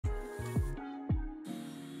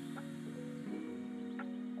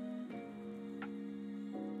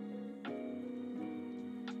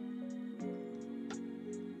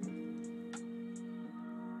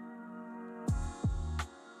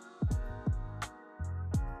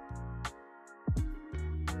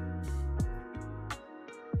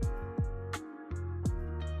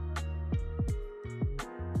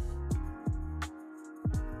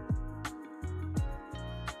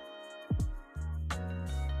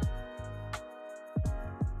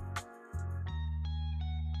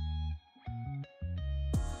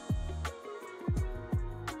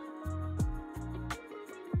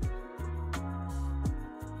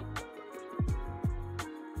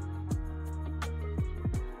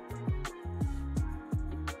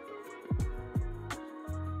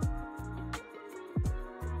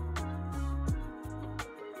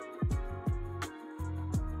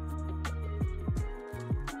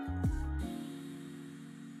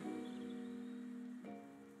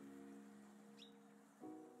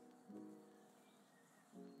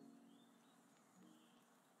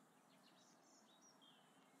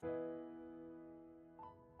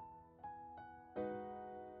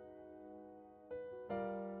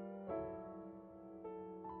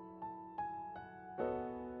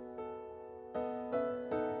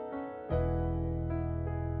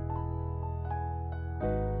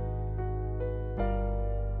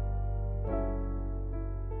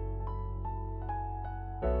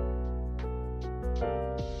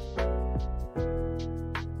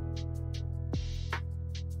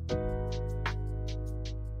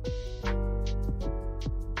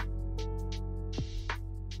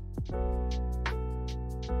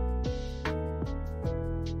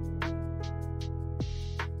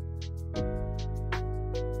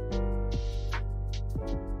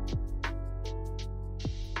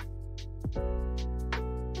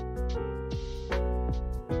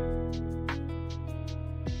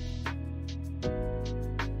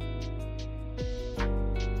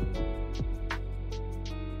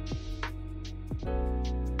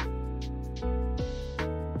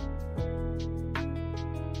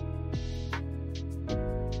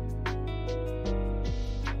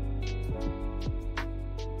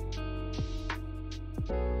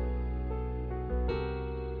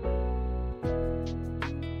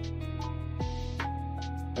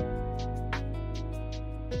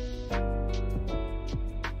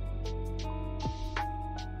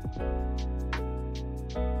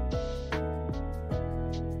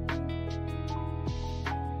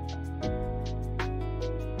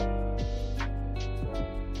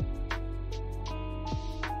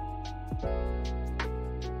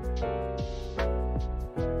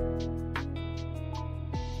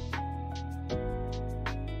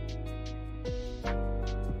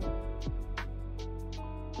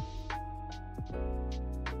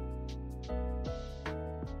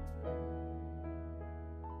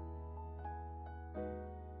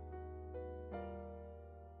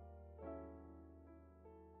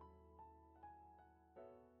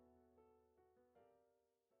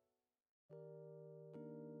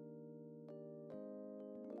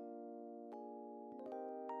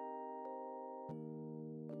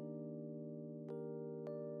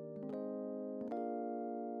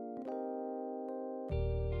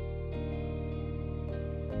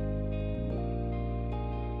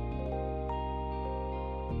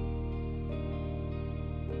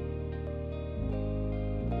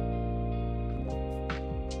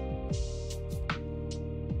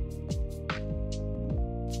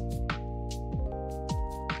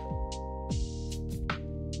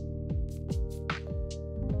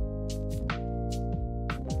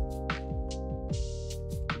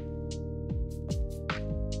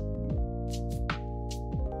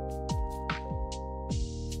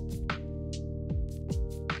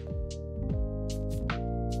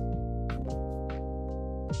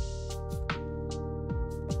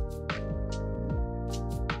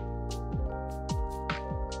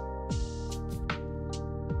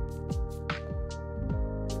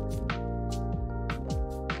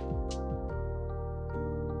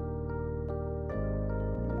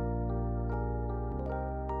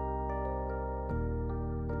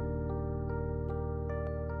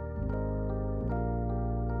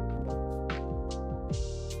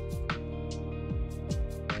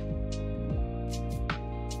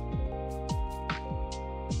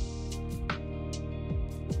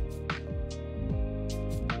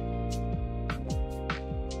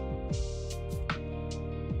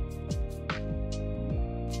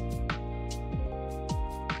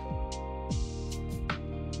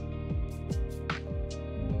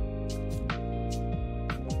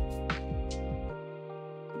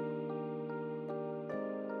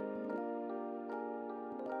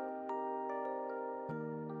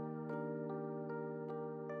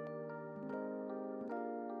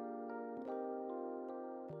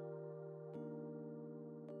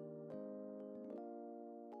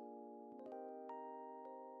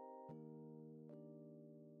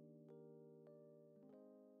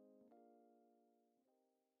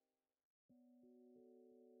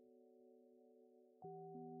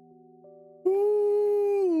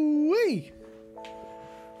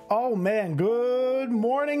Oh man, good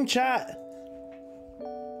morning, chat.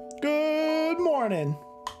 Good morning.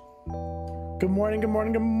 Good morning, good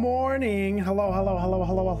morning, good morning. Hello, hello, hello,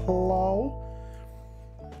 hello,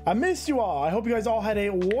 hello. I missed you all. I hope you guys all had a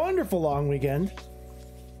wonderful long weekend.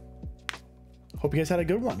 Hope you guys had a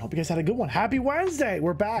good one. Hope you guys had a good one. Happy Wednesday.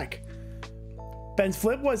 We're back. Ben's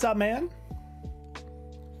Flip, what's up, man?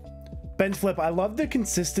 Ben's Flip, I love the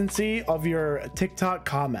consistency of your TikTok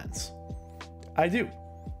comments. I do.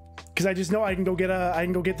 Because I just know I can go get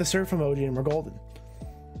the surf emoji and we're golden.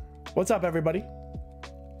 What's up, everybody?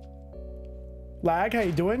 Lag, how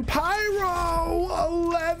you doing? Pyro!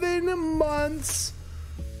 11 months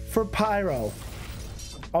for Pyro.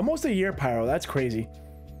 Almost a year, Pyro. That's crazy.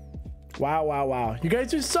 Wow, wow, wow. You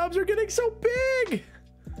guys, your subs are getting so big.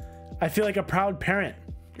 I feel like a proud parent.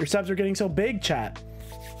 Your subs are getting so big, chat.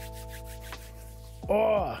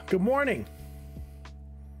 Oh, good morning.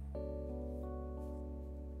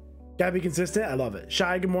 Gotta be consistent. I love it.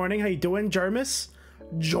 Shy, good morning. How you doing? Jarmus?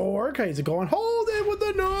 Jorg, how's it going? Hold it with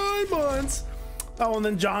the 9 months. Oh, and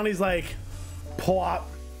then Johnny's like, plop.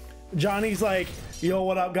 Johnny's like, yo,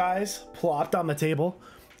 what up, guys? Plopped on the table.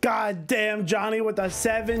 God damn, Johnny with the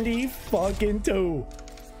 70 fucking 2.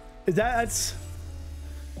 That's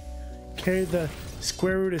carry the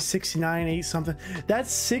square root of 69, 8 something.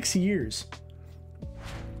 That's 6 years.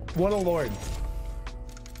 What a lord.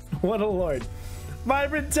 What a lord.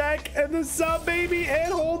 Vibrant Tech and the sub baby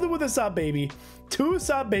and Holden with a sub baby. 2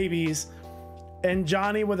 sub babies and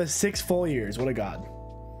Johnny with a 6 full years. What a god.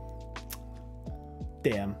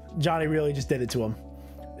 Damn. Johnny really just did it to him.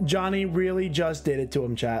 Johnny really just did it to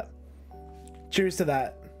him, chat. Cheers to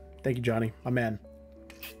that. Thank you, Johnny. My man.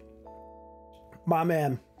 My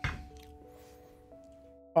man.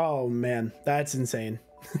 Oh, man. That's insane.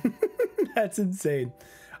 That's insane.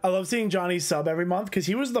 I love seeing Johnny's sub every month because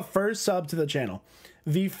he was the first sub to the channel.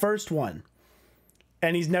 The first one.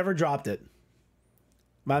 And he's never dropped it.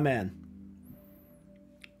 My man.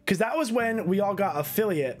 Because that was when we all got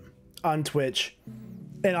affiliate on Twitch.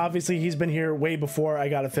 And obviously he's been here way before I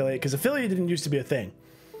got affiliate. Because affiliate didn't used to be a thing.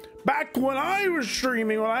 Back when I was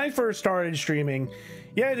streaming, when I first started streaming,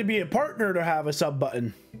 you had to be a partner to have a sub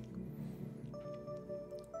button.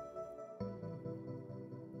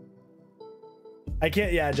 I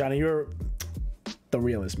can't, yeah, Johnny, you're the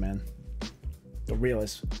realest, man. The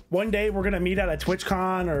realest. One day we're gonna meet at a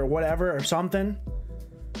TwitchCon or whatever or something.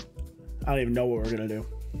 I don't even know what we're gonna do.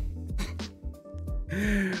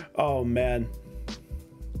 Oh man.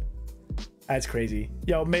 That's crazy.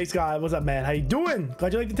 Yo, Mace God, what's up, man? How you doing?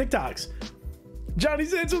 Glad you like the TikToks. Johnny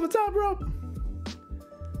Sands on the top rope.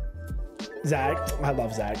 Zach, I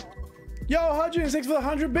love Zach. Yo, 106 for the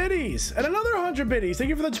 100 biddies. And another 100 biddies. Thank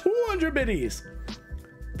you for the 200 biddies.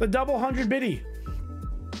 The double 100 biddy.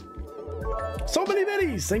 So many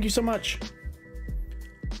biddies. Thank you so much.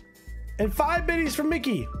 And 5 biddies from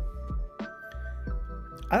Mickey.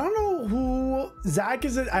 I don't know who Zach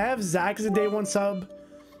is. I have Zach as a day 1 sub.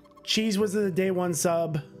 Cheese was a day 1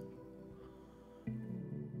 sub.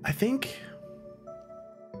 I think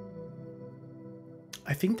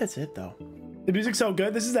that's it though. The music's so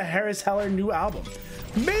good. This is a Harris Heller new album.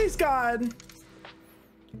 Mace God.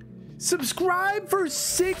 Subscribe for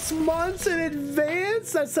 6 months in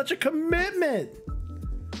advance. That's such a commitment.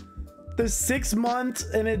 The 6 months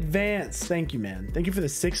in advance. Thank you, man. Thank you for the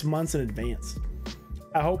 6 months in advance.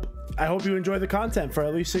 I hope you enjoy the content for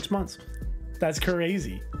at least 6 months. That's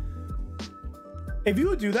crazy. If you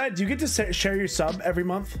would do that, do you get to share your sub every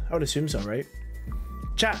month? I would assume so, right?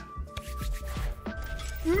 Chat.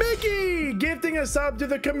 Mickey gifting a sub to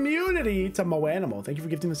the community. To Mo Animal. Thank you for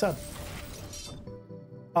gifting the sub.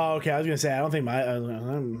 Oh, okay. I was gonna say I don't think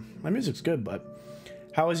my music's good, but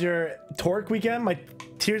how was your Torque weekend? My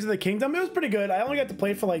Tears of the Kingdom. It was pretty good. I only got to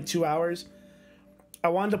play for like 2 hours. I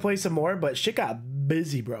wanted to play some more, but shit got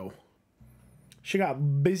busy, bro. Shit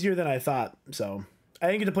got busier than I thought. So I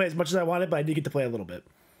didn't get to play as much as I wanted, but I did get to play a little bit.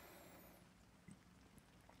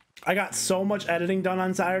 I got so much editing done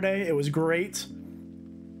on Saturday. It was great.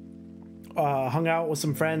 Hung out with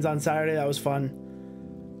some friends on Saturday. That was fun.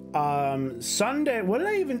 Sunday, what did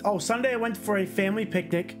I even... Oh, Sunday I went for a family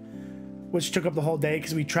picnic, which took up the whole day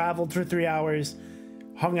because we traveled for 3 hours,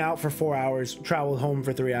 hung out for 4 hours, traveled home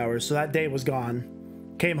for 3 hours. So that day was gone.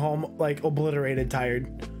 Came home, like, obliterated,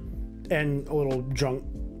 tired, and a little drunk.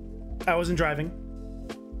 I wasn't driving,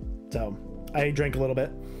 so I drank a little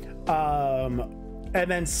bit.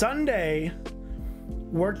 And then Sunday,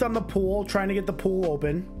 worked on the pool, trying to get the pool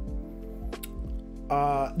open.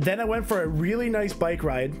 Then I went for a really nice bike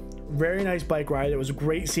ride. Very nice bike ride. It was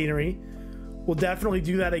great scenery. We'll definitely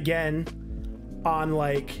do that again on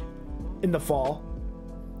like in the fall.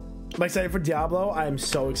 I'm excited for Diablo. I am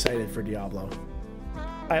so excited for Diablo.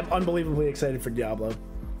 I am unbelievably excited for Diablo.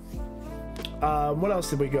 What else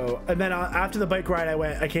did we go? And then after the bike ride,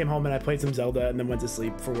 I came home and I played some Zelda and then went to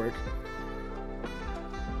sleep for work.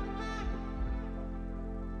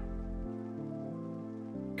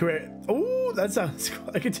 Oh, that sounds cool.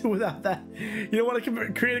 I could do without that. You don't want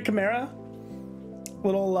to create a Chimera?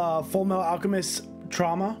 Little Full Metal Alchemist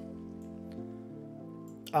trauma.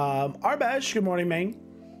 Arbesh, good morning, man.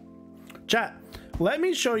 Chat, let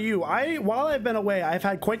me show you. While I've been away, I've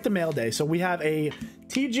had quite the mail day. So we have a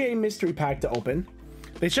TGA mystery pack to open.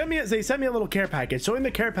 They sent me a little care package. So in the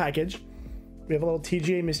care package, we have a little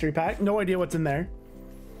TGA mystery pack. No idea what's in there.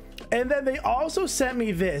 And then they also sent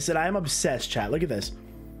me this, and I'm obsessed, chat. Look at this.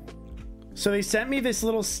 So they sent me this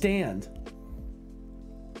little stand.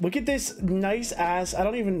 Look at this nice ass. I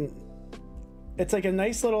don't even. It's like a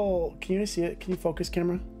nice little. Can you see it? Can you focus,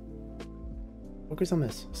 camera? Focus on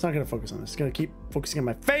this. It's not gonna focus on this. It's gonna keep focusing on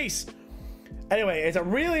my face. Anyway, it's a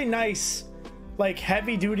really nice, like,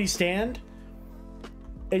 heavy duty stand.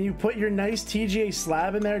 And you put your nice TGA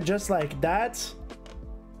slab in there just like that.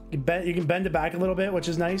 You can bend it back a little bit, which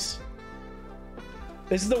is nice.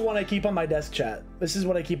 This is the one I keep on my desk, chat. This is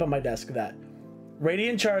what I keep on my desk, that.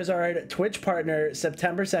 Radiant Charizard, Twitch partner,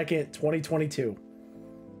 September 2nd, 2022.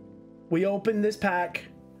 We opened this pack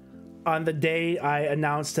on the day I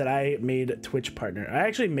announced that I made Twitch partner. I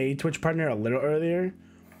actually made Twitch partner a little earlier,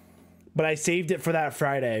 but I saved it for that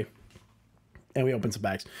Friday. And we opened some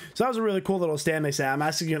bags. So that was a really cool little stand they said. I'm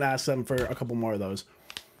actually going to ask them for a couple more of those.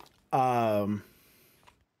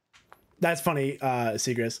 That's funny,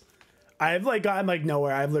 Seagrass. I've like gotten like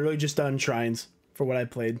nowhere. I've literally just done shrines for what I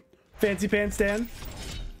played. Fancy Pants stand.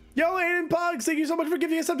 Yo, Aiden Pugs, thank you so much for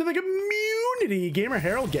giving us up to the community. Gamer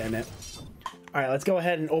Harold getting it. All right, let's go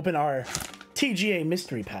ahead and open our TGA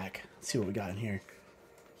mystery pack. Let's see what we got in here.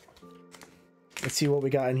 Let's see what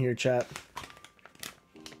we got in here, chat.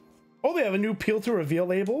 Oh, they have a new peel to reveal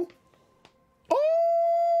label.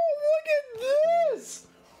 Oh, look at this.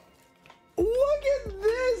 Look at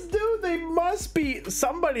this, dude. They must be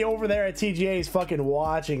somebody over there at TGA is fucking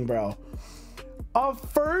watching, bro. A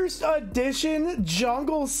first edition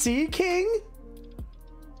Jungle Sea King.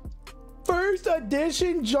 First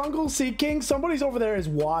edition Jungle Sea King. Somebody's over there is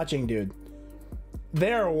watching, dude.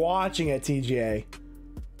 They're watching at TGA.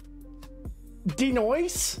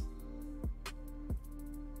 Denoise.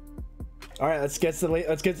 All right, let's look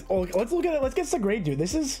at it. Let's guess the grade, dude.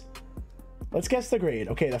 Let's guess the grade.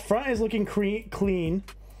 Okay, the front is looking clean.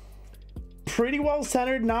 Pretty well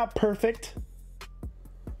centered, not perfect.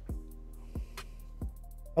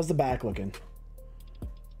 How's the back looking?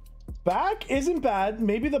 Back isn't bad.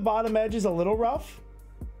 Maybe the bottom edge is a little rough.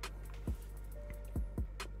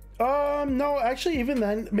 No, actually, even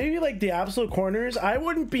then, maybe like the absolute corners, I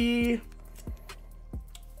wouldn't be.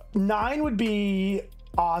 9 would be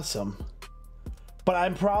awesome. But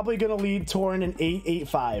I'm probably going to lead toward an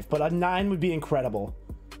 8.85. But a 9 would be incredible.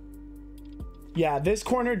 Yeah, this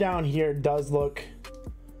corner down here does look...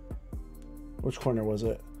 Which corner was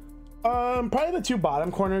it? Probably the two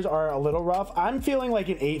bottom corners are a little rough. I'm feeling like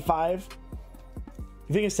an 8.5.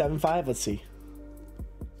 You think it's 7.5? Let's see.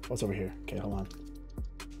 What's over here? Okay, hold on.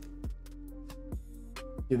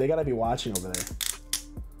 Dude, they got to be watching over there.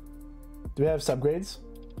 Do we have subgrades?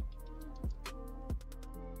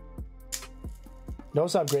 No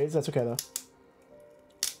subgrades, that's okay though.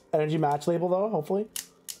 Energy match label though, hopefully.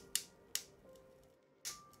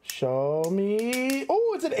 Show me.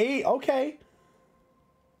 Oh, it's an 8. Okay.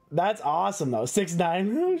 That's awesome though.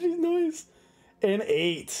 6.9. Oh, she's nice. An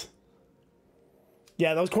 8.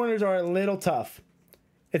 Yeah, those corners are a little tough.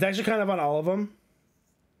 It's actually kind of on all of them.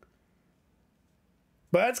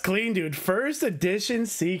 But that's clean, dude. First edition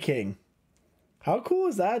Sea King. How cool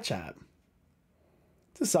is that, chat?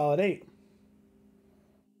 It's a solid 8.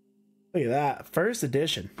 Look at that. First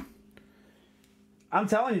edition. I'm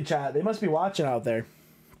telling you, chat, they must be watching out there.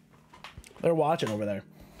 They're watching over there.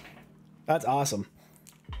 That's awesome.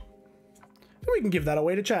 We can give that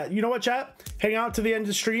away to chat. You know what, chat? Hang out to the end of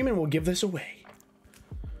the stream and we'll give this away.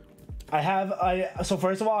 So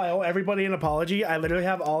first of all, I owe everybody an apology. I literally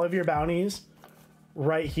have all of your bounties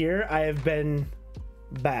right here. I have been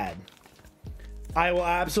bad. I will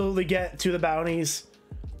absolutely get to the bounties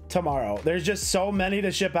tomorrow. There's just so many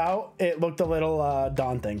to ship out. It looked a little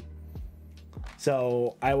daunting.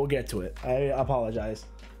 So I will get to it. I apologize.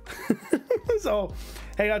 So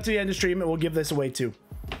hang out to the end of the stream and we'll give this away too.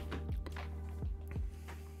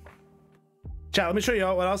 Chat, let me show you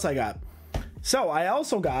what else I got. So I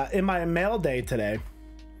also got in my mail day today.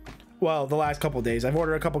 Well, the last couple days. I've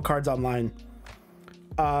ordered a couple cards online.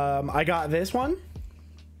 I got this one.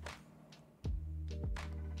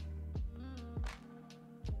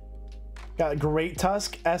 Got Great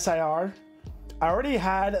Tusk, SIR. I already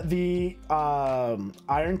had the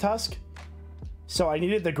Iron Tusk, so I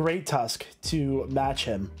needed the Great Tusk to match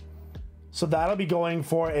him. So that'll be going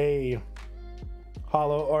for a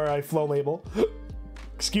hollow or a flow label.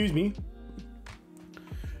 Excuse me.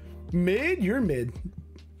 Mid, you're mid.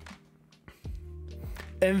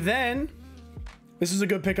 And then, this is a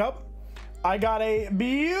good pickup. I got a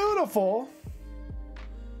beautiful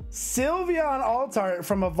Sylveon Altart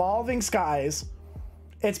from Evolving Skies.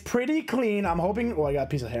 It's pretty clean. I'm hoping, well, I got a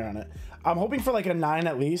piece of hair on it. I'm hoping for like a 9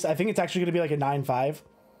 at least. I think it's actually gonna be like a 9.5.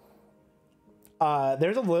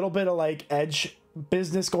 There's a little bit of like edge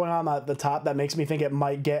business going on at the top that makes me think it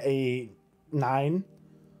might get a 9.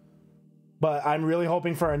 But I'm really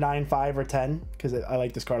hoping for a 9.5 or 10 because I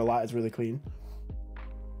like this card a lot. It's really clean.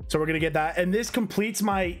 So we're gonna get that. And this completes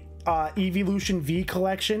my Evolution V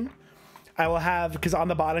collection. I will have, because on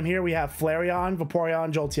the bottom here we have Flareon,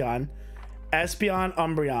 Vaporeon, Jolteon, Espeon,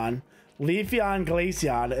 Umbreon, Leafeon,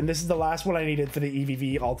 Glaceon, and this is the last one I needed for the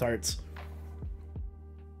EVV Altarts.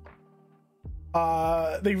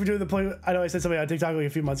 Thank you for doing the play. I know I said something on TikTok like a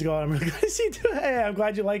few months ago, and I'm really glad to see you. Hey, I'm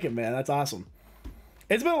glad you like it, man. That's awesome.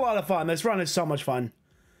 It's been a lot of fun. This run is so much fun.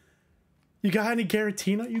 You got any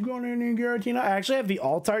Giratina? You got any Giratina? I actually have the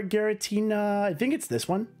Altart Giratina. I think it's this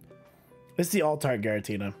one. It's the Altart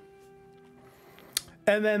Giratina.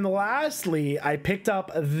 And then lastly, I picked up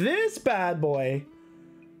this bad boy.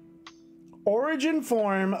 Origin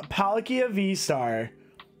Form Palkia V-Star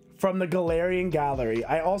from the Galarian Gallery.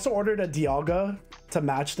 I also ordered a Dialga to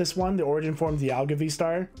match this one, the Origin Form Dialga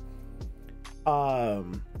V-Star. I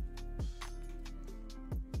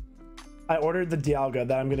ordered the Dialga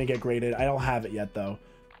that I'm gonna get graded. I don't have it yet though,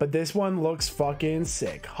 but this one looks fucking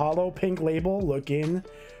sick. Hollow pink label looking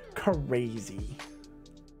crazy.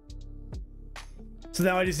 So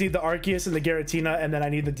now I just need the Arceus and the Giratina, and then I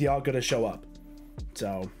need the Dialga to show up.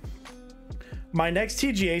 So my next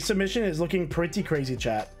TGA submission is looking pretty crazy,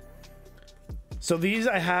 chat. So these,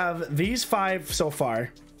 I have these 5 so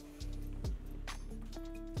far.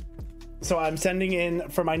 So I'm sending in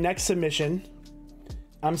for my next submission.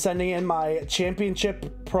 I'm sending in my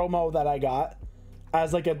championship promo that I got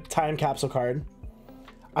as like a time capsule card.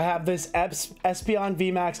 I have this Espeon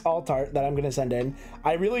VMAX Altart that I'm going to send in.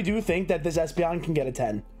 I really do think that this Espeon can get a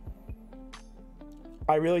 10.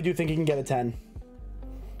 I really do think he can get a 10.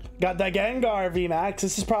 Got the Gengar VMAX.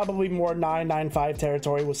 This is probably more 9.95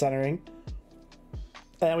 territory with centering.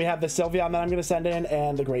 And then we have the Sylveon that I'm going to send in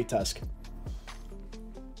and the Great Tusk.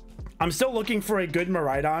 I'm still looking for a good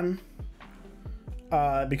Miraidon.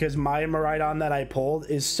 Because my Miraidon that I pulled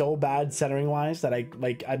is so bad centering wise that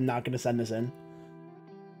I'm not going to send this in.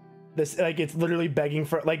 This, like, it's literally begging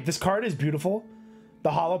for, like, this card is beautiful. The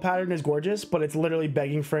hollow pattern is gorgeous, but it's literally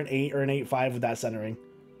begging for an 8 or an 8.5 with that centering.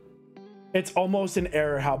 It's almost an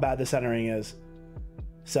error how bad the centering is.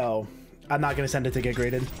 So I'm not going to send it to get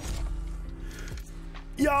graded.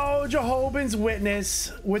 Yo, Jehovah's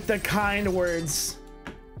Witness with the kind words.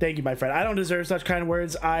 Thank you, my friend. I don't deserve such kind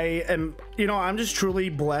words. I am, you know, I'm just truly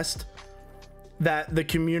blessed that the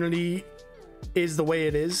community is the way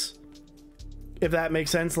it is. If that makes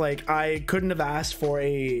sense. Like, I couldn't have asked for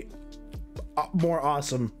a more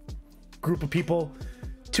awesome group of people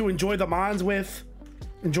to enjoy the mons with,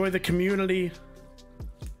 enjoy the community.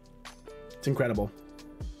 It's incredible.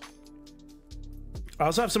 I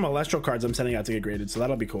also have some Celestial cards I'm sending out to get graded, so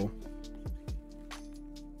that'll be cool.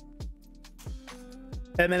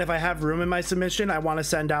 And then if I have room in my submission, I want to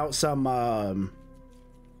send out some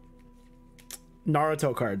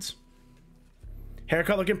Naruto cards.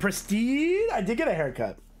 Haircut looking pristine. I did get a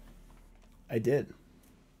haircut. I did.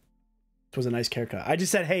 It was a nice haircut. I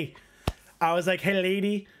just said, hey, I was like, hey,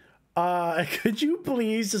 lady, could you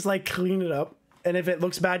please just like clean it up? And if it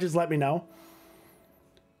looks bad, just let me know.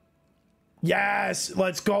 Yes,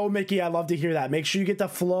 let's go, Mickey. I love to hear that. Make sure you get the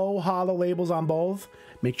Flow Hollow labels on both.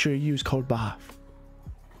 Make sure you use code BOFF.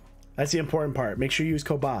 That's the important part. Make sure you use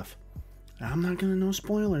code BOFF. I'm not gonna, no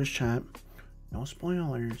spoilers, chat. No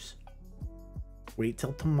spoilers. Wait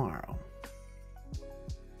till tomorrow.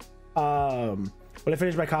 When I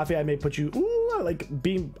finish my coffee, I may put you, ooh, like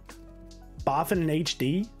being boffin in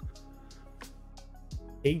HD.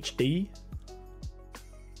 HD.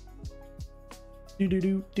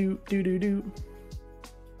 Do.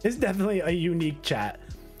 It's definitely a unique chat.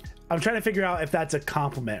 I'm trying to figure out if that's a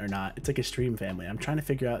compliment or not. It's like a stream family. I'm trying to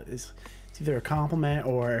figure out it's either a compliment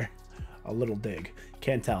or a little dig.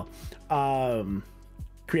 Can't tell.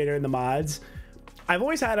 Creator in the mods. I've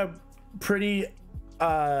always had a pretty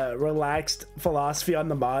relaxed philosophy on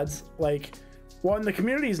the mods. Like, one, the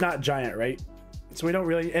community is not giant, right? So we don't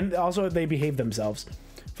really, and also they behave themselves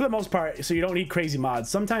for for the most part, so you don't need crazy mods.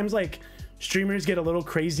 Sometimes like streamers get a little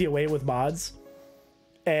crazy away with mods,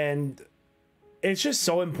 and it's just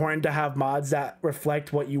so important to have mods that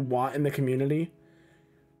reflect what you want in the community,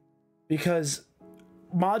 because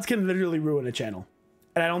mods can literally ruin a channel.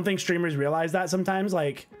 And I don't think streamers realize that sometimes.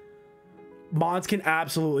 Like, mods can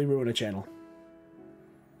absolutely ruin a channel.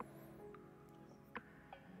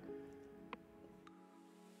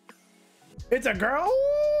 It's a girl.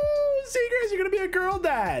 Ooh, Seekers, you're gonna be a girl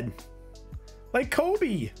dad, like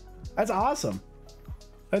Kobe. That's awesome.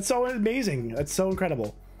 That's so amazing. That's so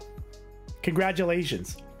incredible.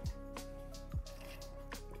 Congratulations.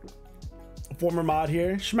 Former mod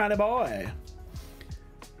here, Schmatty boy.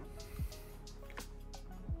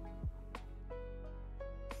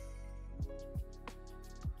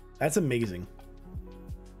 That's amazing.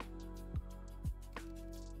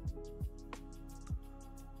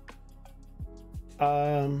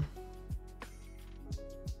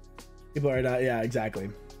 People are not, yeah, exactly.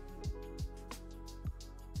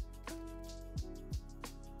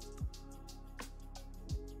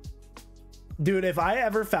 Dude, if I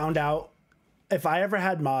ever found out, if I ever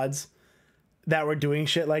had mods that were doing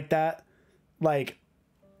shit like that, like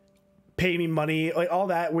pay me money, like all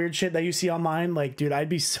that weird shit that you see online, like, dude, I'd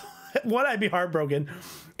be so one, I'd be heartbroken,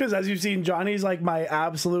 because as you've seen, Johnny's like my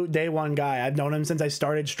absolute day one guy. I've known him since I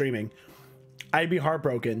started streaming. I'd be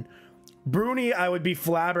heartbroken. Bruni, I would be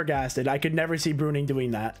flabbergasted. I could never see Bruning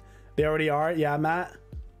doing that. They already are. Yeah, Matt.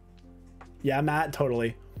 Yeah, Matt,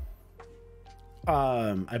 totally.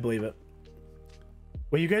 I believe it.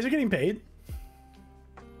 Wait, you guys are getting paid?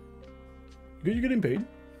 You guys are getting paid?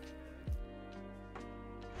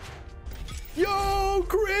 Yo,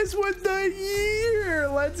 Chris with the year.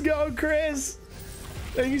 Let's go, Chris.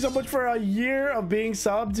 Thank you so much for a year of being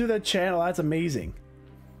subbed to the channel. That's amazing.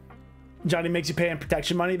 Johnny makes you pay in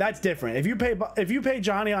protection money. That's different. If you pay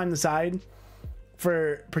Johnny on the side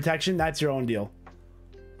for protection, that's your own deal.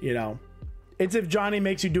 You know, it's if Johnny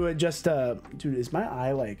makes you do it just to, dude, is my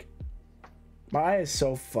eye like, my eye is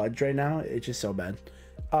so fudged right now. It's just so bad.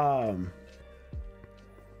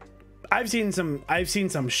 I've seen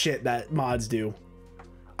some shit that mods do.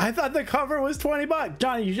 I thought the cover was 20 bucks.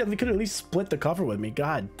 Johnny, you could at least split the cover with me.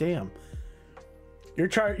 God damn.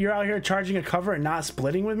 You're out here charging a cover and not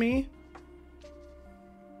splitting with me?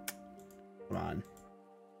 Come on.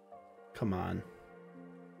 Come on.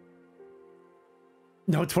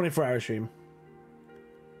 No 24-hour stream.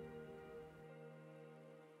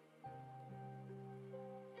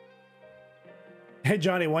 Hey,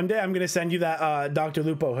 Johnny, one day I'm going to send you that Dr.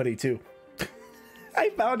 Lupo hoodie, too. I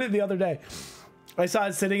found it the other day. I saw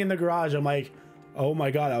it sitting in the garage. I'm like, oh,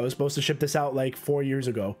 my God, I was supposed to ship this out like 4 years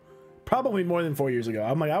ago. Probably more than 4 years ago.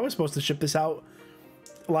 I'm like, I was supposed to ship this out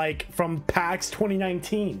like from PAX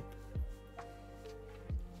 2019.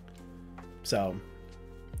 So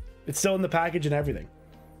it's still in the package and everything.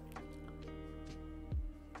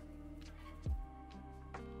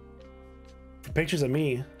 Pictures of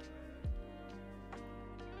me.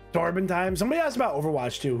 Torben time. Somebody asked about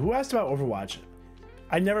Overwatch too. Who asked about Overwatch?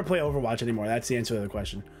 I never play Overwatch anymore. That's the answer to the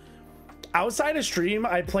question. Outside of stream,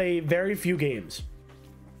 I play very few games.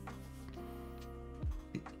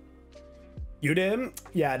 You didn't?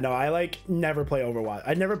 Yeah, no, I like never play Overwatch.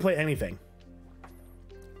 I never play anything.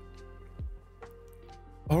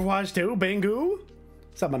 Overwatch 2, Bangu?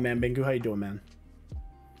 What's up, my man, Bangu? How you doing, man?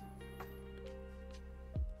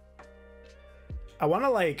 I want to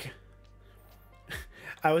like...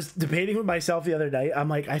 I was debating with myself the other night. I'm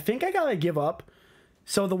like, I think I gotta give up.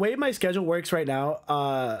 So the way my schedule works right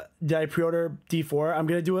now, did I pre-order D4? I'm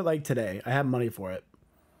gonna do it like today. I have money for it.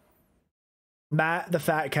 Matt, the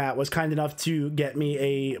fat cat, was kind enough to get me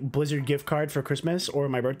a Blizzard gift card for Christmas or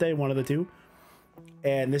my birthday, one of the two.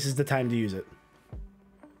 And this is the time to use it.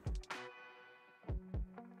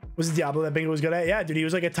 Was it Diablo that Bingo was good at? Yeah, dude, he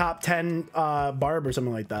was like a top 10 barb or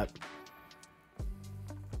something like that.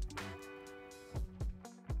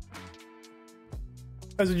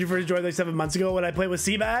 That's when you first joined like 7 months ago when I played with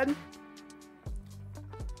Seabad.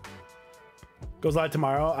 Goes live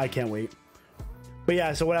tomorrow. I can't wait. But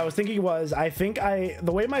yeah, so what I was thinking was, I think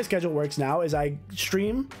the way my schedule works now is I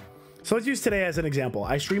stream. So let's use today as an example.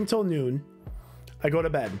 I stream till noon. I go to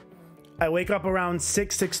bed. I wake up around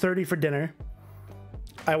 6:30 for dinner.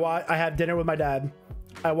 I have dinner with my dad.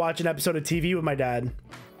 I watch an episode of TV with my dad.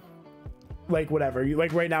 Like whatever.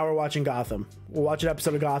 Like right now we're watching Gotham. We'll watch an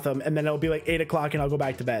episode of Gotham and then it'll be like 8 o'clock and I'll go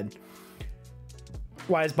back to bed.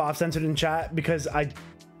 Why is Bob censored in chat? Because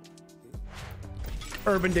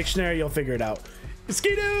Urban Dictionary, you'll figure it out.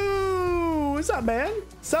 Skidoo! What's up, man?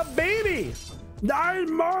 What's up, baby?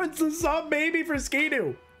 9 months. What's up, baby, for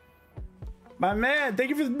Skidoo? My man,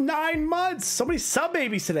 thank you for 9 months. So many sub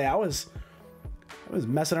babies today. I was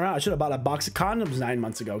messing around. I should have bought a box of condoms 9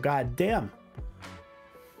 months ago. God damn.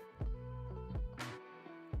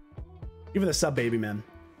 Give it a sub baby, man.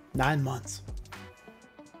 9 months.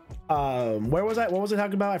 Where was I? What was I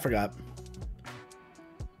talking about? I forgot.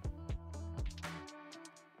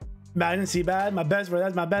 Madden Seabad, my best friend.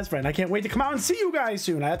 That's my best friend. I can't wait to come out and see you guys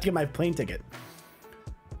soon. I have to get my plane ticket.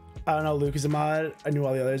 I don't know. Luke is a mod. I knew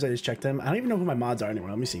all the others. I just checked them. I don't even know who my mods are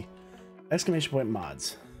anymore. Let me see. Exclamation point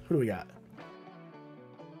mods. Who do we got?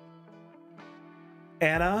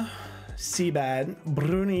 Anna, Seabad,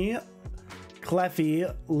 Bruni,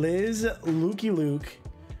 Cleffy, Liz, Lukey Luke.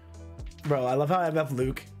 Bro, I love how I have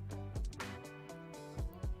Luke.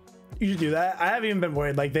 You should do that. I haven't even been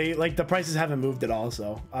worried. Like the prices haven't moved at all,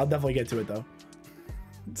 so I'll definitely get to it though.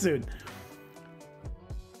 Dude.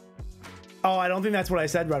 Oh, I don't think that's what I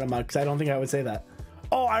said, Runamuk, because I don't think I would say that.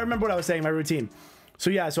 Oh, I remember what I was saying, my routine. So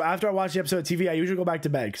yeah, so after I watch the episode of TV, I usually go back to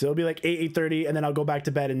bed because it'll be like 8:30, and then I'll go back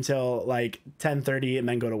to bed until like 10:30 and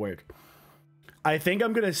then go to work. I think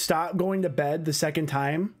I'm gonna stop going to bed the second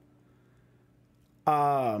time.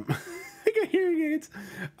 I got hearing aids.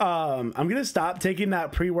 I'm gonna stop taking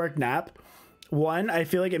that pre-work nap. One, I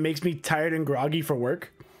feel like it makes me tired and groggy for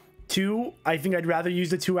work. Two, I think I'd rather use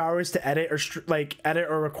the 2 hours to edit or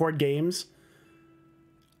record games.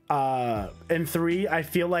 And three, I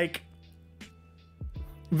feel like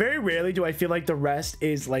very rarely do I feel like the rest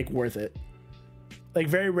is like worth it. Like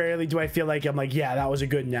very rarely do I feel like I'm like, yeah, that was a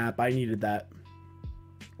good nap. I needed that.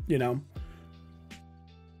 You know?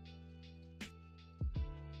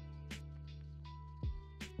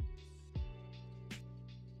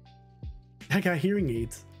 I got hearing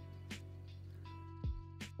aids.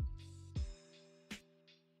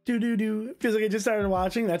 Feels like I just started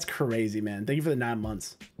watching. That's crazy, man. Thank you for the 9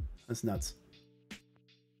 months. That's nuts.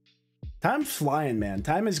 Time's flying, man.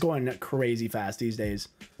 Time is going crazy fast these days.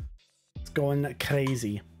 It's going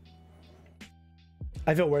crazy.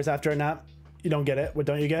 I feel worse after a nap. You don't get it. What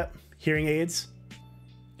don't you get? Hearing aids.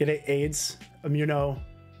 Get AIDS. Immuno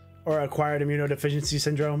or acquired immunodeficiency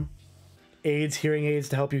syndrome. AIDS, hearing aids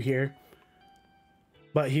to help you hear.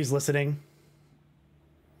 But he's listening.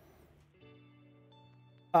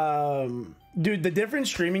 Dude, the different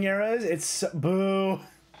streaming eras, it's boo.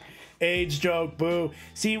 AIDS joke, boo.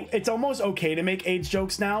 See, it's almost okay to make AIDS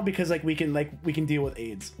jokes now because like we can deal with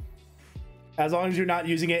AIDS. As long as you're not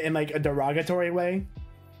using it in like a derogatory way.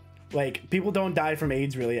 Like people don't die from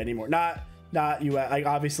AIDS really anymore. Not you like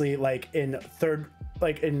obviously like in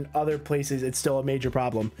other places it's still a major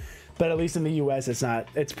problem. But at least in the US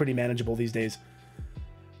it's pretty manageable these days.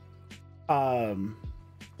 So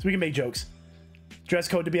we can make jokes. Dress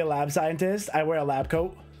code to be a lab scientist. I wear a lab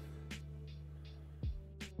coat.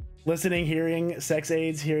 Listening, hearing, sex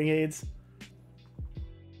aids, hearing aids.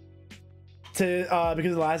 Because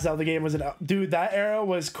the last Zelda game was dude, that era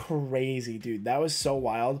was crazy, dude. That was so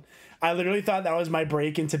wild. I literally thought that was my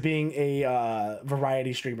break into being a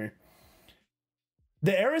variety streamer.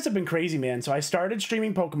 The eras have been crazy, man. So I started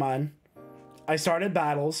streaming Pokemon. I started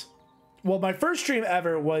battles. Well, my first stream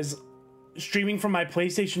ever was streaming from my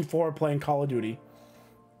PlayStation 4 playing Call of Duty.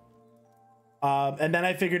 And then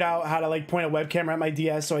I figured out how to like point a webcam at my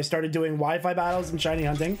DS, so I started doing Wi-Fi battles and shiny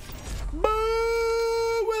hunting.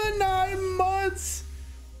 Boo! With 9 months!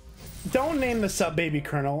 Don't name the sub baby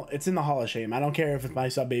Colonel. It's in the Hall of Shame. I don't care if it's my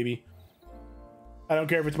sub baby. I don't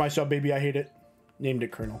care if it's my sub baby. I hate it. Named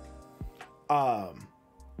it Colonel.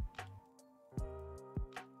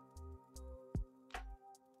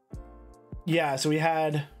 Yeah, so we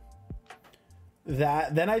had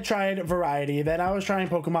that. Then I tried variety. Then I was trying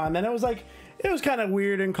Pokemon. Then it was like, it was kind of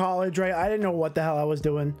weird in college, right? I didn't know what the hell I was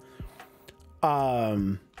doing.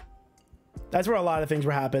 That's where a lot of things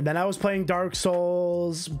were happening. Then I was playing Dark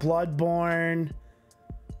Souls, Bloodborne.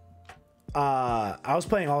 I was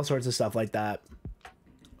playing all sorts of stuff like that.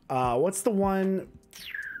 What's the one?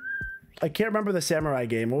 I can't remember the samurai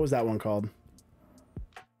game. What was that one called?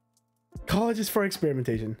 College is for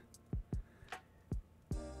experimentation.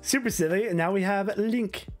 Super silly. And now we have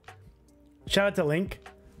Link. Shout out to Link,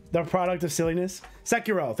 the product of silliness.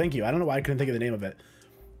 Sekiro, thank you. I don't know why I couldn't think of the name of it,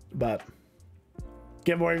 but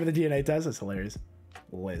get more for the DNA test. That's hilarious.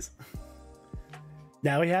 Liz.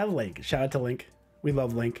 Now we have Link. Shout out to Link. We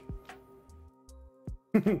love Link.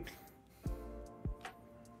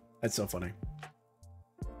 That's so funny.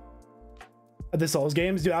 The Souls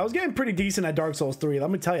games, dude, I was getting pretty decent at Dark Souls 3. Let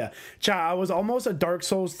me tell you, chat, I was almost a Dark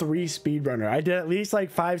Souls 3 speedrunner. I did at least like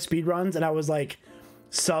 5 speedruns and I was like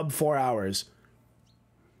sub 4 hours.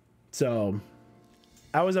 So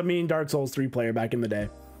I was a mean Dark Souls 3 player back in the day.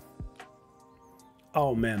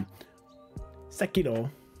 Oh man. Sekiro.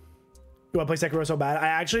 You want to play Sekiro so bad? I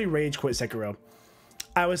actually rage quit Sekiro.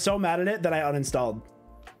 I was so mad at it that I uninstalled.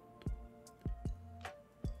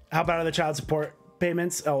 How about the child support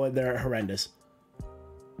payments? Oh, they're horrendous. All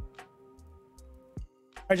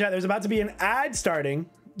right, chat, there's about to be an ad starting.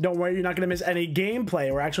 Don't worry, you're not going to miss any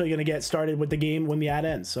gameplay. We're actually going to get started with the game when the ad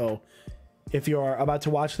ends. So if you're about to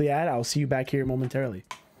watch the ad, I'll see you back here momentarily.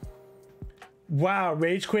 Wow,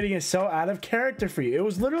 rage quitting is so out of character for you. It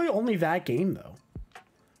was literally only that game, though.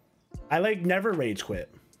 I, like, never rage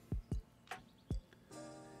quit.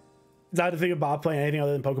 It's not to think about playing anything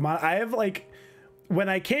other than Pokemon. I have, like... When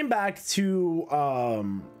I came back to...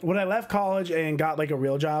 when I left college and got, like, a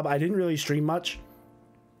real job, I didn't really stream much.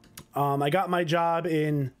 I got my job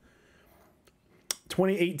in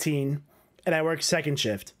 2018, and I worked second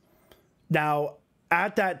shift. Now,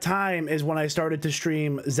 at that time is when I started to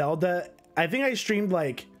stream Zelda. I think I streamed,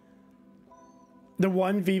 like, the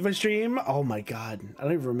one FIFA stream. Oh, my God. I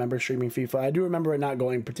don't even remember streaming FIFA. I do remember it not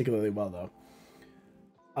going particularly well, though.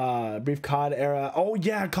 Brief COD era. Oh,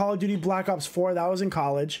 yeah, Call of Duty Black Ops 4. That was in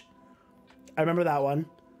college. I remember that one.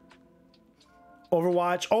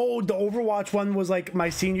 Overwatch. Oh, the Overwatch one was like my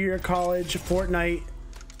senior year of college. Fortnite.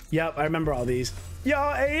 Yep, I remember all these. Yo,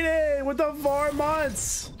 Aiden, with the 4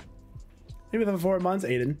 months. Maybe the 4 months,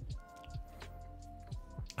 Aiden.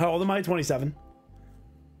 How old am I? 27.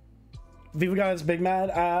 FIFA got us big mad.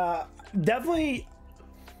 Definitely.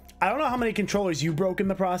 I don't know how many controllers you broke in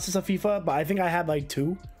the process of FIFA, but I think I had like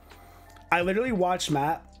 2. I literally watched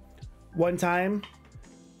Matt one time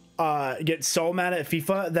get so mad at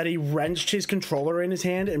FIFA that he wrenched his controller in his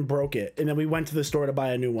hand and broke it. And then we went to the store to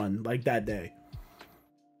buy a new one like that day.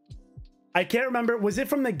 I can't remember. Was it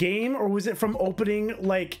from the game or was it from opening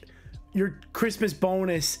like your Christmas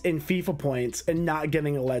bonus in FIFA points and not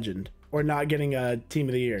getting a legend or not getting a team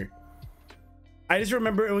of the year? I just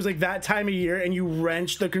remember it was like that time of year and you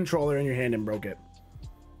wrenched the controller in your hand and broke it.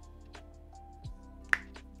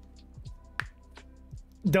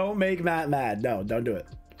 Don't make Matt mad. No, don't do it.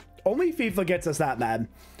 Only FIFA gets us that mad.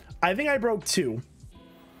 I think I broke 2.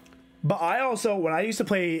 But I also, when I used to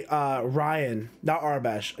play Ryan, not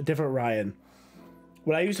Arbesh, a different Ryan.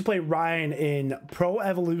 When I used to play Ryan in Pro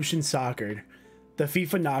Evolution Soccer, the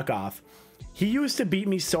FIFA knockoff, he used to beat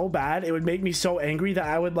me so bad, it would make me so angry that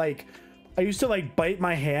I would like... I used to like bite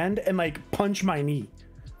my hand and like punch my knee.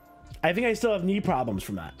 I think I still have knee problems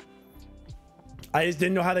from that. I just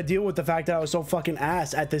didn't know how to deal with the fact that I was so fucking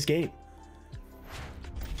ass at this game.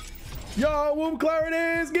 Yo, Womb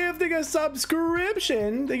Clarity is gifting a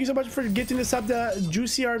subscription. Thank you so much for gifting the sub to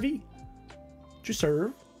Juicy RV.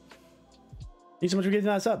 Juicer. Thank you so much for getting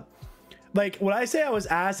that sub. Like, when I say I was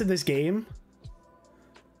ass at this game,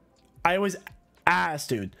 I was ass,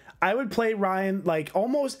 dude. I would play Ryan like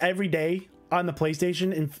almost every day on the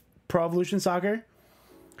PlayStation in Pro Evolution Soccer,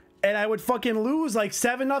 and I would fucking lose like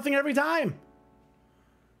 7-0 every time.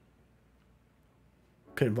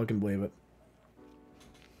 Couldn't fucking believe it.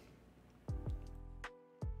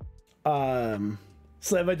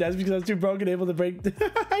 Slammed my desk because I was too broke and able to break.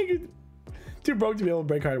 Too broke to be able to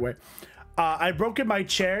break hard away. I broke in my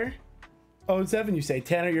chair. Oh, 7, you say?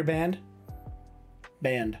 Tanner, you're banned.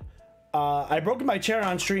 Banned. I broke my chair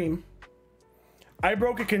on stream. I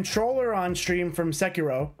broke a controller on stream from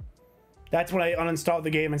Sekiro. That's when I uninstalled the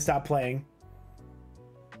game and stopped playing.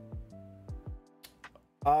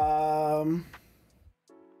 I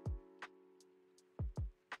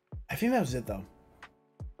think that was it though.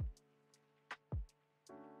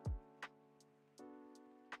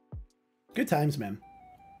 Good times, man.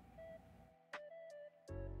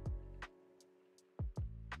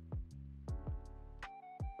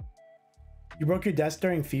 You broke your desk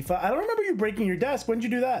during FIFA? I don't remember you breaking your desk. When did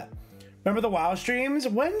you do that? Remember the WoW streams?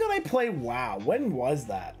 When did I play WoW? When was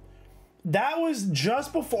that? That was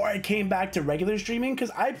just before I came back to regular streaming,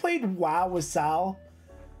 because I played WoW with Sal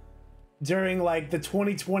during like the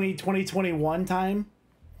 2020, 2021 time.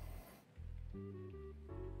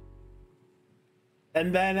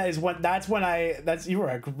 And then is when you were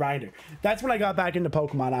a grinder. That's when I got back into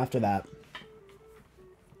Pokemon after that.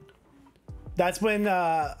 That's when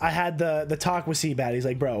I had the talk with Seabad. He's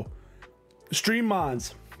like, bro, stream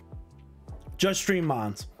Mons. Just stream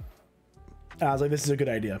Mons. And I was like, this is a good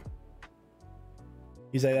idea.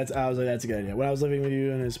 He's like, I was like, that's a good idea. When I was living with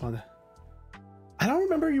you and his mother. I don't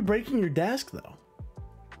remember you breaking your desk though.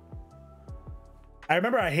 I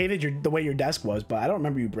remember I hated the way your desk was, but I don't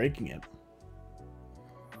remember you breaking it.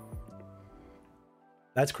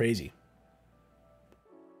 That's crazy.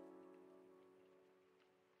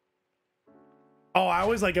 Oh, I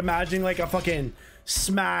was like imagining like a fucking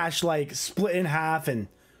smash, like split in half and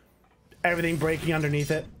everything breaking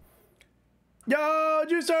underneath it. Yo,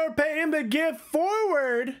 you start paying the gift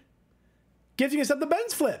forward. Gifting us up the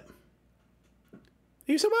Benz flip. Thank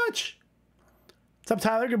you so much. What's up,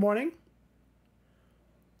 Tyler? Good morning.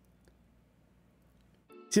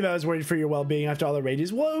 See, if I was worried for your well-being after all the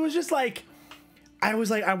rages. Well, it was just like, I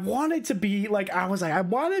wanted to be like, I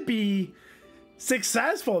want to be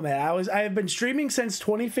successful, man. I have been streaming since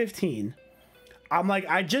 2015. I'm like,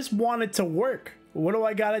 I just want it to work. What do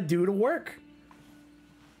I got to do to work?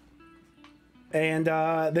 And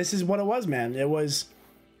this is what it was, man. It was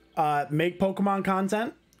make Pokemon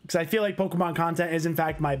content, because I feel like Pokemon content is in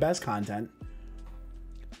fact my best content.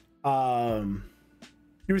 You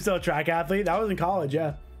were still a track athlete? That was in college,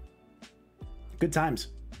 yeah. Good times.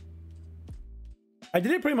 I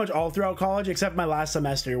did it pretty much all throughout college except my last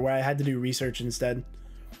semester where I had to do research instead.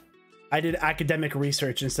 I did academic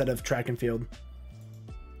research instead of track and field.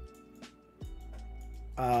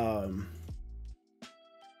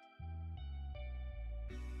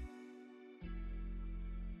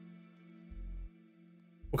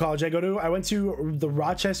 What college I go to? I went to the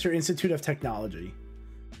Rochester Institute of Technology.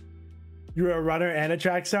 You were a runner and a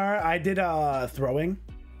track star? I did throwing.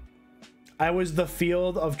 I was the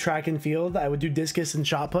field of track and field. I would do discus and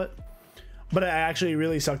shot put. But I actually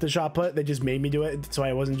really sucked at shot put. They just made me do it, so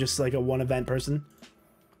I wasn't just like a one event person.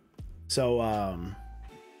 So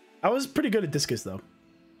I was pretty good at discus though.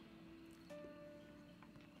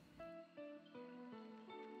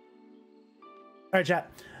 All right, chat.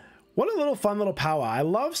 What a little fun little powwow. I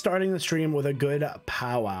love starting the stream with a good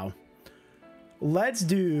powwow. Let's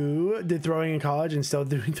do the throwing in college and still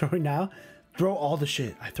doing throwing now. Throw all the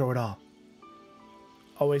shit. I throw it all.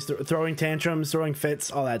 Always throwing tantrums, throwing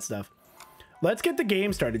fits, all that stuff. Let's get the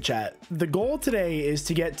game started, chat. The goal today is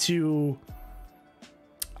to get to...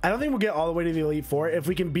 I don't think we'll get all the way to the Elite Four. If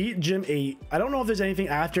we can beat Gym 8. I don't know if there's anything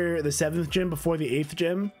after the 7th gym before the 8th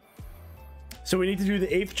gym. So we need to do the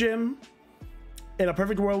 8th gym. In a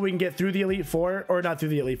perfect world, we can get through the Elite Four. Or not through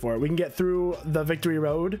the Elite Four. We can get through the Victory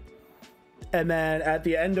Road. And then at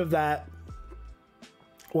the end of that,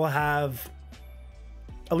 we'll have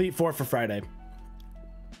Elite Four for Friday.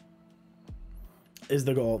 Is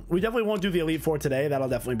the goal. We definitely won't do the Elite Four today. That'll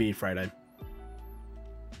definitely be Friday.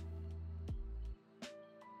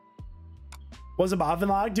 Was a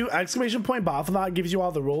BoffinLocke? Do exclamation point BoffinLocke gives you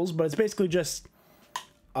all the rules, but it's basically just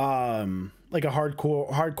like a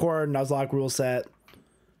hardcore Nuzlocke rule set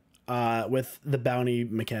with the bounty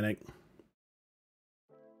mechanic.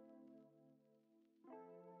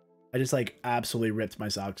 I just like absolutely ripped my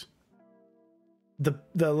socks. The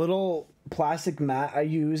little plastic mat I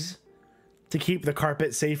use to keep the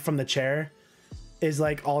carpet safe from the chair is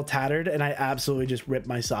like all tattered, and I absolutely just ripped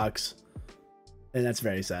my socks, and that's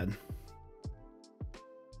very sad.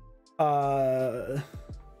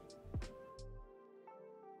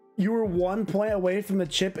 You were 1 point away from the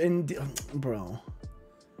chip in bro.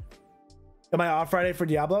 Am I off Friday for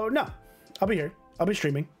Diablo? No, I'll be here. I'll be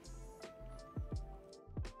streaming.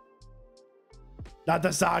 Not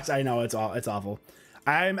the socks. I know it's awful.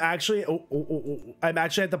 I'm actually I'm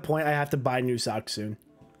actually at the point I have to buy new socks soon.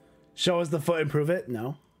 Show us the foot, improve it.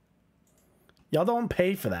 No, y'all don't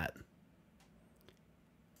pay for that.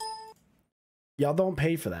 Y'all don't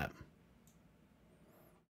pay for that.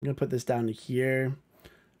 I'm gonna put this down to here.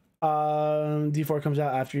 D4 comes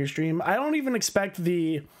out after your stream. I don't even expect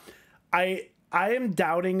the I am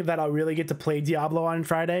doubting that I'll really get to play Diablo on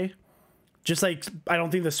Friday. Just like I don't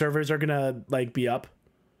think the servers are gonna like be up.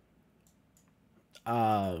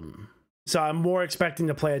 So I'm more expecting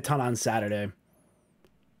to play a ton on Saturday.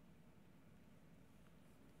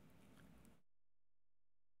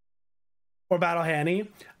 Or battle Hanny.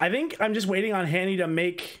 I think I'm just waiting on Hanny to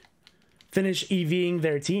finish EVing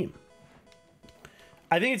their team.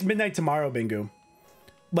 I think it's midnight tomorrow, Bingu.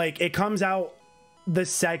 Like it comes out the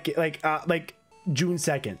second, like June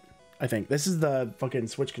 2nd. I think this is the fucking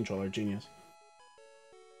Switch controller, genius.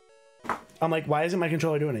 I'm like, why isn't my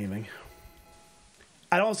controller doing anything?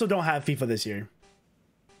 I also don't have FIFA this year.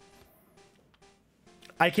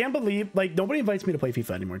 I can't believe, like, nobody invites me to play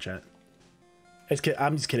FIFA anymore, chat.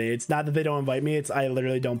 I'm just kidding. It's not that they don't invite me. It's I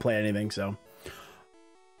literally don't play anything, so.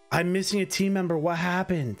 I'm missing a team member. What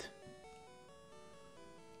happened?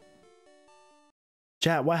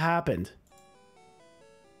 Chat, what happened?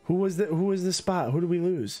 Who was the spot? Who did we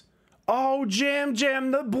lose? Oh, Jam,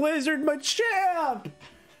 the Blizzard Machamp!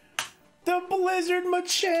 The Blizzard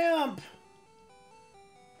Machamp!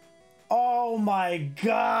 Oh my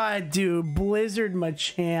god, dude. Blizzard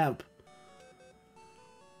Machamp.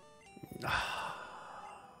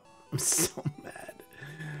 I'm so mad.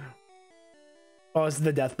 Oh, it's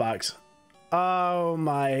the death box. Oh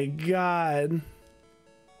my god.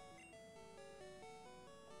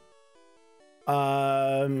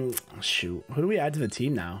 Shoot. Who do we add to the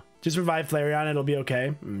team now? Just revive Flareon, it'll be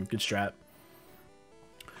okay. Good strat.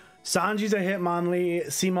 Sanji's a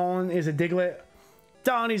Hitmonlee. Simon is a Diglett.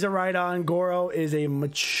 Donnie's a Rhydon. Goro is a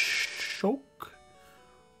Machop.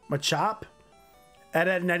 Ed,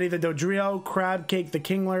 Ed and Eddie the Dodrio. Crab Cake the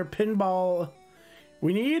Kingler. Pinball.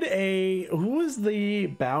 We need a... Who was the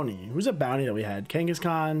bounty? Who's a bounty that we had?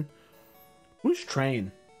 Kangaskhan. Who's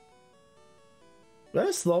Train? Was that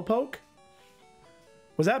a Slowpoke?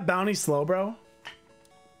 Was that bounty slow, bro?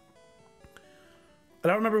 I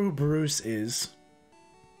don't remember who Bruce is.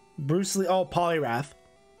 Bruce Lee. Oh, Poliwrath.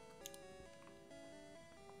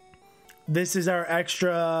 This is our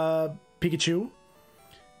extra Pikachu.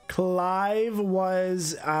 Clive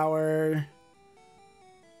was our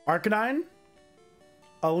Arcanine.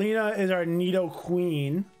 Alina is our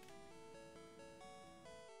Nidoqueen.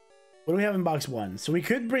 What do we have in box 1? So we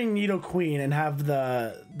could bring Nidoqueen and have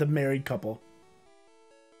the married couple.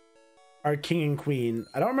 Our king and queen.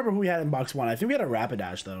 I don't remember who we had in box 1. I think we had a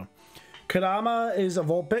Rapidash though. Kadama is a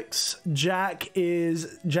Vulpix. Jack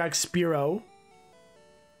is Jack Spearow.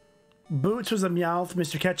 Boots was a Meowth.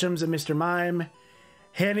 Mr. Ketchum's a Mr. Mime.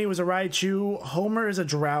 Hanny was a Raichu. Homer is a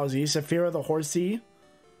Drowsy. Saphira the Horsey.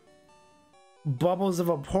 Bubbles of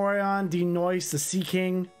Vaporeon. Denoise the Sea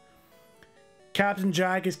King. Captain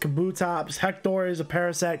Jack is Kabutops. Hector is a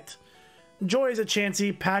Parasect. Joy is a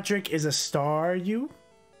Chansey. Patrick is a Staryu.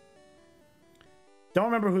 Don't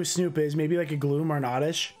remember who Snoop is. Maybe like a Gloom or an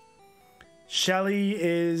Oddish. Shelly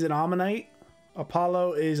is an Ammonite.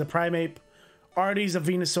 Apollo is a Primeape. Artie's a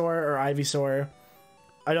Venusaur or Ivysaur.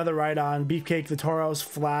 Another Rhydon. Beefcake the Tauros.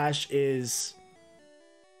 Flash is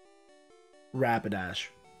Rapidash.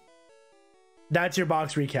 That's your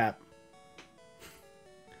box recap.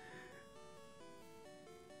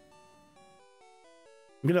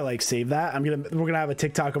 I'm gonna like save that. We're gonna have a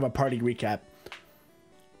TikTok of a party recap.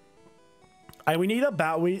 We need a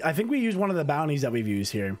I think we used one of the bounties that we've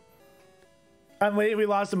used here. And we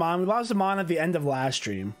lost him on. We lost him on at the end of last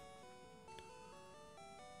stream.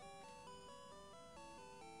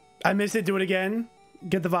 I missed it. Do it again.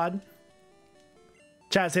 Get the VOD.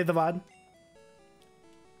 Chat, save the VOD.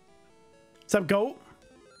 What's up, GOAT?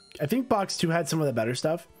 I think box 2 had some of the better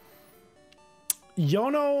stuff.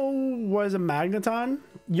 Yono was a Magneton.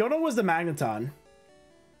 Yono was the Magneton.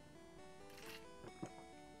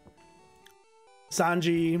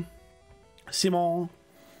 Sanji. Simon.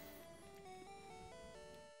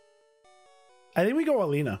 I think we go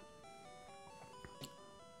Alina.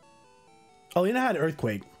 Alina had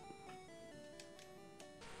Earthquake.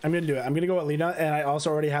 I'm going to do it. I'm going to go Alina, and I also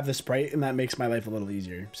already have the Sprite, and that makes my life a little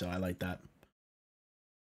easier. So I like that.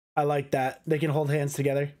 I like that. They can hold hands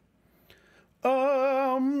together.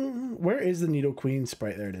 Where is the Nidoqueen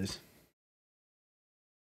Sprite? There it is.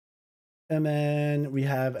 And then we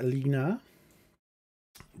have Alina.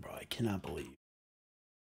 Bro, I cannot believe.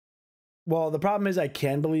 Well, the problem is I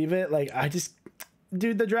can believe it. Like,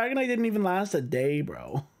 dude, the Dragonite didn't even last a day,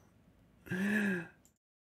 bro.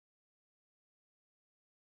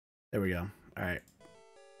 There we go. All right.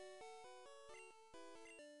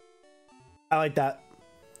 I like that.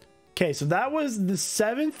 Okay, so that was the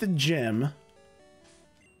 7th gym.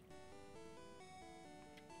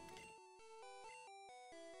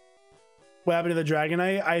 What happened to the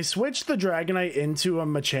Dragonite? I switched the Dragonite into a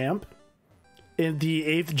Machamp in the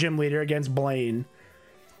 8th gym leader against Blaine.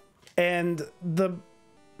 And the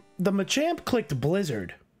Machamp clicked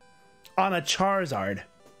Blizzard on a Charizard.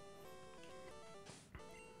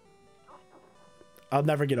 I'll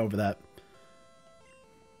never get over that.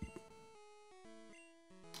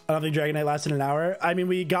 I don't think Dragonite lasted an hour. I mean,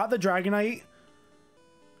 we got the Dragonite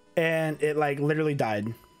and it like literally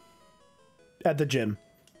died at the gym.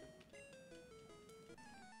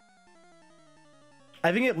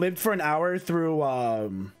 I think it lived for an hour through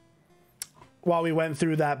while we went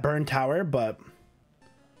through that burn tower, but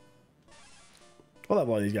what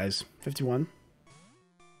level are these guys? 51.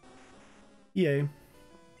 Yay.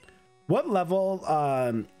 What level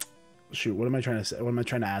shoot, what am I trying to say? What am I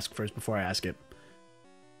trying to ask first before I ask it?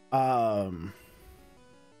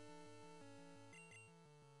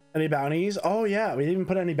 Any bounties? Oh yeah, we didn't even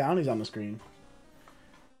put any bounties on the screen.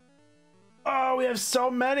 Oh, we have so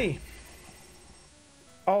many.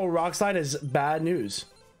 Oh, Rockslide is bad news.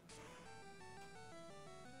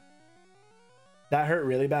 That hurt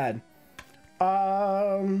really bad.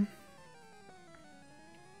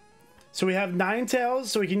 So we have Ninetales,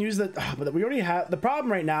 so we can use the... but we already have... The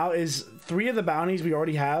problem right now is 3 of the bounties we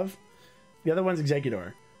already have. The other one's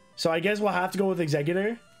Executor. So I guess we'll have to go with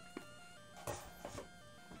Executor.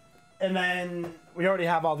 And then we already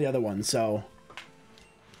have all the other ones, so...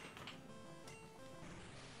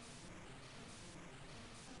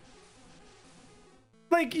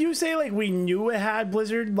 like you say like we knew it had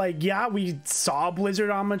Blizzard. Like, yeah, we saw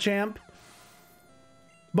Blizzard on Machamp,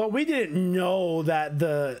 but we didn't know that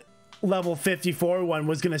the level 54 one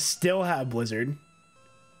was gonna still have Blizzard.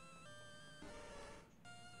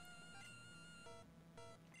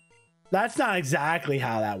 That's not exactly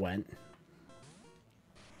how that went,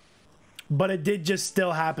 but it did just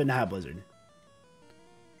still happen to have Blizzard.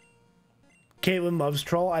 Caitlin loves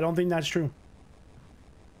Troll. I don't think that's true.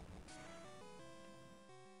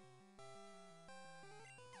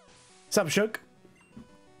 What's up, Shook?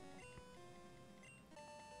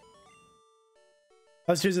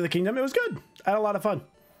 Let's Tears of the Kingdom. It was good. I had a lot of fun.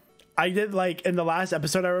 I did like in the last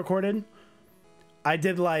episode I recorded, I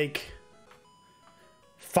did like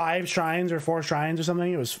 5 shrines or 4 shrines or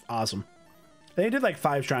something. It was awesome. They did like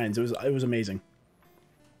 5 shrines. It was amazing.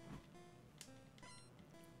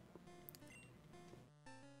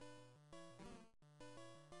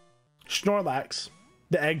 Snorlax,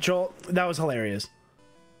 the egg troll, that was hilarious.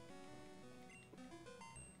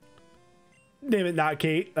 Name it not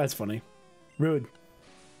Kate. That's funny. Rude.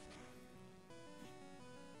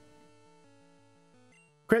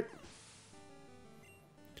 Crit.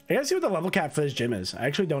 I gotta see what the level cap for this gym is. I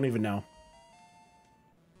actually don't even know.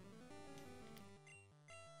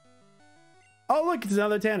 Oh, look, it's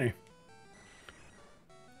another Tanner.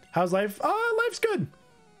 How's life? Oh, life's good.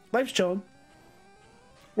 Life's chilling.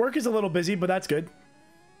 Work is a little busy, but that's good.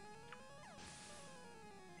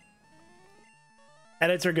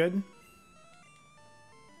 Edits are good.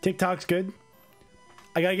 TikTok's good.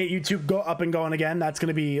 I gotta get YouTube up and going again. That's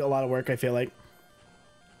gonna be a lot of work, I feel like.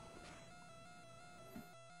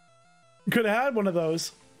 Could have had one of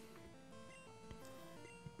those.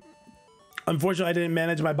 Unfortunately, I didn't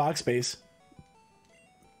manage my box space.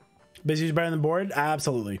 Busy is better than bored?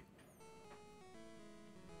 Absolutely.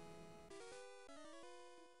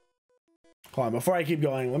 Hold on, before I keep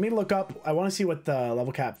going, let me look up. I want to see what the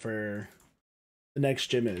level cap for the next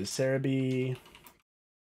gym is. Cerebi.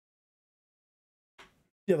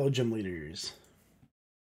 Yellow gym leaders.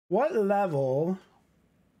 What level?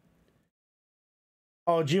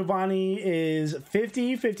 Oh, Giovanni is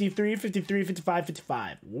 50, 53, 53, 55,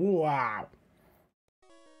 55. Wow.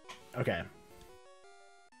 Okay.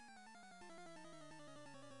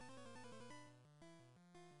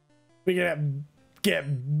 We gotta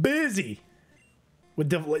get busy with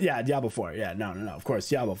Diablo 4. Yeah, no, of course,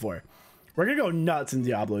 Diablo 4. We're gonna go nuts in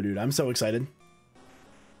Diablo, dude. I'm so excited.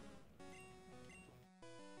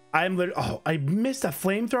 I'm literally, oh, I missed a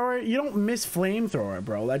flamethrower. You don't miss flamethrower,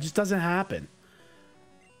 bro. That just doesn't happen.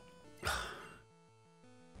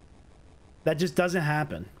 That just doesn't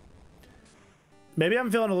happen. Maybe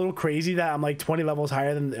I'm feeling a little crazy that I'm like 20 levels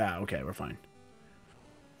higher than, yeah, okay, we're fine.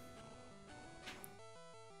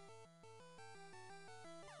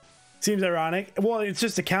 Seems ironic. Well, it's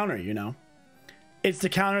just a counter, you know. It's to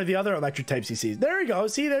counter the other electric types he sees. There you go.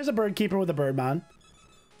 See, there's a bird keeper with a bird mon.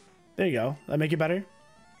 There you go. That make it better.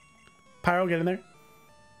 Pyro, get in there.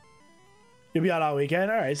 You'll be out all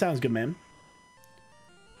weekend. All right, sounds good, man.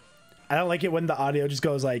 I don't like it when the audio just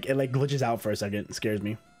goes like, it like glitches out for a second. It scares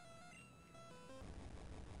me.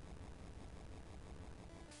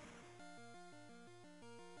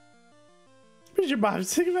 Where's your Bob?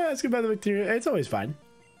 Think about asking about the bacteria. It's always fine.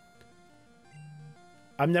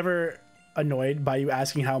 I'm never annoyed by you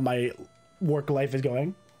asking how my work life is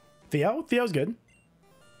going. Theo's good.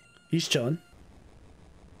 He's chilling.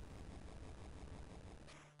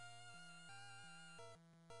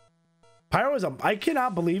 Pyro is I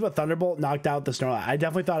cannot believe a Thunderbolt knocked out the Snorlax. I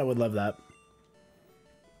definitely thought it would live that.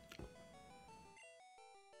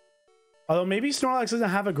 Although maybe Snorlax doesn't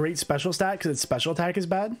have a great special stat because its special attack is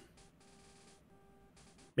bad.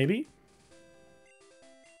 Maybe.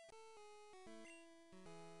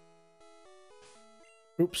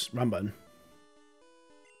 Oops, wrong button.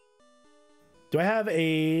 Do I have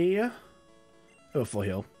a full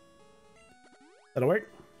heal? That'll work.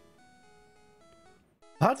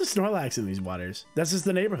 Lots of Snorlax in these waters. That's just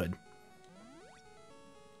the neighborhood.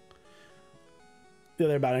 The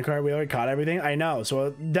other battle card, we already caught everything. I know,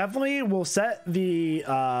 so definitely we'll set the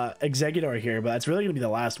Executor here, but that's really gonna be the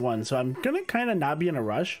last one. So I'm gonna kind of not be in a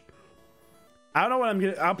rush. I don't know what I'm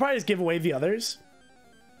gonna. I'll probably just give away the others.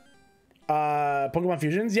 Pokemon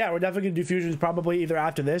fusions. Yeah, we're definitely gonna do fusions probably either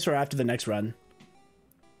after this or after the next run.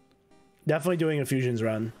 Definitely doing a fusions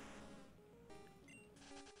run.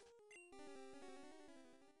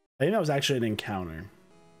 I think that was actually an encounter.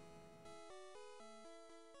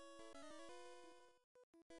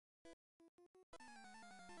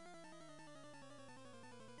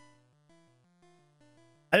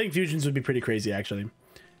 I think fusions would be pretty crazy, actually.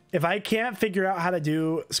 If I can't figure out how to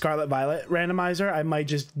do Scarlet Violet randomizer, I might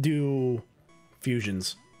just do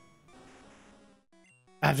fusions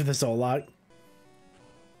after the soul lock.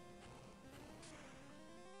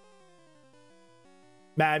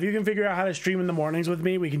 Matt, if you can figure out how to stream in the mornings with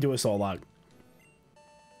me, we can do a soul lock.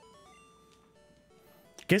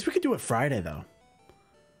 Guess we could do it Friday though.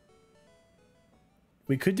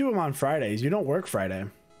 We could do them on Fridays. You don't work Friday,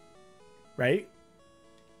 right?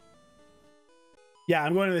 Yeah,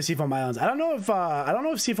 I'm going to the Seafoam Islands. I don't know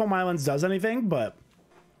if Seafoam Islands does anything, but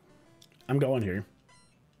I'm going here.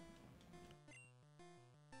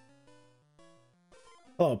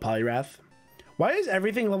 Hello, Polyrath. Why is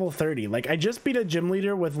everything level 30? Like, I just beat a gym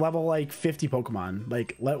leader with level like 50 Pokemon.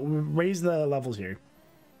 Like, raise the levels here.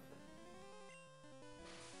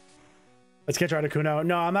 Let's catch Articuno.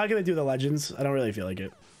 No, I'm not gonna do the legends. I don't really feel like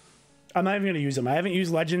it. I'm not even gonna use them. I haven't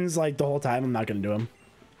used legends like the whole time. I'm not gonna do them.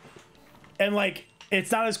 And like,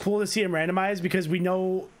 it's not as cool to see him randomized because we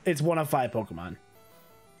know it's 1 of 5 Pokemon.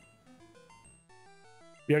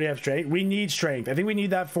 We already have strength. We need strength. I think we need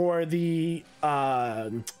that for the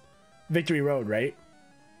Victory Road, right?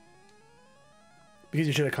 Because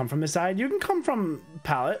you should have come from the side. You can come from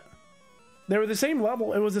Palette. They were the same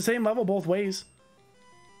level. It was the same level both ways.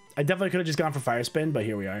 I definitely could have just gone for Fire Spin, but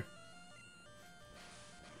here we are.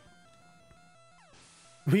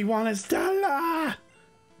 We want a Stella!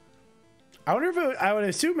 I wonder if it would, I would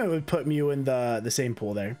assume it would put Mew in the same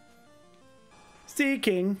pool there.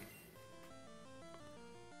 Seeking.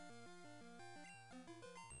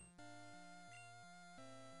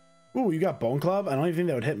 Ooh, you got Bone Club? I don't even think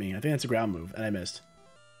that would hit me. I think that's a ground move, and I missed.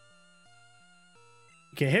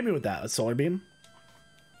 You can't hit me with that. That's Solar Beam.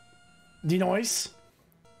 Denoise.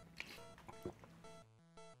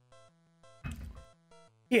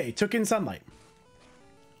 Yeah, he took in Sunlight.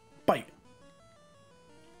 Bite.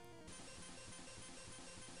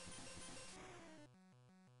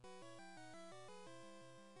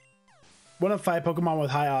 One of 5 Pokemon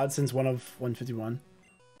with high odds since 1 of 151.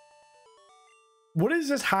 What is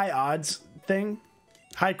this high odds thing?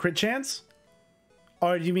 High crit chance?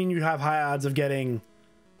 Or do you mean you have high odds of getting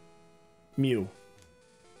Mew?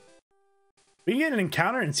 We can get an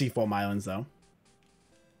encounter in Seafoam Islands though.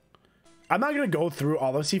 I'm not gonna go through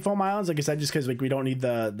all of Seafoam Islands, like I said, just because like we don't need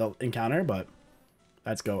the encounter, but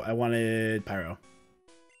let's go. I wanted Pyro.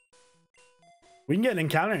 We can get an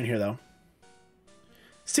encounter in here though.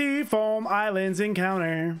 Seafoam Islands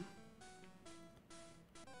encounter.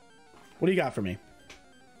 What do you got for me?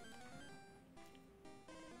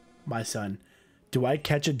 My son. Do I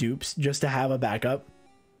catch a dupes just to have a backup?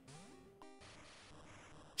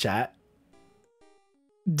 Chat.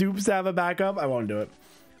 Dupes to have a backup? I won't do it.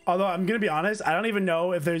 Although I'm gonna be honest, I don't even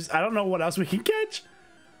know if there's, I don't know what else we can catch.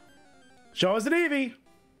 Show us an Eevee.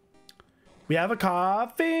 We have a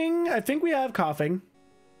coughing. I think we have coughing.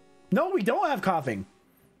 No, we don't have coughing.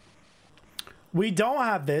 We don't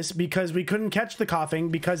have this because we couldn't catch the coughing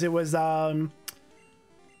because it was a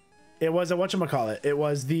whatchamacallit. It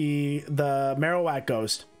was the Marowak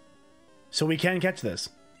ghost. So we can catch this.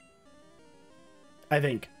 I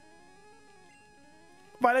think.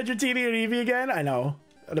 Why did your TV and Eevee again? I know.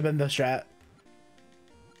 Would have been the strat.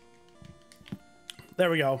 There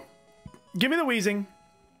we go. Give me the Weezing.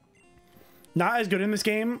 Not as good in this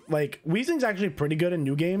game. Like, Weezing's actually pretty good in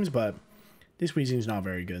new games, but this Weezing's not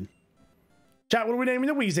very good. Chat, what are we naming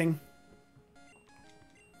the Weezing?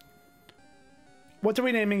 What are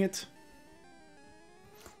we naming it?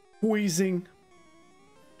 Weezing.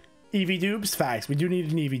 Eevee dupes? Facts. We do need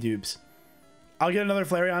an Eevee dupes. I'll get another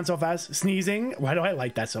Flareon so fast. Sneezing. Why do I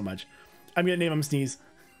like that so much? I'm gonna name him Sneeze.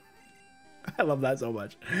 I love that so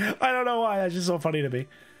much. I don't know why. That's just so funny to me.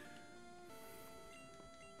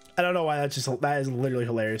 I don't know why. That's just, that is literally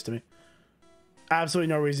hilarious to me. Absolutely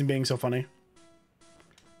no reason being so funny.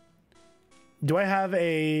 Do I have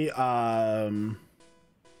a I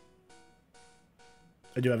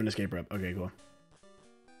do have an escape rep. Okay, cool.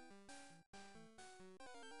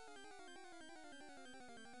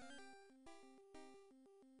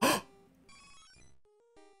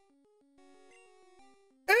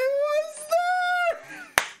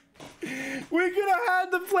 We could have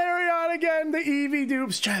had the Flareon again, the Eevee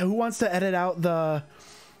dupes. Who wants to edit out the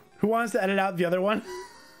other one?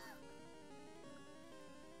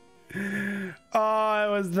 Oh,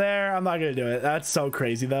 it was there. I'm not gonna do it. That's so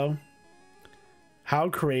crazy though. How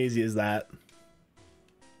crazy is that?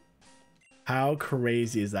 How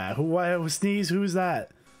crazy is that? Who Sneeze? Who's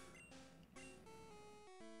that?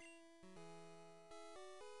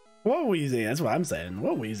 What Weezing? That's what I'm saying.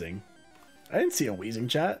 What Weezing? I didn't see a Weezing,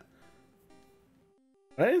 chat.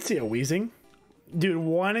 I didn't see a Weezing. Dude,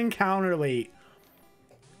 one encounter late.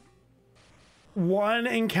 One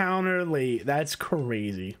encounter late. That's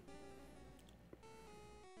crazy.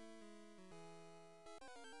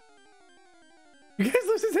 You guys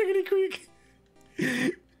listen to Higgity Creek?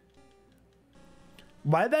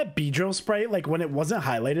 Why that Beedrill sprite, like when it wasn't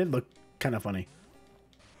highlighted, looked kind of funny.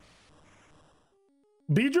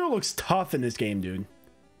 Beedrill looks tough in this game, dude.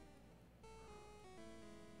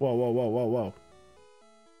 Whoa, whoa, whoa, whoa, whoa.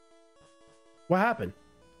 What happened?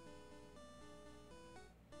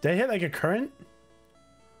 Did I hit like a current?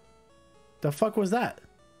 The fuck was that?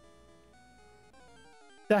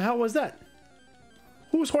 The hell was that?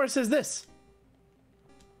 Whose horse is this?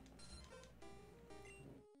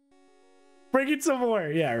 Bring it some more.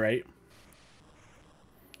 Yeah, right.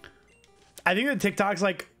 I think the TikTok's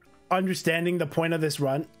like understanding the point of this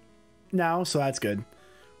run now, so that's good.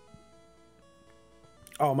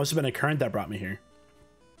 Oh, it must have been a current that brought me here.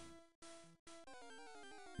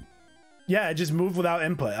 Yeah, it just moved without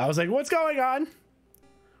input. I was like, what's going on?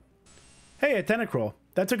 Hey, a tentacruel.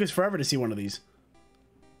 That took us forever to see one of these.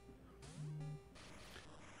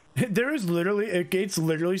 There is literally, it's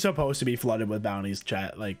literally supposed to be flooded with bounties,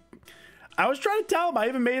 chat. Like, I was trying to tell him. I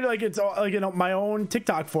even made like it's like, you know, my own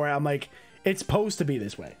TikTok for it. I'm like, it's supposed to be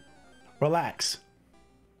this way. Relax.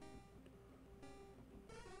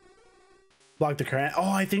 Block the current. Oh,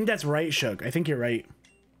 I think that's right, Shook. I think you're right.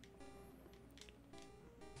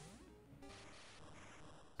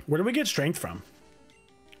 Where do we get strength from?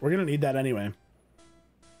 We're gonna need that anyway.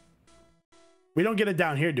 We don't get it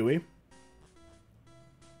down here, do we?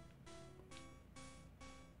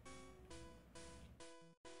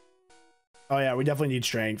 Oh yeah, we definitely need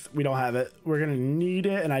strength. We don't have it. We're gonna need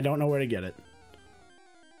it, and I don't know where to get it.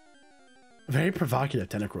 Very provocative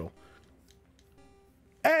tentacruel.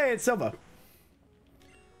 Hey, it's Silva.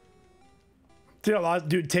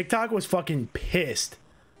 Dude, TikTok was fucking pissed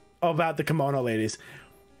about the kimono ladies.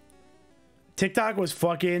 TikTok was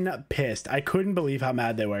fucking pissed. I couldn't believe how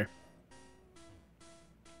mad they were.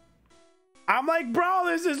 I'm like, bro,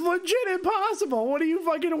 this is legit impossible. What do you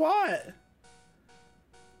fucking want?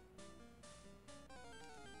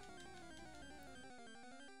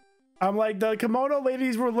 I'm like, the kimono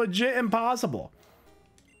ladies were legit impossible.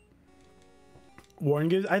 Warden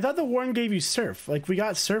gives, I thought the Warden gave you surf. Like, we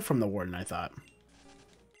got surf from the Warden, I thought.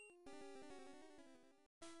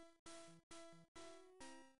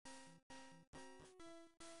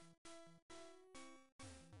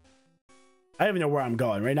 I don't even know where I'm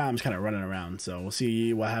going. Right now, I'm just kind of running around. So we'll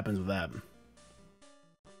see what happens with that.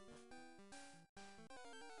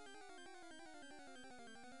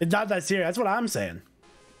 It's not that serious. That's what I'm saying.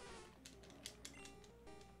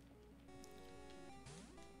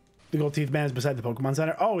 The gold teeth man is beside the Pokemon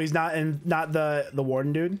Center. Oh, he's not in, not the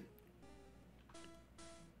Warden dude.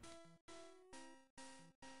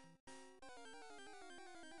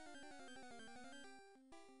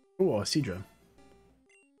 Ooh, a Seadra.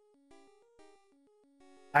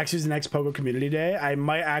 Actually, it's the next Pogo Community Day. I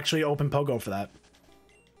might actually open Pogo for that.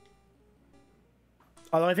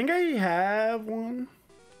 Although I think I have one.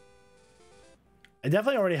 I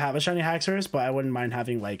definitely already have a shiny Haxorus, but I wouldn't mind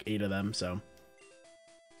having like 8 of them, so.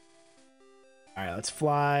 Alright, let's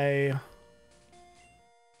fly.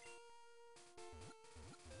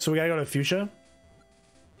 So we gotta go to Fuchsia.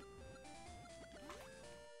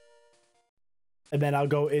 And then I'll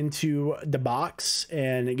go into the box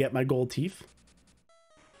and get my gold teeth.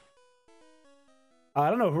 I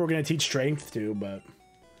don't know who we're going to teach strength to, but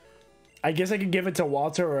I guess I could give it to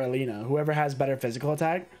Walter or Alina, whoever has better physical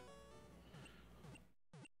attack.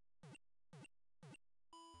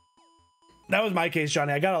 That was my case,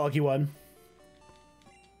 Johnny. I got a lucky one.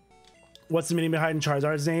 What's the meaning behind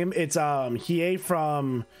Charizard's name? It's Hiei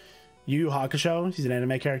from Yu Yu Hakusho. He's an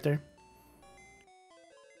anime character.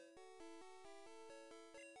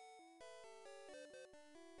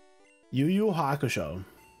 Yu Yu Hakusho.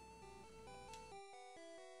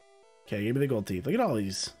 Okay, give me the gold teeth. Look at all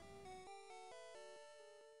these.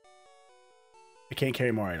 I can't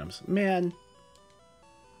carry more items. Man.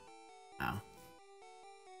 Ow.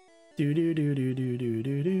 Do do do do do do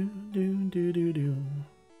do do do do do do.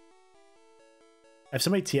 I have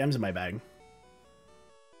so many TMs in my bag.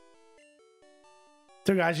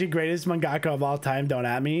 Togashi, greatest mangaka of all time. Don't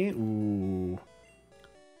at me. Ooh.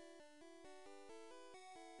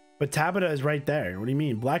 But Tabata is right there. What do you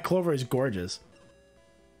mean? Black Clover is gorgeous.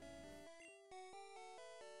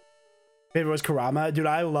 Favorite was Kurama. Dude,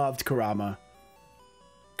 I loved Kurama.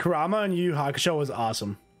 Kurama and Yu Yu Hakusho was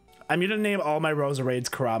awesome. I'm gonna name all my Roserades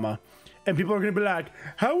Kurama. And people are gonna be like,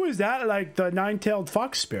 how is that like the 9-tailed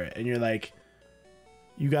fox spirit? And you're like,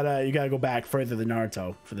 you gotta go back further than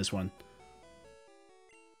Naruto for this one.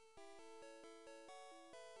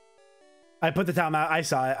 I put the time out. I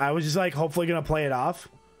saw it. I was just like hopefully gonna play it off.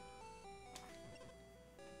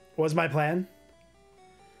 Was my plan.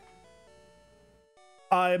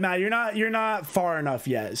 Matt, you're not far enough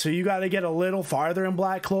yet. So you got to get a little farther in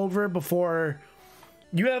Black Clover before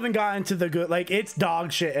you haven't gotten to the good, like it's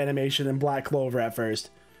dog shit animation in Black Clover at first.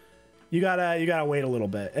 You gotta wait a little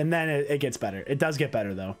bit and then it gets better. It does get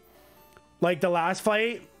better though. Like the last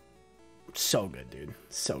fight, so good, dude.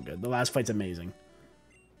 So good. The last fight's amazing.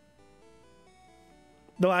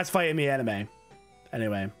 The last fight in the anime.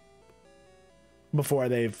 Anyway. Before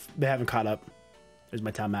they haven't caught up. There's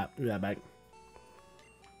my time map. Do that back.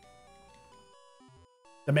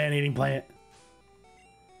 The man-eating plant.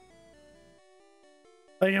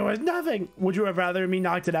 Like it was nothing. Would you have rather me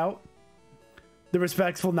knocked it out? The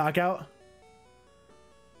respectful knockout.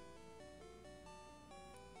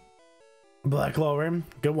 Black Clover.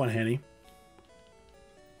 Good one, Henny.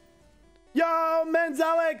 Yo,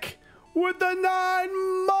 Manzelic with the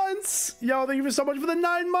 9 months. Yo, thank you so much for the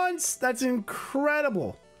 9 months. That's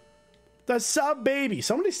incredible. The sub baby.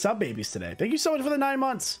 So many sub babies today. Thank you so much for the 9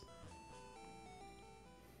 months.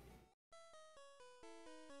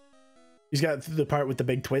 He's got the part with the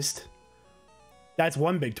big twist. That's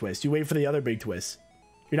one big twist. You wait for the other big twist.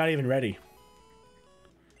 You're not even ready.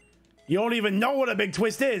 You don't even know what a big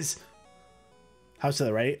twist is. House to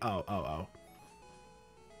the right. Oh.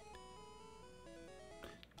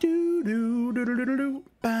 Do do do do do do do.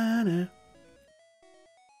 Banner.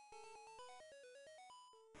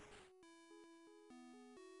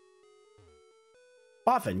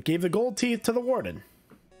 Boffin gave the gold teeth to the warden.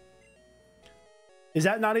 Is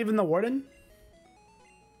that not even the warden?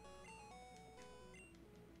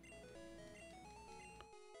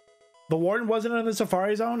 The warden wasn't in the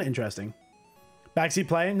safari zone? Interesting. Backseat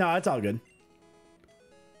playing? No, it's all good.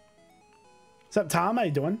 What's up, Tom? How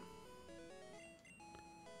you doing?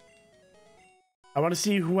 I want to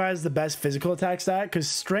see who has the best physical attack stat, because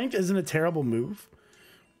strength isn't a terrible move.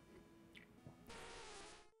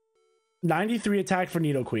 93 attack for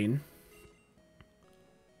Nidoqueen.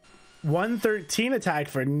 113 attack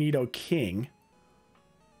for Nidoking.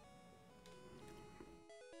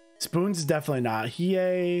 Spoons is definitely not.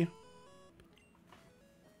 Hiei.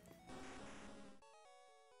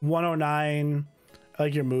 109. I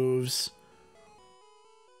like your moves.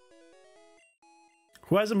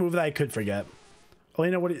 Who has a move that I could forget?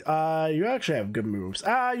 Elena, what do you actually have good moves.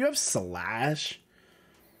 You have Slash.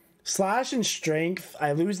 Slash and Strength.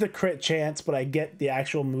 I lose the crit chance, but I get the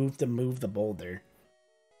actual move to move the boulder.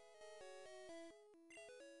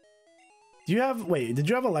 Do you have, wait, did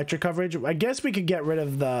you have electric coverage? I guess we could get rid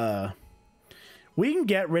of the, we can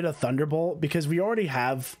get rid of Thunderbolt because we already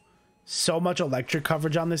have so much electric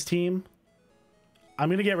coverage on this team. I'm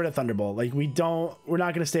going to get rid of Thunderbolt. Like we're not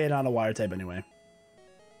going to stay on a water type anyway.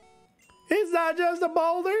 It's not just a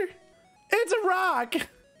boulder. It's a rock.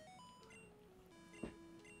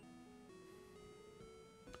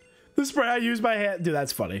 The spray I used by hand. Dude,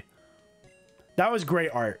 that's funny. That was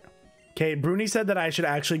great art. Okay, Bruni said that I should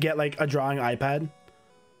actually get like a drawing iPad.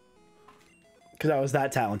 Because I was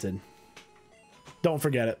that talented. Don't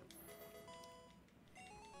forget it.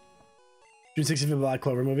 June 16th, the Black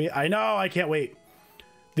Clover movie. I know, I can't wait.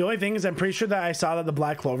 The only thing is I'm pretty sure that I saw that the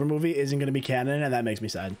Black Clover movie isn't going to be canon, and that makes me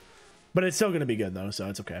sad. But it's still going to be good though, so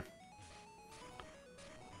it's okay.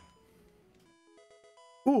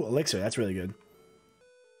 Ooh, Elixir, that's really good.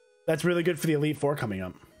 That's really good for the Elite Four coming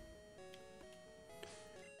up.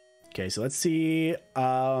 Okay, so let's see.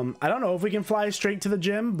 I don't know if we can fly straight to the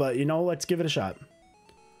gym, but you know, let's give it a shot.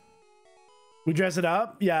 We dress it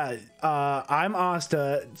up. Yeah, I'm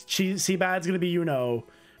Asta. Seabad's gonna be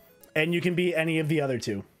and you can be any of the other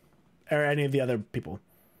two, or any of the other people.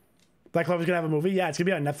 Black Clover's gonna have a movie. Yeah, it's gonna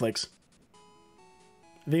be on Netflix.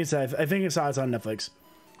 I think I saw it's on Netflix.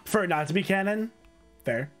 For it not to be canon,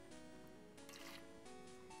 fair.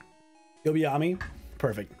 You'll be Yami,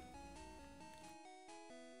 perfect.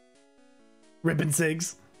 Rippin'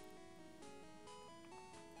 Sigs.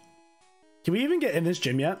 Can we even get in this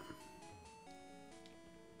gym yet?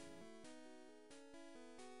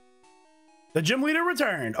 The gym leader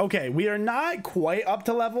returned. Okay, we are not quite up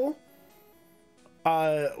to level.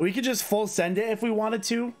 We could just full send it if we wanted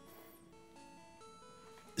to.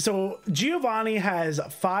 So Giovanni has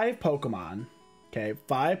 5 Pokemon. Okay,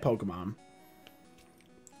 5 Pokemon.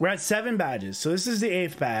 We're at 7 badges. So this is the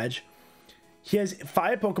 8th badge. He has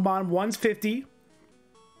 5 Pokemon. One's 50.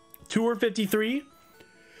 2 are 53.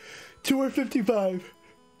 2 are 55.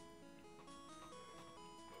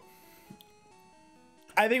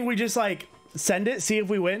 I think we just like send it, see if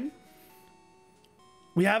we win.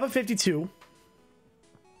 We have a 52.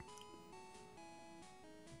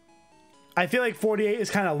 I feel like 48 is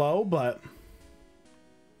kind of low, but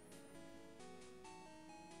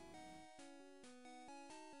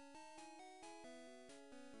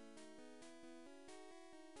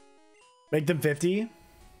make them 50.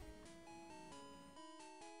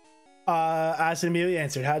 Asked immediately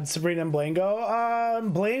answered. How'd Sabrina and Blaine go?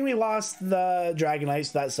 Blaine, we lost the Dragonite,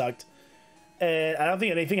 so that sucked. And I don't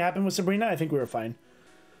think anything happened with Sabrina. I think we were fine.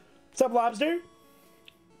 What's up, Lobster?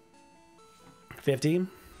 50.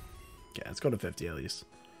 Okay, let's go to 50 at least.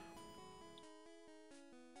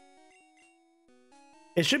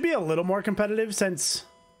 It should be a little more competitive since...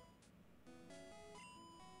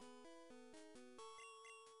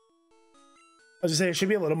 I was gonna say, it should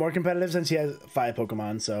be a little more competitive since he has 5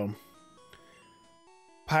 Pokemon, so...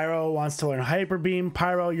 Pyro wants to learn Hyper Beam.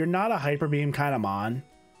 Pyro, you're not a Hyper Beam kind of mon,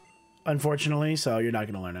 unfortunately, so you're not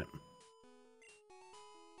gonna learn it.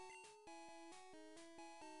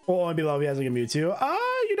 Will only be low if he has like a Mewtwo.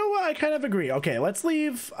 You know what? I kind of agree. Okay, let's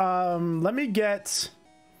leave. Let me get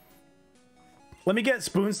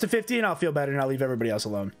Spoons to 50 and I'll feel better and I'll leave everybody else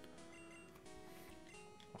alone.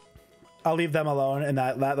 I'll leave them alone and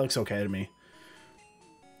that looks okay to me.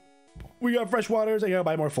 We got fresh waters. I gotta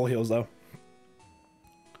buy more full heals though.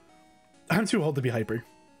 I'm too old to be hyper.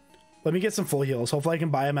 Let me get some full heals. Hopefully I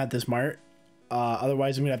can buy them at this mart.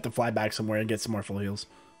 Otherwise I'm gonna have to fly back somewhere and get some more full heals.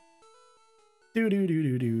 I killed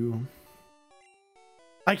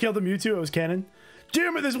the Mewtwo. It was canon.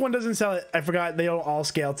 Damn it, this one doesn't sell it. I forgot they don't all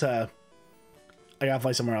scale to... I gotta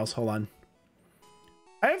fly somewhere else. Hold on.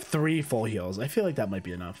 I have 3 full heals. I feel like that might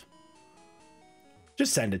be enough.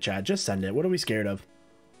 Just send it, chat. Just send it. What are we scared of?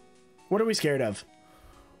 What are we scared of?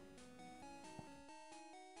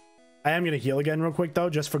 I am gonna heal again real quick though,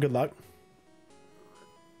 just for good luck.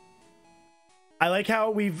 I like how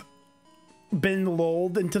we've been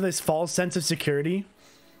lulled into this false sense of security,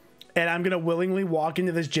 and I'm gonna willingly walk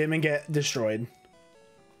into this gym and get destroyed.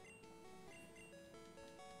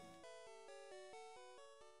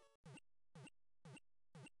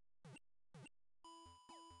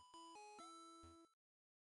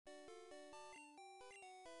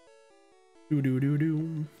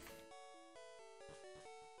 Do.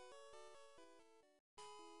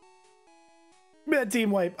 That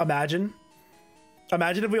team wipe. Imagine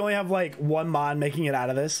if we only have like 1 mon making it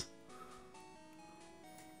out of this.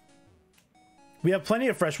 We have plenty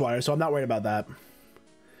of fresh water, so I'm not worried about that.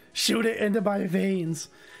 Shoot it into my veins.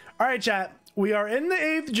 All right, chat. We are in the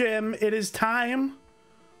 8th gym. It is time.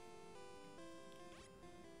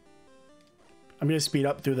 I'm gonna speed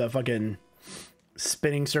up through the fucking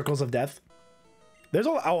spinning circles of death. There's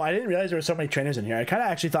a... Oh, I didn't realize there were so many trainers in here. I kind of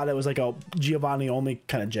actually thought it was like a Giovanni only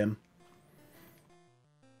kind of gym.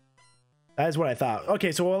 That is what I thought.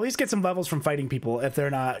 Okay, so we'll at least get some levels from fighting people if they're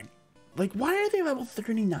not... Like, why are they level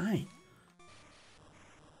 39?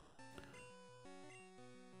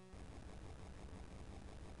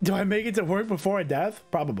 Do I make it to work before a death?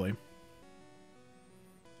 Probably.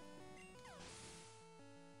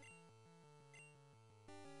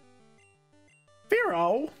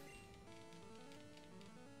 Firo.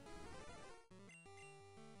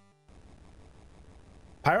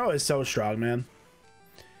 Pyro is so strong, man.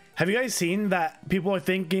 Have you guys seen that people are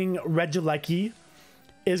thinking Regieleki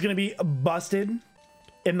is going to be busted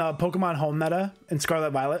in the Pokemon home meta in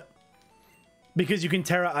Scarlet Violet? Because you can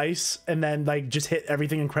Terra Ice and then like just hit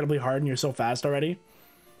everything incredibly hard and you're so fast already.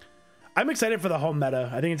 I'm excited for the home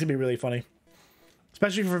meta. I think it's going to be really funny.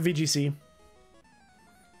 Especially for VGC.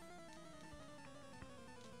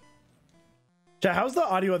 Chat, how's the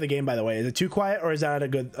audio of the game, by the way? Is it too quiet or is that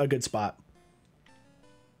at a good spot?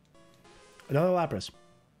 Another Lapras.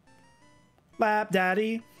 Lap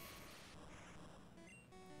Daddy.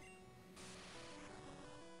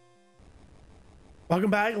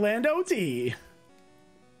 Welcome back, Lando T.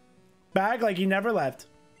 Back like you never left.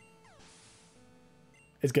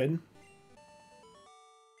 It's good.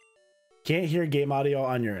 Can't hear game audio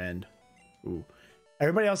on your end. Ooh.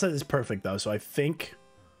 Everybody else says it's perfect though, so I think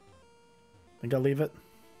I'll leave it.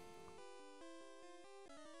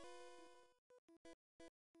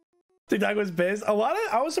 TikTok was pissed. I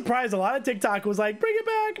was surprised. A lot of TikTok was like, bring it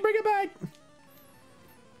back, bring it back.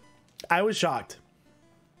 I was shocked.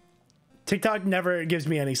 TikTok never gives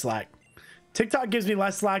me any slack. TikTok gives me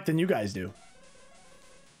less slack than you guys do.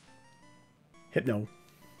 Hypno.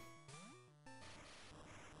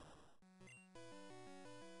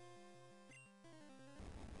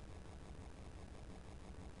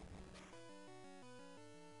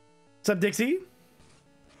 What's up, Dixie?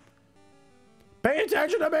 Pay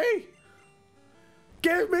attention to me!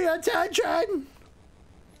 Give me attention!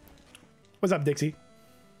 What's up, Dixie?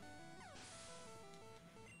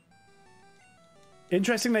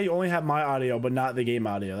 Interesting that you only have my audio, but not the game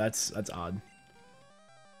audio. That's odd.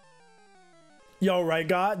 Yo, right,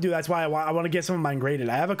 God? Dude, that's why I want to get some of mine graded.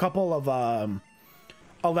 I have a couple of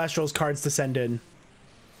Alestral's cards to send in.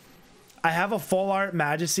 I have a full art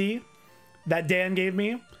Majesty that Dan gave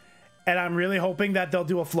me, and I'm really hoping that they'll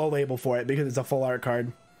do a flow label for it because it's a full art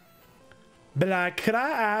card. But could I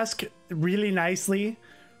ask really nicely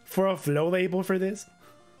for a flow label for this?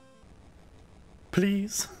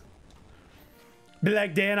 Please. Be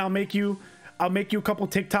like, Dan, I'll make you a couple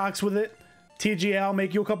TikToks with it. TGL, I'll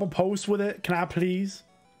make you a couple posts with it. Can I please?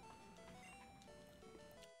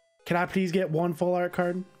 Can I please get one full art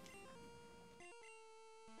card?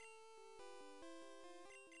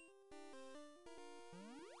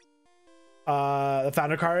 The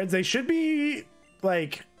founder cards, they should be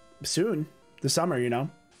like soon, this summer, you know.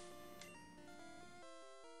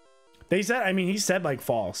 They said, I mean, he said like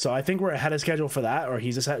fall, so I think we're ahead of schedule for that, or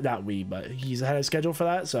he's ahead, not we, but he's ahead of schedule for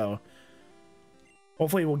that, so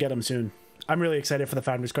hopefully we'll get them soon. I'm really excited for the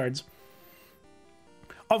founders cards.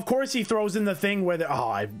 Of course he throws in the thing where oh,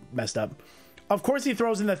 I messed up. Of course he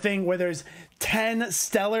throws in the thing where there's 10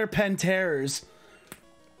 stellar Panteras.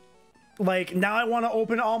 Like, now I want to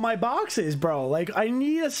open all my boxes, bro. Like, I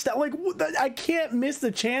need a like, I can't miss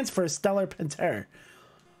the chance for a stellar Pantera.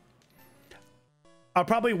 I'll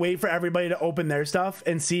probably wait for everybody to open their stuff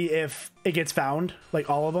and see if it gets found, like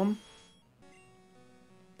all of them.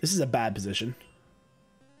 This is a bad position.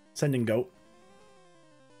 Sending goat.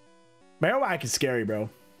 Marowak is scary, bro.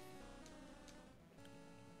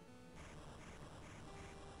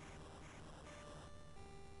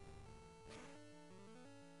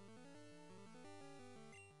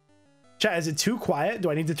 Chat, is it too quiet?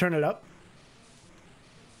 Do I need to turn it up?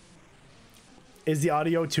 Is the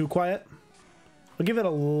audio too quiet? I'll give it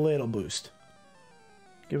a little boost.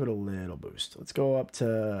 Give it a little boost. Let's go up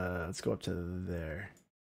to there.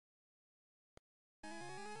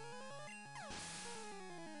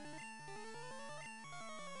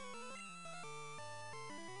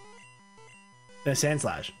 A sand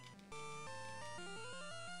slash.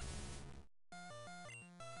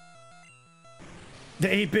 The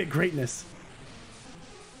 8-bit greatness.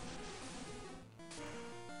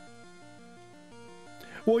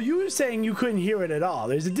 Well, you were saying you couldn't hear it at all.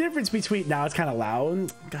 There's a difference between now it's kind of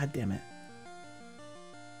loud. God damn it.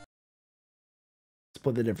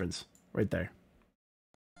 Split the difference right there.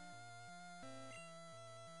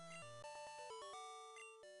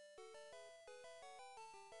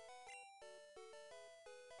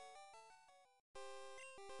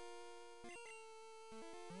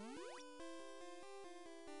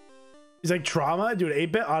 He's like, trauma? Dude,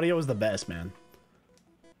 8-bit audio is the best, man.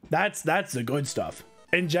 That's the good stuff.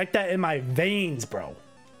 Inject that in my veins, bro.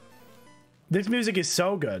 This music is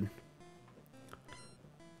so good.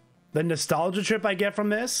 The nostalgia trip I get from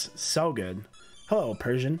this, so good. Hello,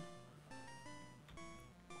 Persian.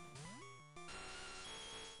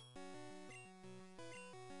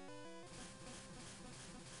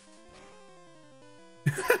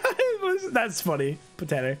 That's funny,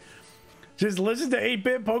 Potato. Just listen to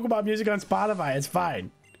 8-bit Pokemon music on Spotify. It's fine.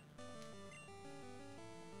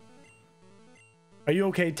 Are you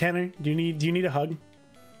okay, Tanner? Do you need a hug?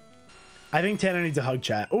 I think Tanner needs a hug,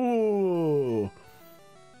 chat. Ooh.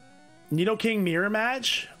 Nidoking mirror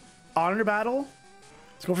match? Honor battle?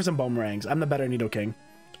 Let's go for some boomerangs. I'm the better Nidoking.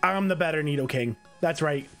 I'm the better Nidoking. That's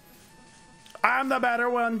right. I'm the better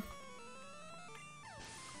one.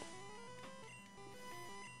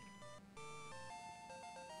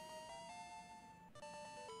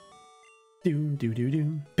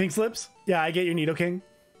 Doom. Pink slips? Yeah, I get your Nidoking.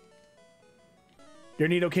 Your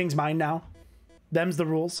Nidoking's mine now. Them's the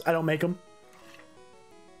rules. I don't make them.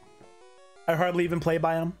 I hardly even play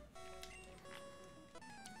by them.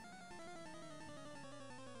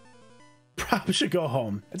 Probably should go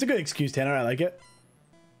home. It's a good excuse, Tanner. I like it.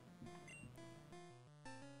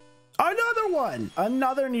 Another one!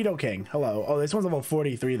 Another Nidoking. Hello. Oh, this one's level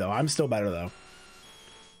 43, though. I'm still better, though.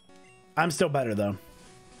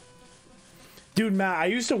 Dude, Matt, I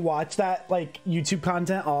used to watch that, like, YouTube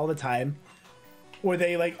content all the time. Where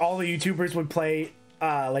they, like, all the YouTubers would play,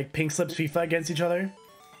 like, Pink Slips FIFA against each other.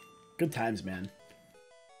 Good times, man.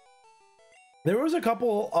 There was a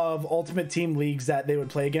couple of Ultimate Team leagues that they would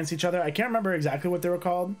play against each other. I can't remember exactly what they were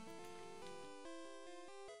called.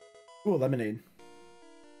 Ooh, lemonade.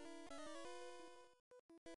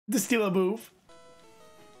 To steal a move.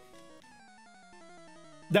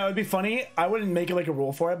 That would be funny. I wouldn't make it like a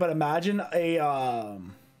rule for it, but imagine a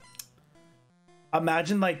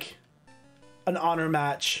imagine like an honor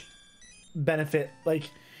match benefit. Like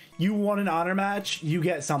you won an honor match, you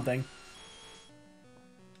get something.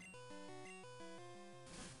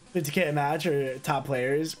 50K a match or top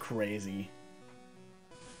players, crazy.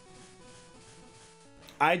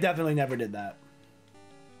 I definitely never did that.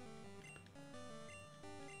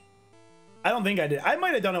 I don't think I did. I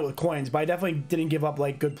might have done it with coins, but I definitely didn't give up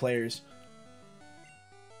like good players.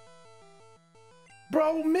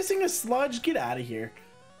 Bro, missing a sludge? Get out of here.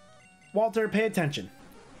 Walter, pay attention.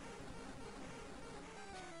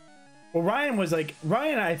 Well, Ryan was like,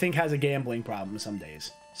 Ryan I think has a gambling problem some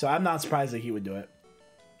days. So I'm not surprised that he would do it.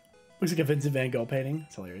 Looks like a Vincent Van Gogh painting.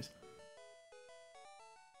 It's hilarious.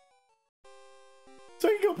 So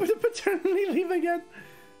you go put the paternity leave again?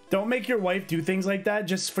 Don't make your wife do things like that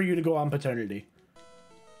just for you to go on paternity.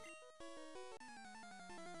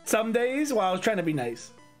 Some days, well, I was trying to be nice.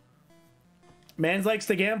 Mans likes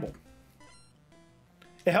to gamble.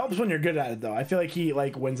 It helps when you're good at it, though. I feel like he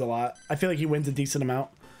like wins a lot. I feel like he wins a decent amount.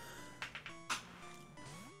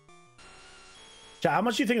 Chat, how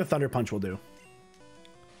much do you think a Thunder Punch will do?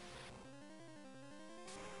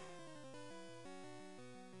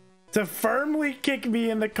 To firmly kick me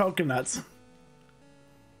in the coconuts.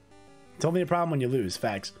 It's only a problem when you lose.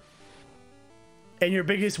 Facts. And your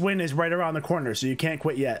biggest win is right around the corner, so you can't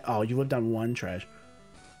quit yet. Oh, you lived on one trash.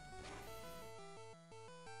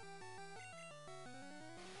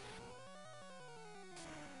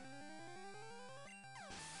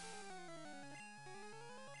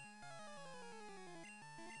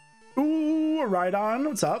 Ooh, right on.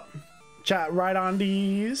 What's up? Chat, right on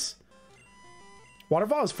these.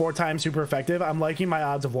 Waterfall is 4 times super effective. I'm liking my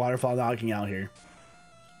odds of Waterfall knocking out here.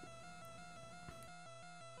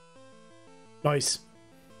 Nice.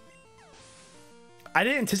 I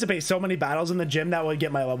didn't anticipate so many battles in the gym that would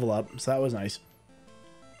get my level up, so that was nice.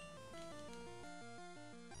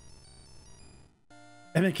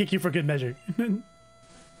 And then kick you for good measure.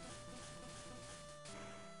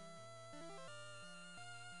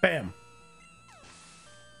 Bam.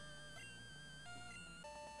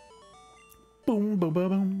 Boom, boom, boom,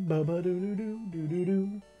 boom, boom, boom, doo, doo, doo, doo,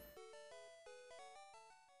 doo.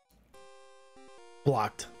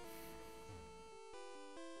 Blocked.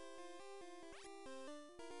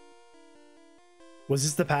 Was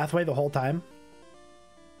this the pathway the whole time?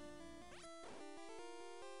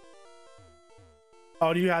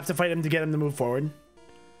 Oh, do you have to fight him to get him to move forward?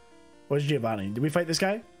 Where's Giovanni? Did we fight this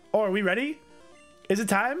guy? Oh, are we ready? Is it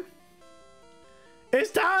time?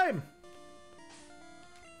 It's time!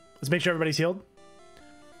 Let's make sure everybody's healed.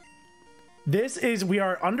 We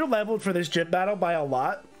are under-leveled for this gym battle by a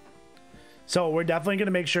lot. So we're definitely going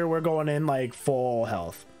to make sure we're going in like full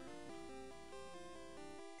health.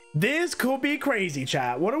 This could be crazy,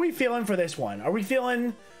 chat. What are we feeling for this one? Are we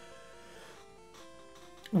feeling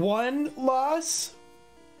 1 loss?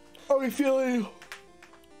 Are we feeling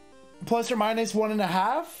plus or minus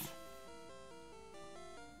 1.5?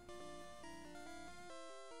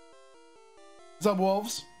 What's up,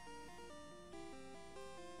 Wolves?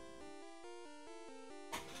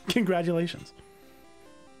 Congratulations.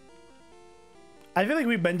 I feel like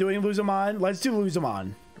we've been doing lose 'em on. Let's do lose 'em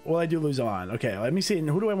on. Well, I do lose 'em on. Okay, let me see.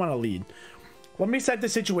 Who do I want to lead? Let me set the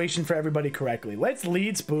situation for everybody correctly. Let's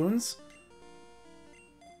lead Spoons.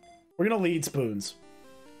 We're gonna lead Spoons.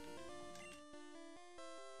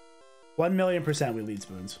 1,000,000% we lead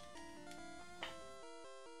Spoons.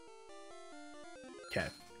 Okay.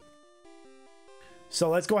 So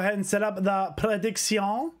let's go ahead and set up the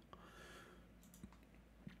prediction.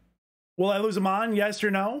 Will I lose 'em on? Yes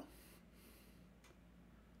or no?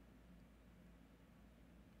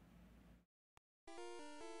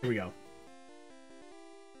 Here we go.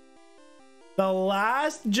 The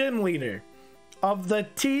last gym leader of the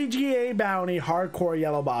TGA Bounty Hardcore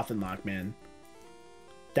Yellow BoffinLocke, man.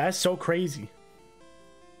 That's so crazy.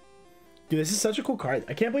 Dude, this is such a cool card.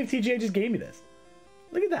 I can't believe TGA just gave me this.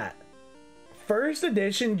 Look at that. First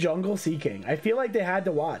edition Jungle Sea King. I feel like they had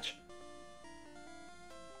to watch.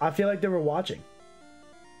 I feel like they were watching.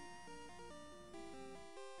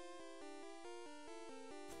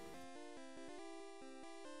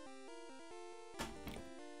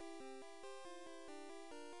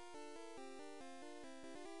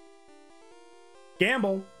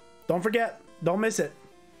 Gamble. Don't forget. Don't miss it.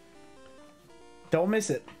 Don't miss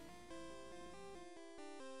it.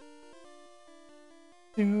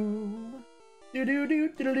 Do do do do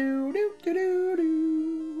do do do do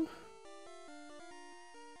do.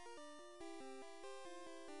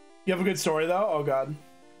 You have a good story though? Oh god.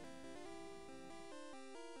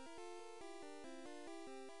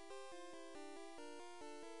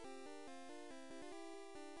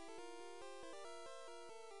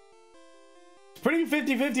 It's pretty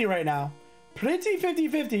 50-50 right now. Pretty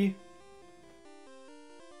 50-50.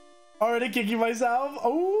 Already kicking myself.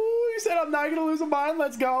 Oh He said I'm not gonna lose a mind.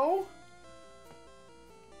 Let's go.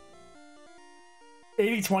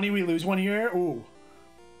 80-20, we lose one here. Ooh.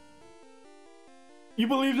 You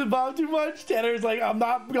believed in Bob too much? Tanner's like, I'm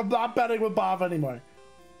not betting with Bob anymore.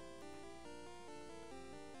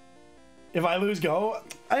 If I lose Go,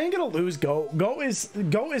 I ain't gonna lose Go. Go is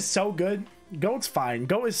so good. Go's fine.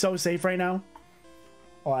 Go is so safe right now.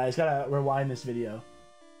 Oh, I just gotta rewind this video.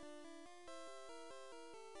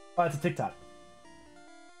 Oh, it's a TikTok.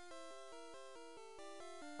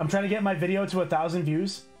 I'm trying to get my video to 1,000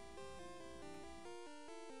 views.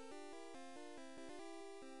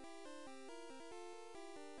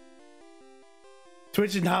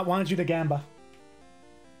 Twitch did not want you to gamba.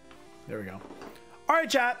 There we go. All right,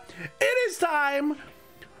 chat. It is time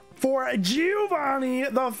for Giovanni,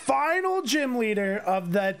 the final gym leader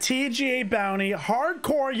of the TGA Bounty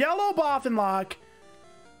Hardcore Yellow BoffinLocke.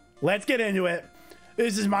 Let's get into it.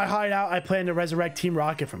 This is my hideout. I plan to resurrect Team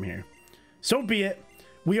Rocket from here. So be it.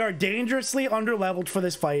 We are dangerously underleveled for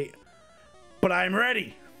this fight, but I'm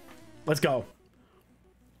ready. Let's go.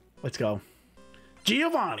 Let's go.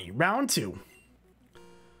 Giovanni, round 2.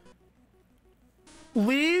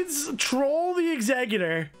 Leads troll the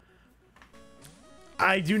Executor.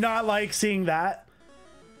 I do not like seeing that.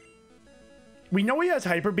 We know he has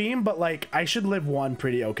Hyper Beam, but like I should live 1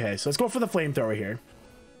 pretty okay. So let's go for the Flamethrower here.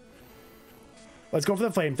 Let's go for the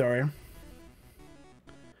Flamethrower.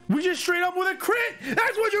 We just straight up with a crit.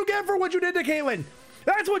 That's what you get for what you did to Caitlyn.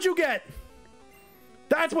 That's what you get.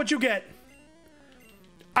 That's what you get.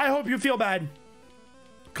 I hope you feel bad.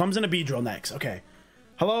 Comes in a B-Drill next. Okay.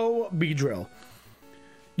 Hello, B-Drill.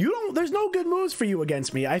 You don't, there's no good moves for you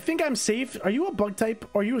against me. I think I'm safe. Are you a bug type?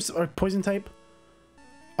 Or are you a poison type?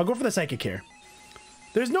 I'll go for the psychic here.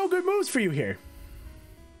 There's no good moves for you here.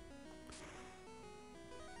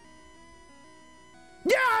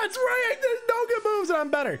 Yeah, that's right. There's no good moves and I'm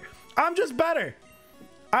better. I'm just better.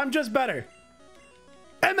 I'm just better.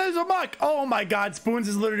 And there's a muck. Oh my God. Spoons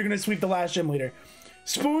is literally going to sweep the last gym leader.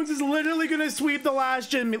 Spoons is literally going to sweep the last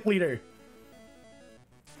gym leader.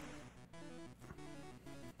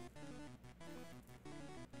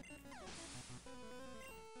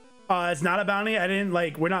 It's not a bounty. I didn't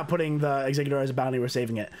like, we're not putting the Executor as a bounty. We're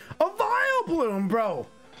saving it. A Vileplume, bro.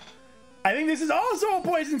 I think this is also a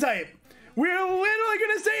poison type. We're literally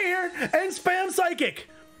going to stay here and spam Psychic.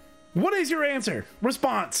 What is your answer?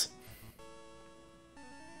 Response.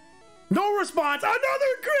 No response. Another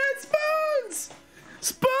crit. Spoons.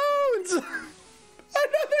 Spoons.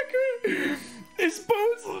 Another crit. Is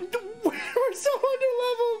Spoons. We're so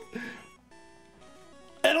underleveled.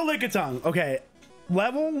 And a Lickitung. Okay.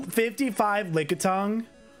 Level 55 Lickitung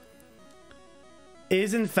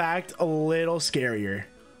is in fact a little scarier.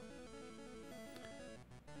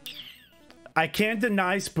 I can't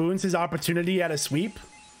deny Spoons his opportunity at a sweep,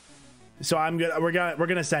 so we're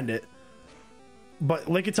gonna send it. But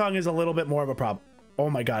Lickitung is a little bit more of a problem. Oh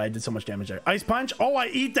my God, I did so much damage there. Ice Punch. Oh, I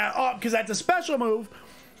eat that up because that's a special move.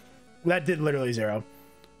 That did literally 0.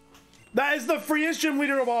 That is the freest gym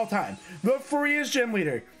leader of all time. The freest gym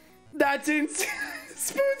leader. That's insane.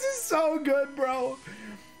 Spoons is so good, bro.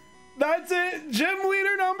 That's it. Gym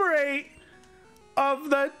leader number 8 of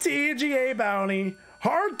the TGA Bounty.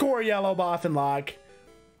 Hardcore Yellow BoffinLocke.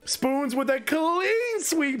 Spoons with a clean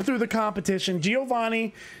sweep through the competition.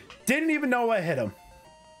 Giovanni didn't even know what hit him.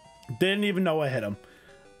 Didn't even know what hit him.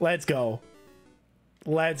 Let's go.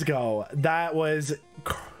 Let's go. That was...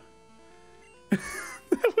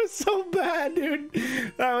 that was so bad, dude.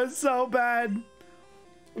 That was so bad.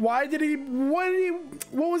 Why did he... What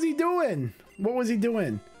was he doing? What was he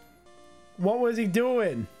doing? What was he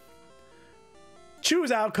doing?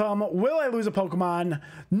 Choose outcome. Will I lose a Pokemon?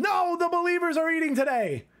 No, the believers are eating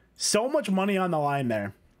today. So much money on the line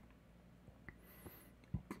there.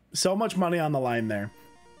 So much money on the line there.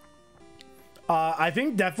 I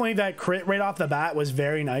think definitely that crit right off the bat was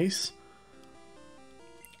very nice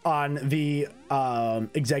on the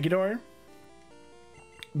Executor,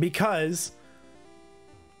 because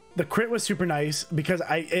the crit was super nice because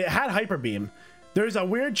it had Hyper Beam. There's a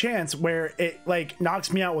weird chance where it like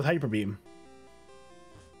knocks me out with Hyper Beam.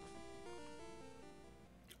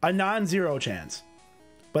 A non-zero chance.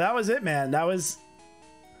 But that was it, man. That was...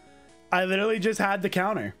 I literally just had the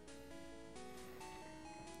counter.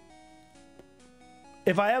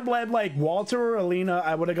 If I had led like Walter or Alina,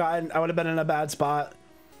 I would have been in a bad spot.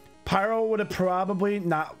 Pyro would have probably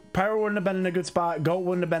not... Pyro wouldn't have been in a good spot. Goat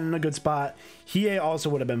wouldn't have been in a good spot. Hiei also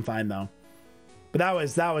would have been fine though. But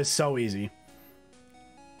that was so easy.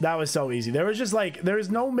 That was so easy. There was just like... There was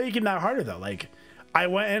no making that harder though. Like, I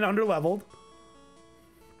went in under-leveled.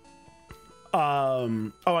 I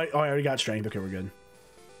already got strength. Okay, we're good.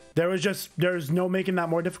 There's no making that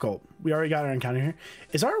more difficult. We already got our encounter here.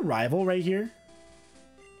 Is our rival right here?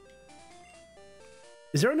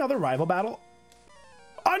 Is there another rival battle?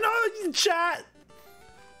 Oh no, chat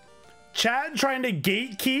trying to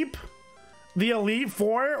gatekeep the Elite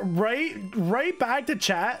Four, right back to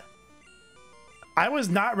chat. I was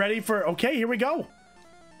not ready for, okay, here we go,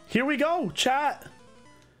 chat.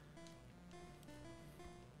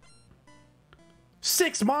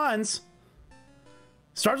 6 months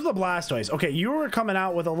starts with a Blastoise. Okay, you were coming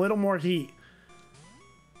out with a little more heat.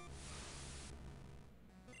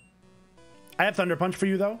 I have Thunder Punch for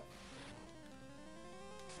you though.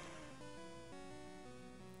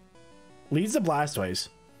 Leads the Blastoise.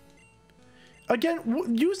 Again,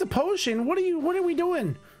 use the potion. What are we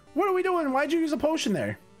doing? What are we doing? Why'd you use a potion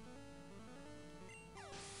there?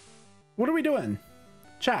 What are we doing?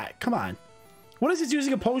 Chat, come on. What is this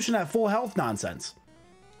using a potion at full health nonsense?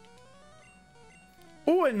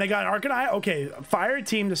 Oh, and they got Arcanine. Okay, fire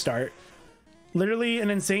team to start. Literally an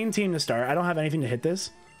insane team to start. I don't have anything to hit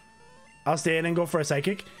this. I'll stay in and go for a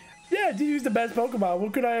Psychic. Yeah, to use the best Pokemon.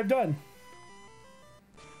 What could I have done?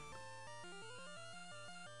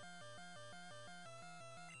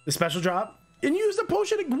 The special drop. And use the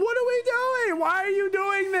potion. What are we doing? Why are you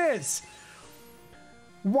doing this?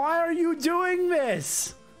 Why are you doing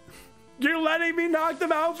this? You're letting me knock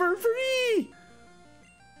them out for free.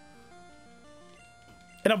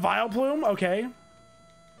 And a Vileplume? Okay.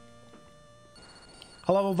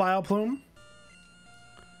 Hello, Vileplume.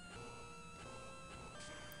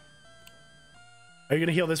 Are you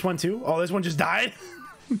gonna heal this one too? Oh, this one just died.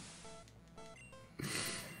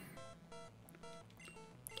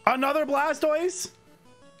 Another Blastoise.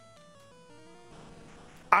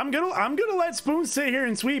 I'm gonna let Spoons sit here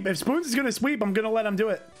and sweep. If Spoons is gonna sweep, I'm gonna let him do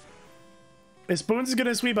it. If Spoons is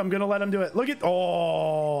gonna sweep, I'm gonna let him do it. Look at,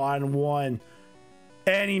 oh, on one.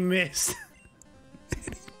 And he missed.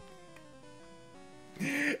 And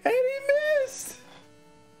he missed.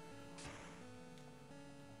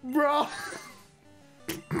 Bro.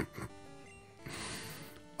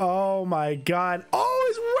 Oh my god. Oh,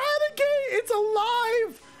 his Raticate! It's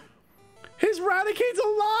alive! His Raticate's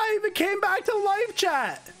alive! It came back to life,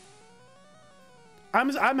 chat!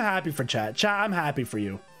 I'm happy for chat. Chat, I'm happy for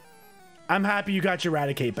you. I'm happy you got your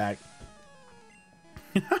Raticate back.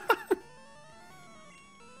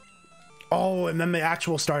 Oh, and then the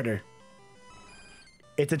actual starter.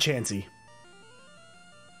 It's a Chansey.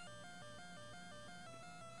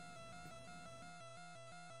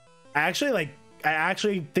 I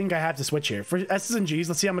actually think I have to switch here. For S's and G's,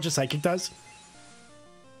 let's see how much a Psychic does.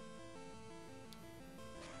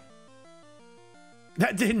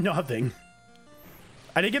 That did nothing.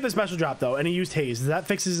 I did get the special drop though, and he used Haze. That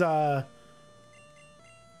fixes that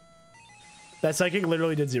Psychic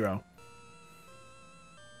literally did 0.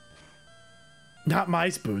 Not my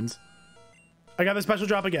Spoons. I got the special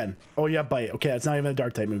drop again. Oh yeah, Bite. Okay, that's not even a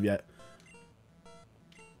dark type move yet.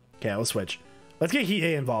 Okay, let's switch. Let's get Heat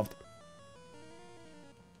A involved.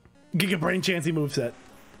 Giga Brain Chansey moveset.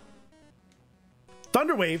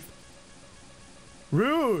 Thunder Wave.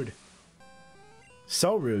 Rude.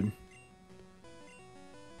 So rude.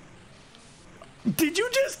 Did you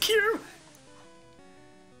just cure?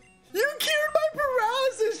 You cured my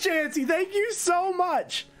paralysis, Chansey. Thank you so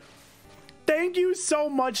much. Thank you so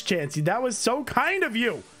much, Chansey. That was so kind of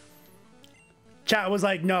you. Chat was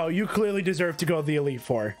like, no, you clearly deserve to go to the Elite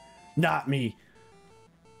Four. Not me.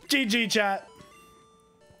 GG, chat.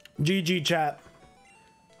 GG, chat.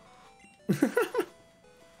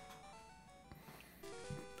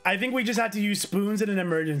 I think we just had to use Spoons in an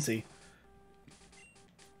emergency.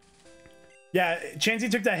 Yeah,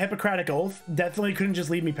 Chansey took that Hippocratic Oath. Definitely couldn't just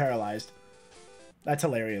leave me paralyzed. That's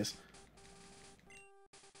hilarious.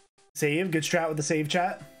 Save. Good strat with the save,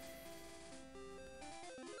 chat.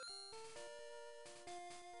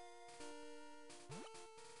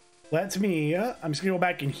 Let me... I'm just gonna go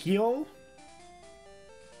back and heal.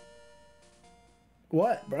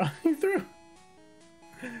 What, bro? You threw...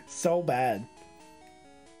 So bad.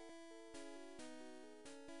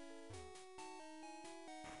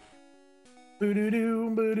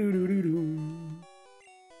 Boo-doo-doo, boo-doo-doo-doo-doo.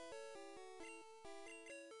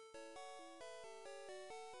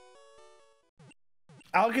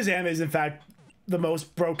 Alakazam is, in fact, the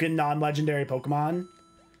most broken non-legendary Pokemon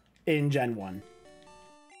in Gen 1.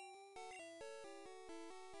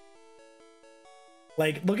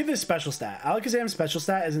 Like, look at this special stat. Alakazam's special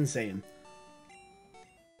stat is insane.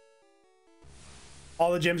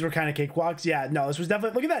 All the gyms were kind of cakewalks. Yeah, no, this was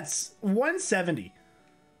definitely... Look at that. 170.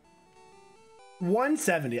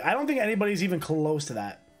 170. I don't think anybody's even close to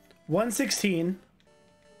that. 116.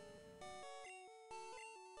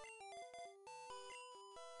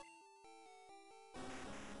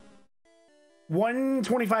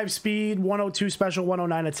 125 speed, 102 special,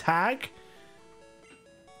 109 attack.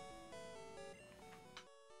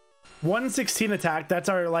 116 attack. That's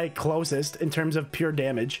our like closest in terms of pure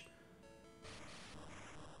damage.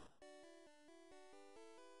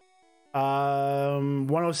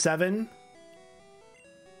 107.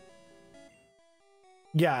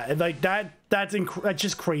 Yeah, like that's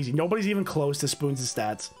just crazy. Nobody's even close to Spoons'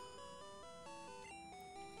 stats.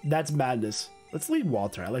 That's madness. Let's lead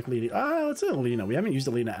Walter. I like leading. Let's lead Alina. We haven't used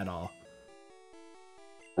Alina at all.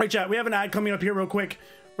 Right, chat. We have an ad coming up here real quick.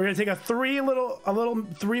 We're gonna take a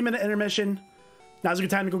 3-minute intermission. Now's a good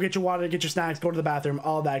time to go get your water, get your snacks, go to the bathroom,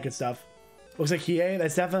 all that good stuff. Looks like Hiei.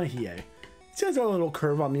 That's definitely Hiei. It has a little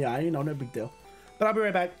curve on the eye, you know, no big deal. But I'll be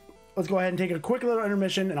right back. Let's go ahead and take a quick little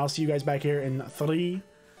intermission, and I'll see you guys back here in 3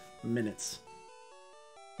 minutes.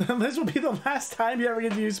 This will be the last time you ever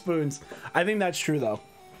get to use Spoons. I think that's true, though.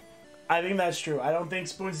 I think that's true. I don't think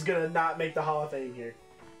Spoons is gonna not make the Hall of Fame here.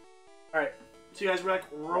 All right, see you guys back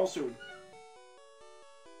real soon.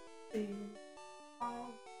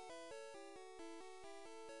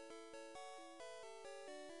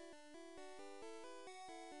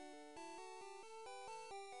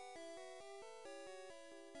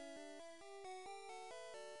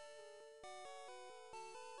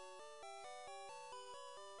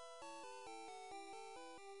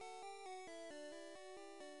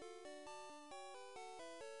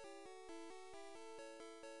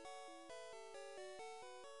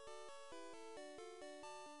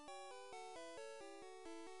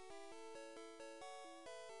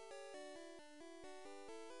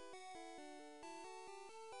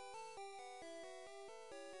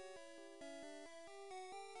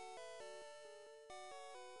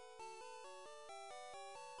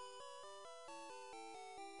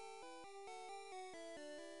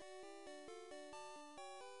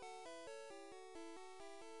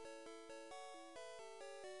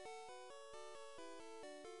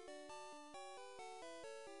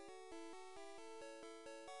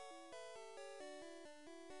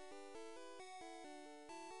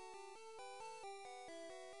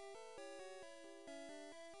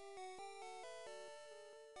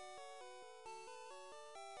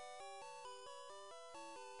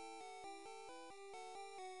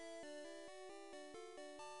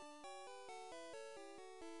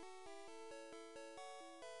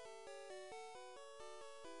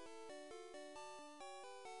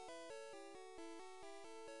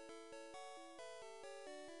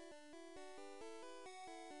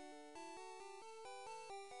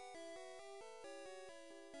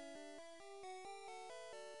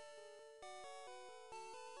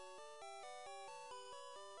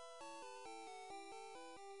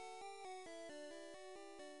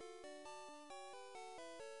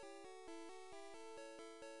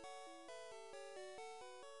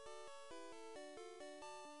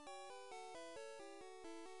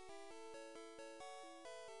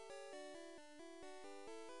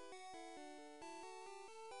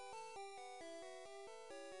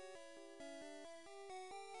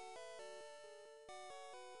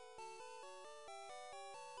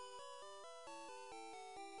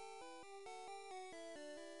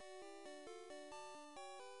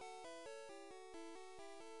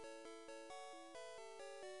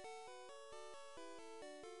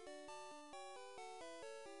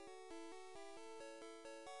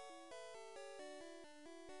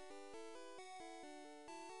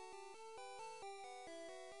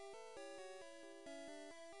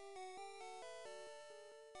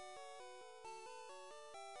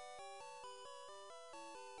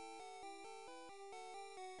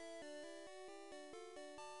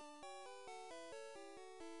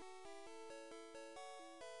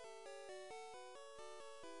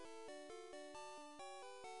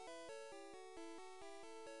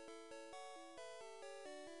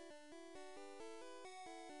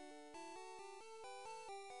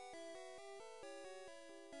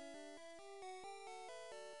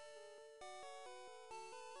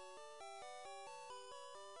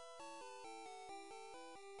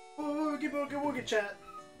 Wooga booga wooga chat.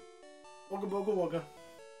 Wooga booga wooga.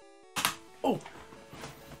 Oh!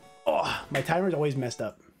 Oh, my timer's always messed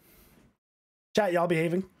up. Chat, y'all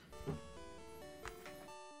behaving?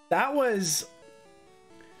 That was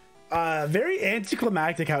very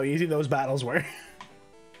anticlimactic how easy those battles were.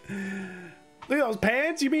 Look at those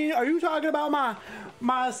pants. You mean, are you talking about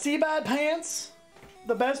my Seabad pants?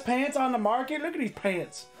 The best pants on the market? Look at these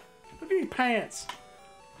pants. Look at these pants.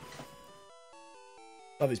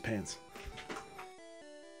 Love these pants.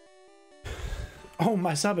 Oh,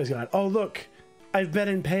 my sub is gone. Oh, look. I've been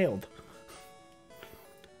impaled.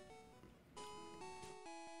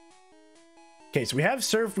 Okay, so we have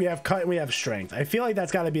surf, we have cut, and we have strength. I feel like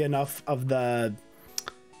that's got to be enough of the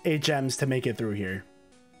HMs to make it through here.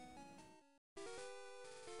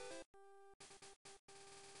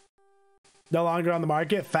 No longer on the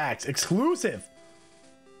market. Facts. Exclusive.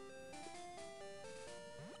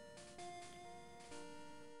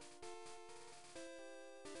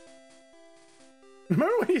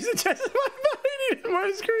 Remember when you suggested I needed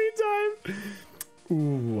more screen time?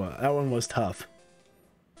 Ooh, that one was tough.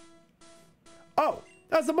 Oh,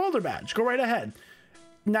 that's the boulder badge. Go right ahead.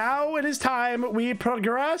 Now it is time we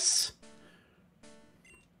progress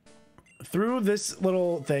through this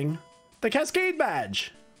little thing. The Cascade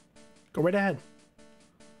badge. Go right ahead.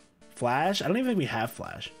 Flash? I don't even think we have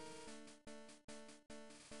Flash.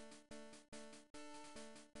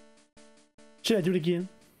 Should I do it again?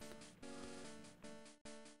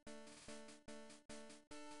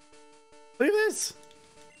 Look at this.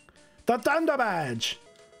 The Thunder badge.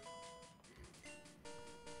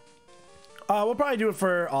 We'll probably do it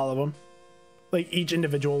for all of them. Like each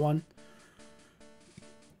individual one.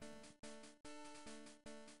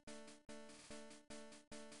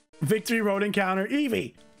 Victory Road Encounter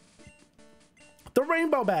Eevee. The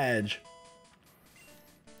Rainbow badge.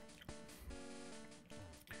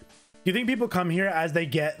 Do you think people come here as they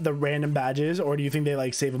get the random badges, or do you think they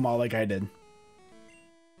like save them all like I did?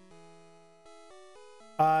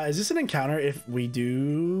 Is this an encounter if we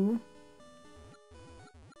do?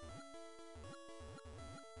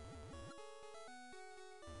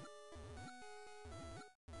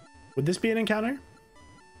 Would this be an encounter?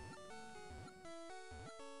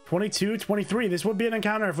 22, 23. This would be an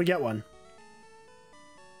encounter if we get one.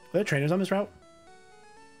 Are there trainers on this route?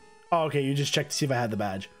 Oh, okay. You just checked to see if I had the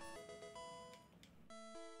badge.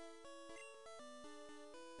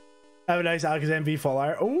 Have a nice Alakazam V full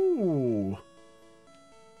art. Ooh.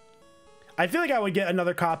 I feel like I would get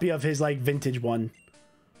another copy of his like vintage one.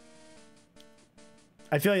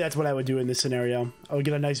 I feel like that's what I would do in this scenario. I would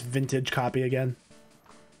get a nice vintage copy again.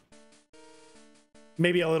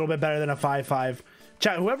 Maybe a little bit better than a 5.5.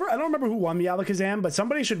 Chat, whoever, I don't remember who won the Alakazam, but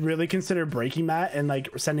somebody should really consider breaking that and like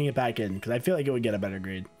sending it back in, because I feel like it would get a better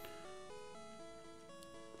grade.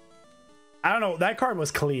 I don't know. That card was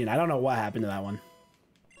clean. I don't know what happened to that one.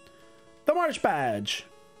 The March badge.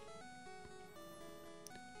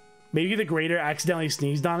 Maybe the grader accidentally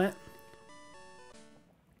sneezed on it.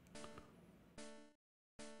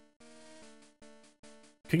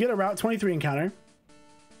 Could get a Route 23 encounter.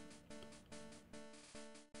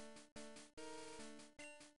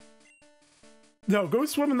 No, go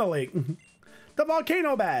swim in the lake. The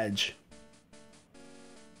Volcano badge.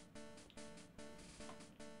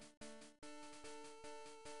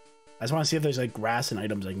 I just want to see if there's like grass and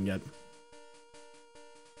items I can get.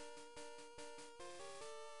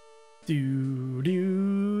 Do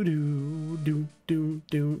do do do do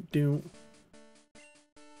do do.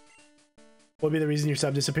 What would be the reason your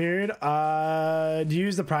sub disappeared? Do you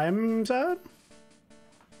use the Prime sub?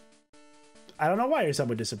 I don't know why your sub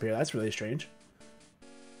would disappear. That's really strange.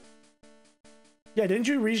 Yeah, didn't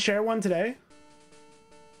you reshare one today?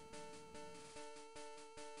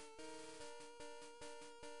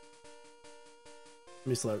 Let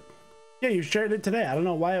me slow. Yeah, you shared it today. I don't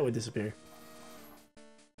know why it would disappear.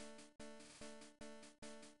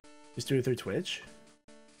 Just do it through Twitch.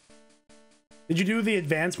 Did you do the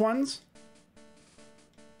advanced ones?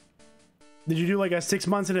 Did you do like a 6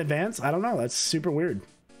 months in advance? I don't know. That's super weird.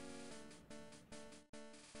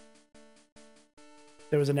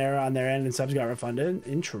 There was an error on their end and subs got refunded.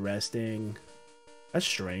 Interesting. That's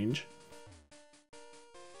strange.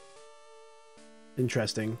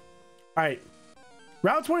 Interesting. All right.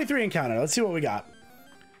 Route 23 encounter. Let's see what we got.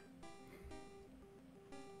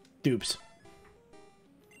 Dupes.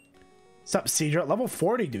 Sup, Cedra? Level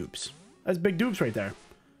 40 dupes. That's big dupes right there.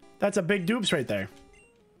 That's a big dupes right there.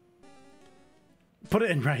 Put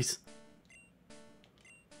it in rice.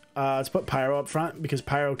 Let's put Pyro up front because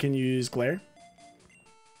Pyro can use Glare.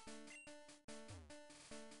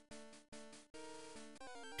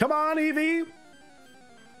 Come on, Eevee.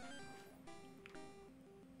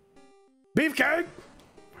 Beefcake.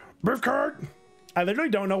 Beefcake. I literally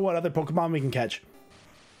don't know what other Pokemon we can catch.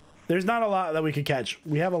 There's not a lot that we could catch.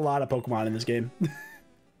 We have a lot of Pokemon in this game.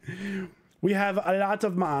 We have a lot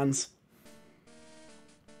of Mons.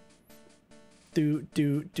 Do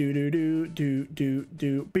do do do do do do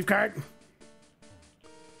do. Beefcake.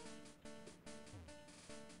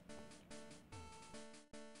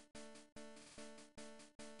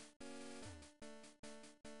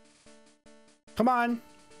 Come on.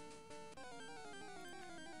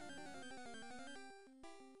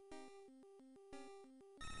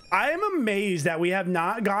 I am amazed that we have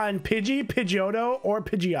not gotten Pidgey, Pidgeotto, or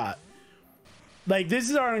Pidgeot. Like, this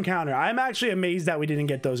is our encounter. I'm actually amazed that we didn't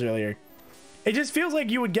get those earlier. It just feels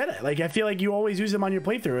like you would get it. Like, I feel like you always use them on your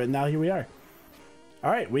playthrough, and now here we are.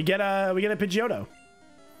 All right, we get a Pidgeotto.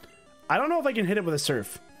 I don't know if I can hit it with a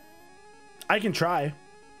Surf. I can try.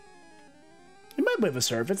 It might live a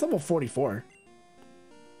Surf. It's level 44.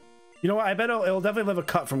 You know what? I bet it'll definitely live a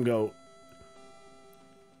Cut from Goat.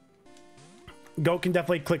 Goat can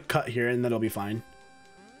definitely click Cut here, and then it'll be fine.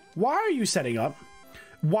 Why are you setting up?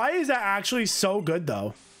 Why is that actually so good,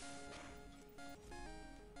 though?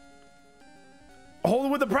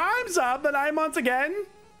 Holden with the Prime sub, the 9 months again.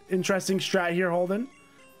 Interesting strat here, Holden.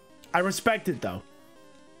 I respect it, though.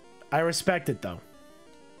 I respect it, though.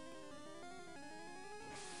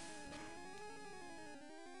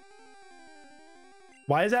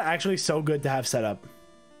 Why is that actually so good to have set up?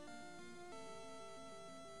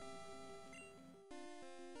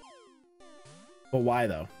 But why,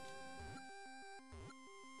 though?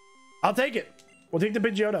 I'll take it. We'll take the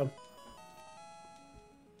Pidgeotto.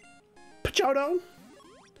 Pidgeotto?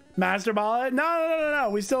 Master Ball it? No.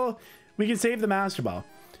 We can save the Master Ball.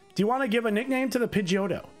 Do you want to give a nickname to the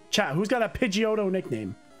Pidgeotto? Chat, who's got a Pidgeotto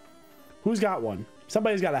nickname? Who's got one?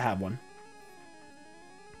 Somebody's got to have one.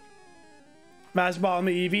 Master Ball on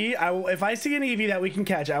the Eevee. I will, if I see an Eevee that we can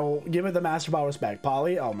catch, I will give it the Master Ball respect.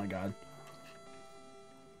 Polly? Oh my god.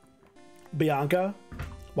 Bianca?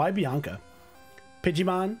 Why Bianca?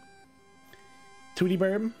 Pidgeymon? Tootie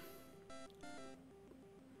Bird?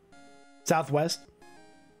 Southwest?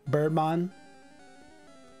 Birdmon?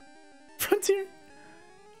 Frontier?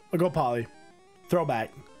 I'll go Polly.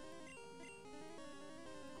 Throwback.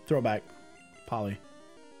 Throwback. Polly.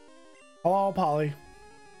 Oh, Polly.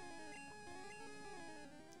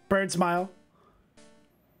 Bird Smile.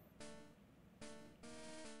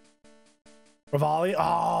 Rivali.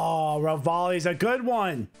 Oh, Rivali's a good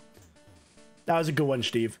one. That was a good one,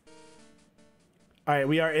 Steve. All right,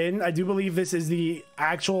 we are in. I do believe this is the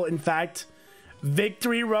actual, in fact,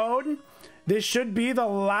 victory road. This should be the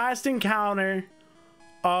last encounter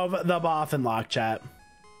of the BoffinLocke, chat.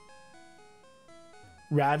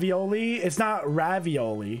 Ravioli? It's not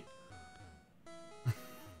ravioli.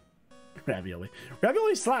 Ravioli.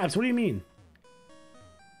 Ravioli slaps. What do you mean?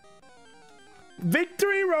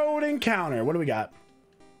 Victory road encounter. What do we got?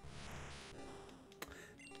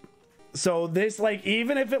 So this, like,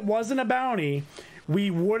 even if it wasn't a bounty,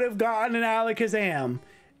 we would have gotten an Alakazam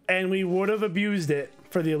and we would have abused it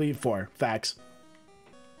for the Elite Four. Facts.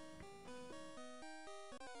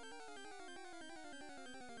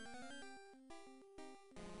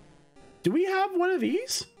 Do we have one of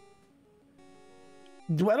these?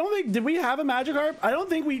 I don't think, did we have a Magikarp? I don't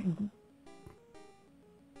think we...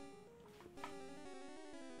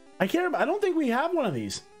 I can't remember. I don't think we have one of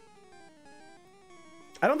these.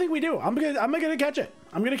 I don't think we do. I'm gonna catch it.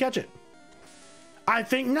 I'm gonna catch it. I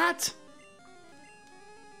think not.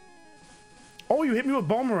 Oh, you hit me with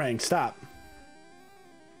Boomerang. Stop.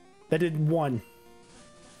 That did 1.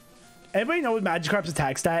 Everybody knows Magikarp's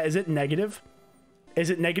attack stat. Is it negative?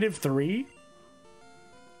 Is it -3?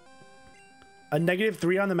 A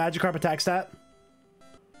 -3 on the Magikarp attack stat?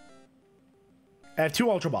 I have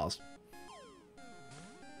 2 Ultra Balls.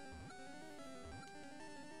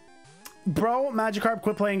 Bro, Magikarp,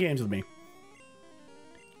 quit playing games with me.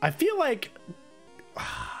 I feel like...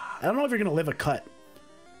 I don't know if you're going to live a cut.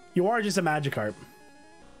 You are just a Magikarp.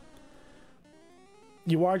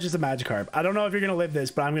 You are just a Magikarp. I don't know if you're going to live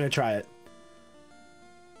this, but I'm going to try it.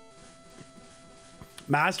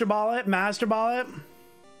 Master Ball it. Master Ball it.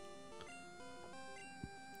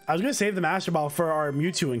 I was going to save the Master Ball for our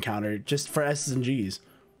Mewtwo encounter, just for S's and G's.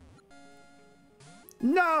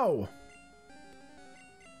 No!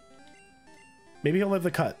 Maybe he'll live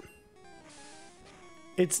the cut.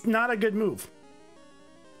 It's not a good move.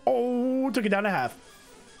 Oh, took it down to half.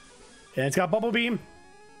 And it's got Bubble Beam.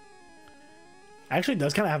 Actually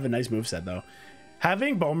does kind of have a nice moveset, though.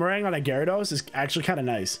 Having Boomerang on a Gyarados is actually kind of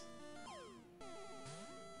nice.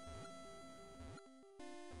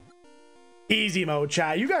 Easy mode,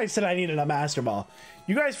 chat. You guys said I needed a Master Ball.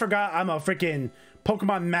 You guys forgot I'm a freaking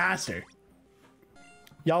Pokemon Master.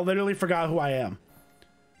 Y'all literally forgot who I am.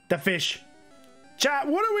 The fish. Chat,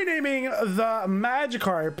 what are we naming the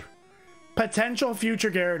Magikarp potential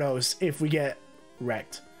future Gyarados if we get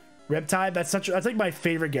wrecked? Riptide? That's like my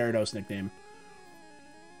favorite Gyarados nickname.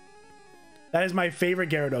 That is my favorite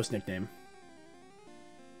Gyarados nickname.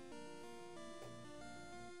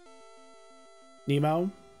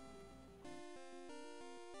 Nemo.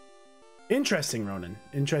 Interesting, Ronan.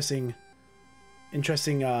 Interesting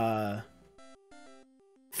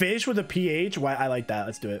fish with a PH. Why? I like that.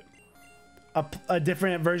 Let's do it. A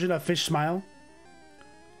different version of Fish Smile.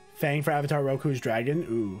 Fang for Avatar Roku's Dragon.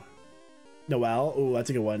 Ooh. Noelle. Ooh, that's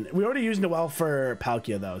a good one. We already used Noelle for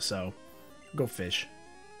Palkia, though, so go fish.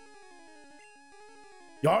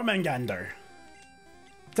 Yarmangander.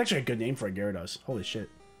 It's actually a good name for a Gyarados. Holy shit.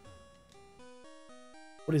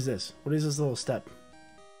 What is this? What is this little step?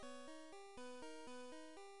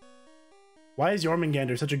 Why is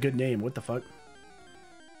Jormungandr such a good name? What the fuck?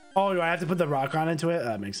 Oh, do I have to put the rock on into it?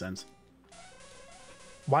 That makes sense.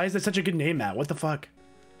 Why is that such a good name, Matt? What the fuck?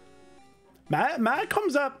 Matt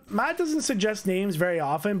comes up. Matt doesn't suggest names very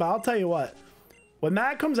often, but I'll tell you what. When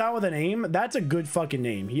Matt comes out with a name, that's a good fucking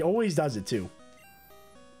name. He always does it too.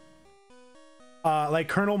 Like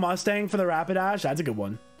Colonel Mustang for the Rapidash. That's a good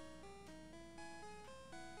one.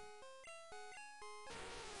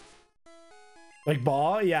 Like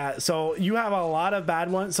Ball, yeah. So you have a lot of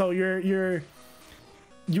bad ones. So you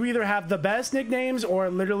either have the best nicknames or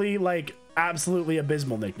literally like absolutely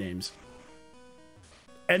abysmal nicknames.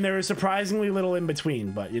 And there is surprisingly little in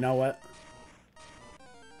between, but you know what?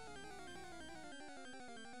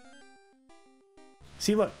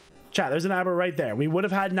 See, look, chat, there's an Aber right there. We would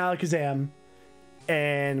have had an Alakazam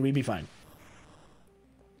and we'd be fine.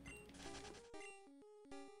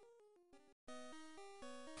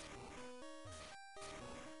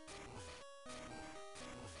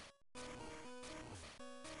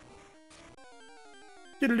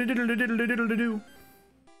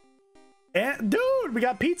 And dude, we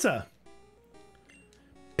got pizza.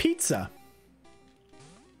 Pizza.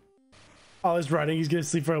 Oh, he's running. He's gonna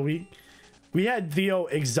sleep for a week. We had Theo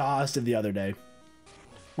exhausted the other day.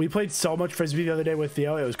 We played so much Frisbee the other day with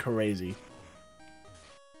Theo. It was crazy.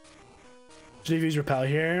 Should have used Repel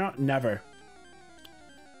here? Never.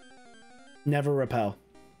 Never Repel.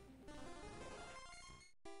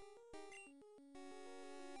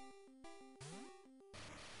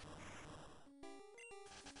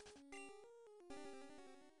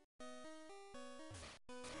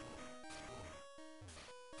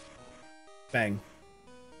 Bang.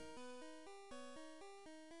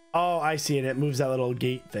 Oh, I see it. It moves that little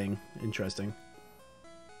gate thing. Interesting.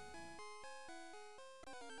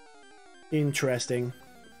 Interesting.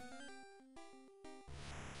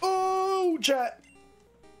 Oh, chat.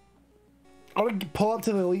 I want to pull up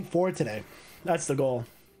to the Elite Four today. That's the goal.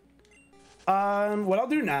 What I'll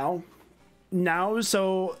do now.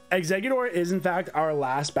 So Exeggutor is in fact our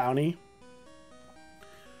last bounty.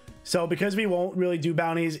 So because we won't really do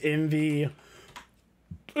bounties in the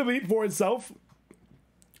Elite Four itself,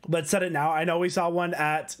 let's set it now. I know we saw one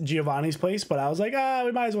at Giovanni's place, but I was like,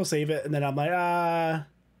 we might as well save it. And then I'm like,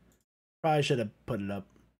 probably should have put it up.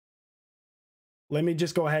 Let me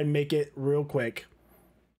just go ahead and make it real quick.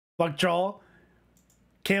 Fuck Troll.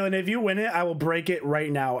 Kaylin, if you win it, I will break it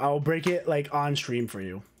right now. I will break it like on stream for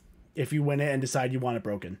you. If you win it and decide you want it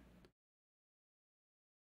broken.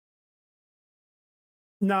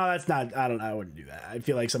 No, that's not. I wouldn't do that. I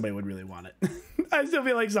feel like somebody would really want it. I still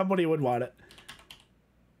feel like somebody would want it.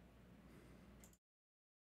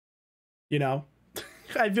 You know?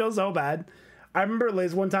 I feel so bad. I remember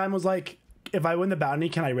Liz one time was like, if I win the bounty,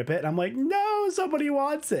 can I rip it? And I'm like, no, somebody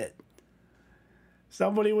wants it.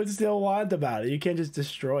 Somebody would still want the bounty. You can't just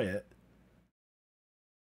destroy it.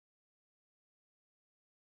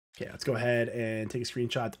 Okay, let's go ahead and take a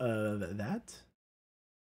screenshot of that.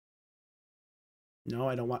 No,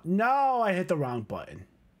 I don't want... No, I hit the wrong button.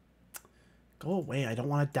 Go away. I don't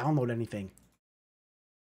want to download anything.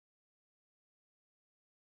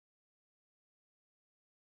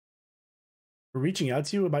 We're reaching out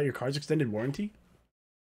to you about your car's extended warranty?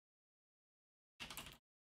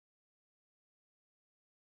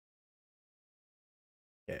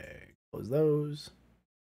 Okay, close those.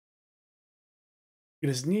 Get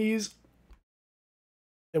his knees.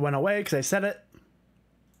 It went away because I said it.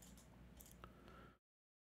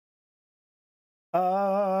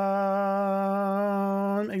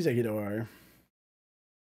 Exeggutor.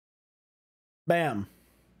 Bam.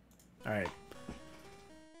 All right.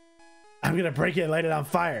 I'm gonna break it and light it on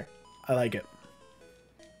fire. I like it.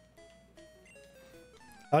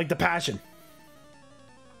 I like the passion.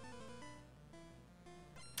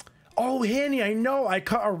 Oh, Hanny, I know. I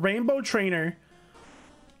caught a Rainbow Trainer,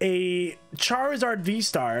 a Charizard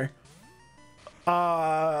V-Star,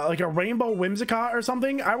 like a Rainbow Whimsicott or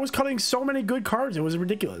something. I was cutting so many good cards. It was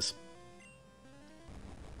ridiculous.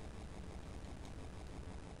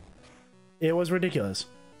 It was ridiculous.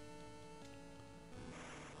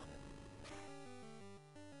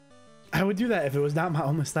 I would do that if it was not my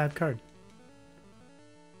only slabbed card.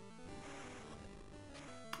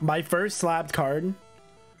 My first slabbed card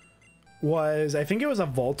was, I think it was a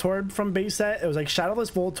Voltorb from base set. It was like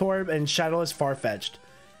Shadowless Voltorb and Shadowless Farfetch'd.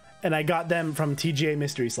 And I got them from TGA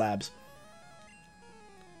Mystery Slabs.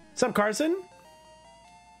 What's up, Carson?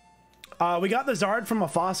 We got the Zard from a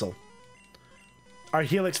fossil. Our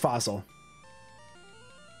Helix fossil.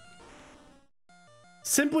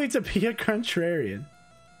 Simply to be a contrarian.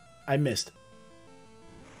 I missed.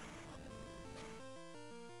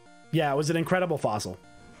 Yeah, it was an incredible fossil.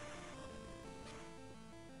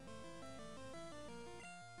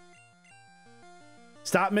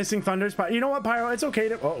 Stop missing Thunders. You know what, Pyro? It's okay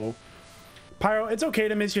to... Uh-oh. Pyro, it's okay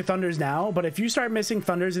to miss your Thunders now, but if you start missing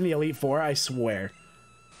Thunders in the Elite Four, I swear.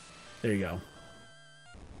 There you go.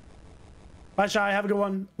 Bye, Shy. Have a good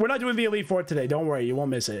one. We're not doing the Elite Four today. Don't worry. You won't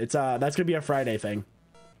miss it. It's that's going to be a Friday thing.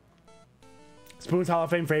 Spoon's Hall of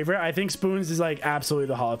Fame favorite. I think Spoon's is like absolutely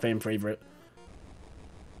the Hall of Fame favorite.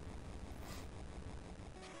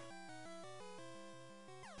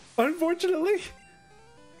 Unfortunately.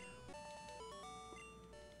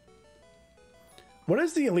 What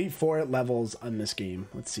is the Elite Four levels on this game?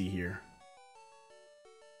 Let's see here.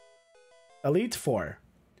 Elite Four.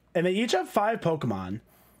 And they each have 5 Pokemon.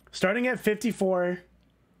 Starting at 54.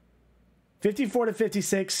 54 to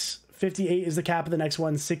 56. 58 is the cap of the next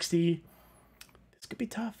one. 60. This could be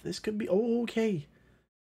tough. This could be... Oh, okay.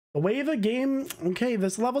 The way of the game... Okay,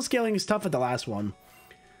 this level scaling is tough at the last one.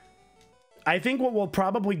 I think what we'll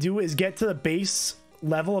probably do is get to the base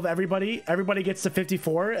level of everybody. Everybody gets to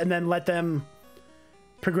 54 and then let them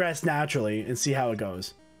progress naturally and see how it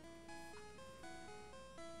goes.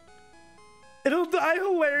 It'll die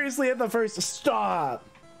hilariously at the first... Stop!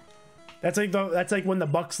 That's like when the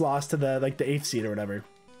Bucks lost to the 8th seed or whatever.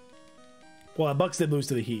 Well, the Bucks did lose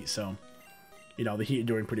to the Heat, so... You know, the Heat are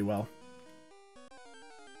doing pretty well.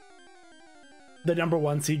 The number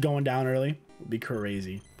 1 seed going down early would be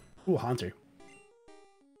crazy. Ooh, Haunter.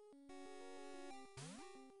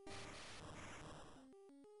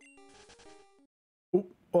 Ooh,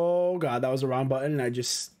 oh god, that was the wrong button and I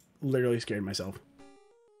just literally scared myself.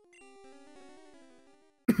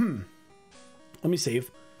 Let me save.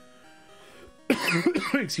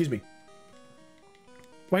 Excuse me.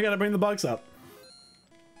 Why gotta bring the Bucks up?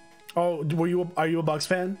 Oh, are you a Bucks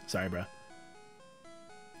fan? Sorry, bro.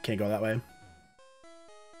 Can't go that way.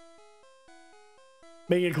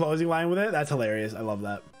 Making a closing line with it? That's hilarious. I love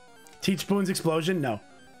that. Teach Spoon's explosion? No.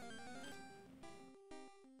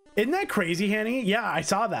 Isn't that crazy, Hanny? Yeah, I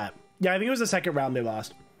saw that. Yeah, I think it was the second round they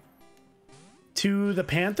lost. To the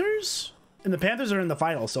Panthers? And the Panthers are in the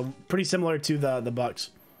final, so pretty similar to the Bucks.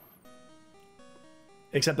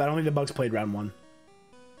 Except I don't think the Bucks played round 1.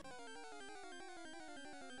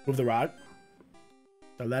 Move the rock.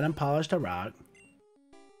 So let him polish the rock.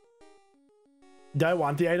 Do I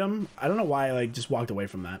want the item? I don't know why I just walked away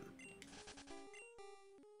from that.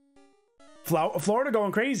 Florida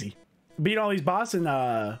going crazy. Beat all these Boston.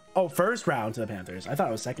 Oh, first round to the Panthers. I thought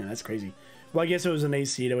it was second. That's crazy. Well, I guess it was an 8th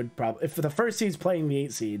seed. It would probably, if the first seed's playing the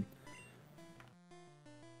 8th seed.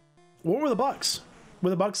 What were the Bucks? Were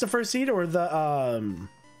the Bucks the first seed or the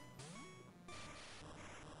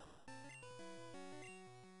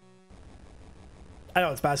I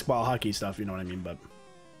know it's basketball, hockey stuff, you know what I mean, but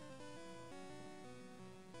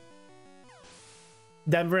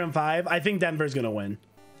Denver in 5. I think Denver's gonna win.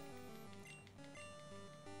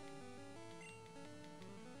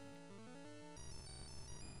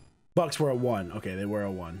 Bucks were a 1. Okay, they were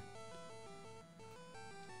a 1.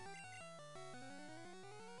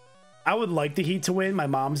 I would like the Heat to win. My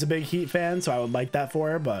mom's a big Heat fan, so I would like that for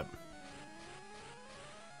her, but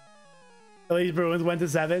at least Bruins went to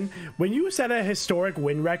 7. When you set a historic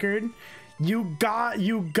win record, you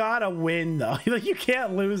gotta win though. Like, you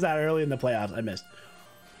can't lose that early in the playoffs. I missed.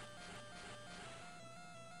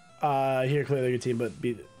 Here, clearly a good team, but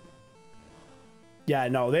yeah,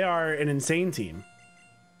 no, they are an insane team.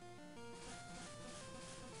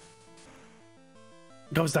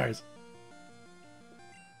 Go Stars.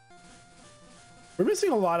 We're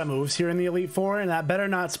missing a lot of moves here in the Elite Four, and that better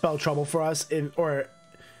not spell trouble for us or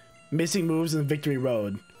missing moves in Victory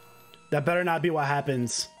Road. That better not be what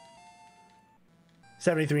happens.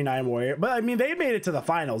 73-9 Warrior. But, I mean, they made it to the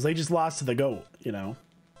finals. They just lost to the GOAT, you know.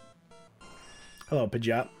 Hello,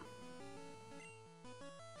 Pidgeot.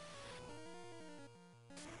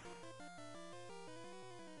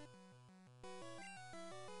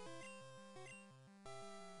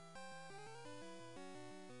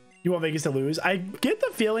 You want Vegas to lose? I get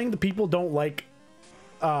the feeling the people don't like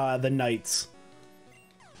the Knights.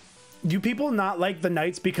 Do people not like the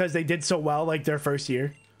Knights because they did so well like their first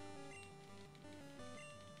year?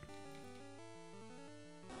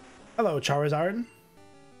 Hello, Charizard.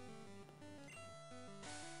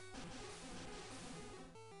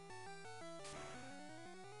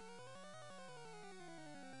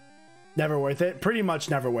 Never worth it. Pretty much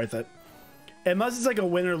never worth it. Unless it's like a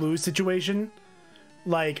win or lose situation.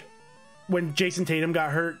 Like when Jason Tatum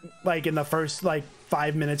got hurt, like in the first like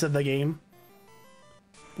 5 minutes of the game.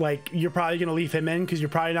 Like you're probably going to leave him in because you're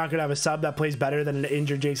probably not going to have a sub that plays better than an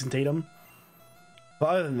injured Jason Tatum. But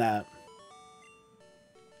other than that.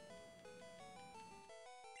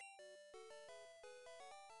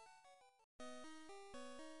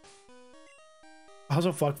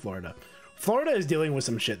 Also, fuck Florida. Florida is dealing with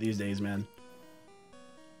some shit these days, man.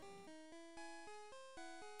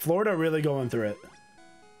 Florida really going through it.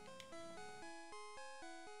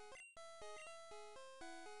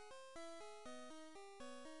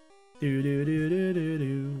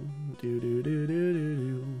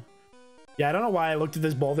 Yeah, I don't know why I looked at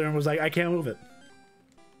this boulder and was like, I can't move it.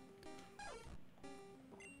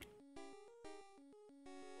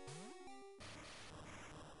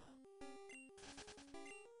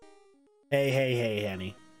 Hey,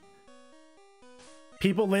 Annie.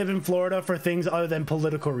 People live in Florida for things other than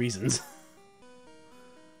political reasons.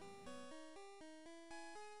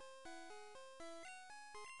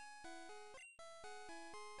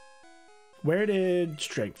 Where did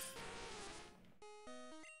strength?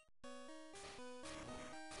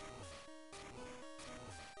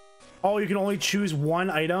 Oh, you can only choose one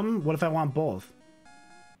item? What if I want both?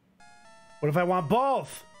 What if I want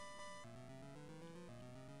both?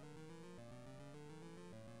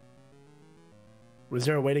 Was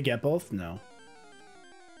there a way to get both? No.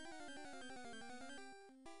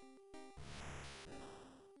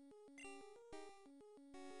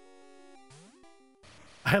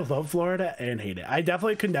 I love Florida and hate it. I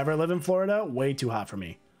definitely could never live in Florida. Way too hot for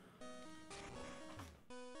me.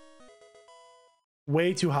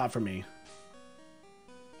 Way too hot for me.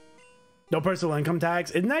 No personal income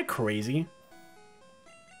tax. Isn't that crazy?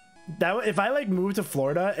 That if I like moved to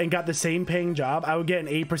Florida and got the same paying job, I would get an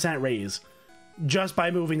 8% raise. Just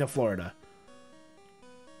by moving to Florida.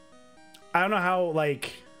 I don't know how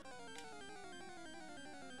like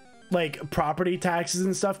property taxes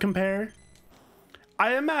and stuff compare.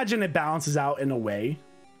 I imagine it balances out in a way.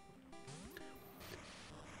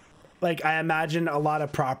 Like I imagine a lot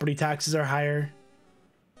of property taxes are higher.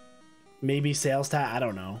 Maybe sales tax, I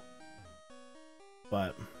don't know.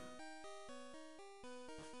 But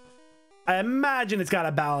I imagine it's got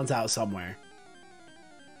to balance out somewhere.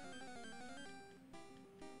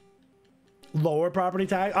 Lower property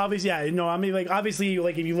tax, obviously. Yeah, you know, I mean, like obviously,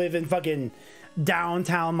 like if you live in fucking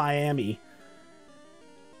downtown Miami,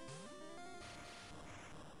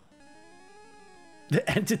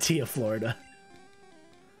 the entity of Florida.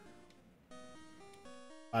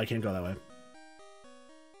 I can't go that way.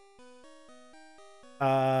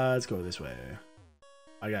 Let's go this way.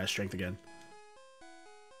 I got strength again,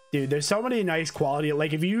 dude. There's so many nice quality.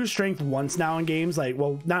 Like if you use strength once now in games, like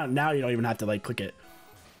well, not now, you don't even have to like click it.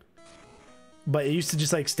 But it used to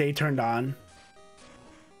just like stay turned on.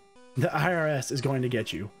 The IRS is going to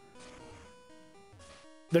get you.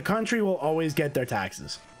 The country will always get their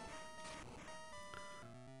taxes.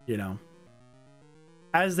 You know.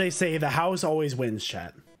 As they say, the house always wins,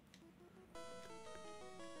 chat.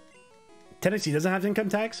 Tennessee doesn't have income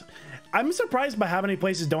tax? I'm surprised by how many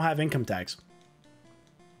places don't have income tax.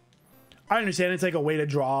 I understand it's like a way to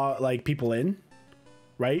draw like people in,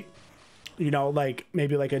 right? You know, like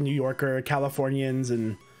maybe like a New Yorker, Californians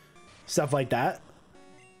and stuff like that.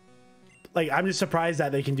 Like, I'm just surprised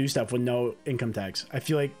that they can do stuff with no income tax. I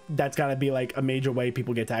feel like that's got to be like a major way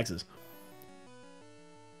people get taxes.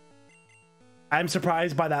 I'm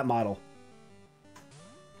surprised by that model.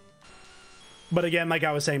 But again, like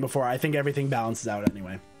I was saying before, I think everything balances out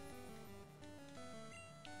anyway.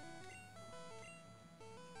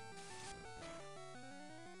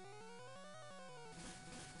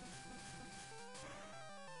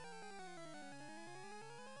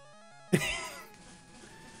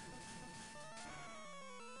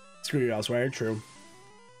 Screw you elsewhere, true.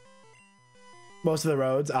 Most of the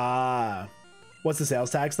roads, what's the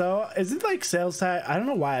sales tax though? Is it like sales tax? I don't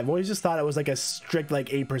know why. I've always just thought it was like a strict like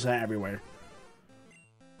 8% everywhere.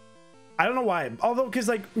 I don't know why. Although, because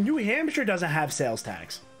like New Hampshire doesn't have sales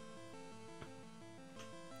tax.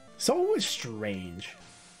 So strange.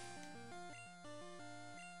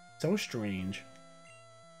 So strange.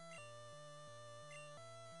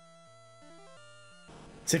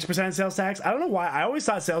 6% sales tax? I don't know why. I always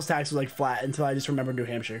thought sales tax was like flat until I just remembered New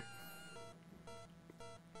Hampshire.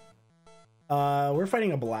 We're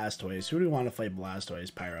fighting a Blastoise. Who do we want to fight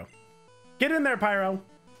Blastoise? Pyro. Get in there, Pyro.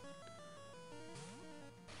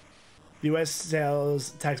 The US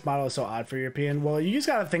sales tax model is so odd for European. Well, you just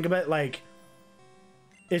gotta think of it like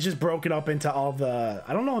it's just broken up into all the...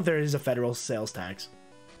 I don't know if there is a federal sales tax.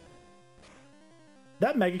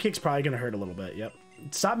 That Mega Kick's probably gonna hurt a little bit. Yep.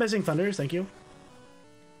 Stop missing thunders. Thank you.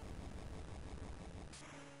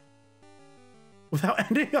 Without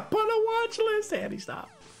ending up on a watch list. Andy, stop.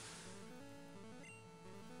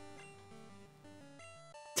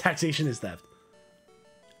 Taxation is theft.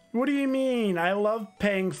 What do you mean? I love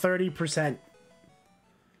paying 30%.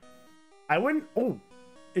 I wouldn't... Oh,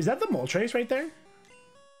 is that the Moltres right there?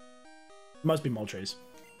 Must be Moltres.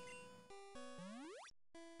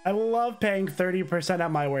 I love paying 30% at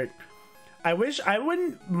my work. I wish I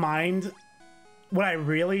wouldn't mind. What I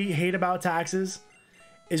really hate about taxes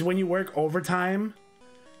is when you work overtime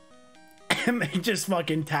and they just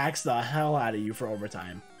fucking tax the hell out of you for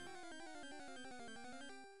overtime.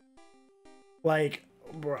 Like,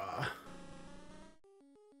 bruh.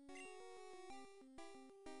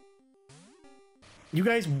 You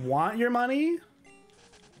guys want your money?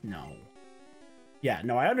 No. Yeah,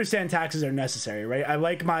 no, I understand taxes are necessary, right? I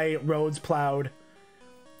like my roads plowed.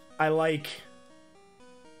 I like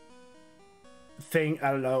I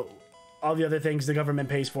don't know, all the other things the government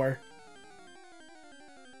pays for.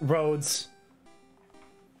 Roads.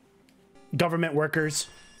 Government workers.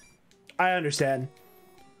 I understand.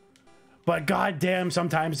 But goddamn,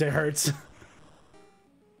 sometimes it hurts.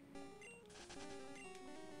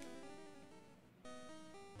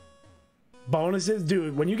 Bonuses,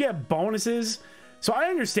 dude, when you get bonuses, so I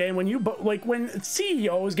understand when you like when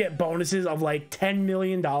CEOs get bonuses of like $10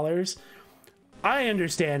 million, I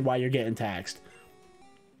understand why you're getting taxed.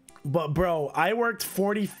 But bro, I worked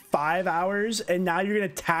 45 hours and now you're gonna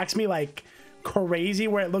tax me like crazy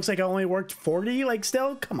where it looks like I only worked 40. Like,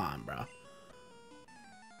 still, come on, bro.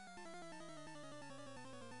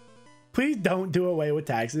 Please don't do away with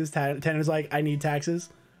taxes. Tanner's like, I need taxes.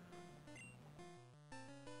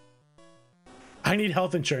 I need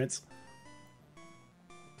health insurance.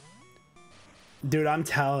 Dude, I'm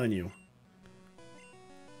telling you.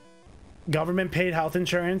 Government paid health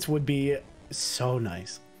insurance would be so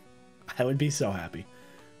nice. I would be so happy.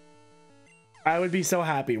 I would be so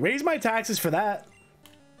happy. Raise my taxes for that.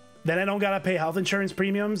 Then I don't gotta pay health insurance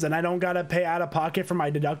premiums. Then I don't gotta pay out of pocket for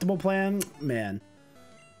my deductible plan. Man.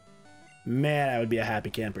 Man, I would be a happy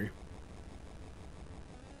camper.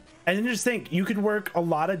 And then just think, you could work a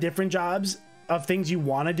lot of different jobs of things you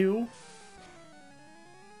want to do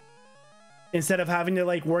instead of having to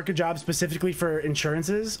like work a job specifically for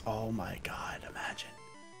insurances. Oh my god, imagine.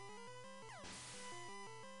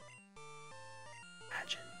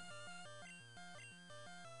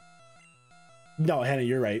 No, Hannah,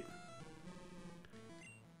 you're right.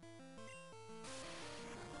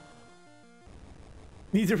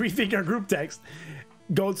 Need to rethink our group text.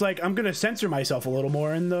 Goat's like, I'm gonna censor myself a little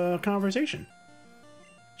more in the conversation.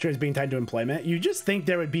 Sure, it's being tied to employment. You just think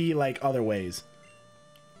there would be like other ways.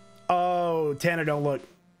 Oh, Tanner, don't look.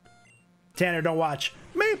 Tanner, don't watch.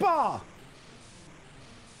 Meepaw!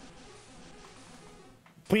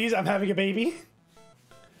 Please, I'm having a baby.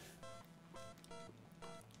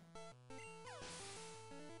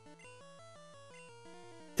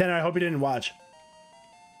 Tanner, I hope you didn't watch.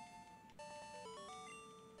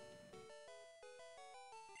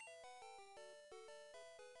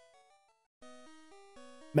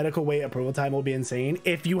 Medical wait approval time will be insane.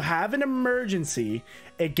 If you have an emergency,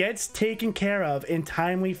 it gets taken care of in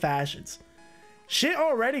timely fashions. Shit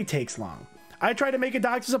already takes long. I tried to make a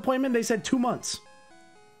doctor's appointment. They said 2 months.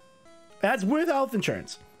 That's with health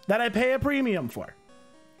insurance that I pay a premium for.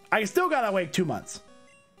 I still gotta wait 2 months.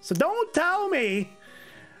 So don't tell me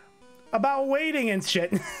about waiting and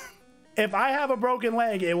shit. If I have a broken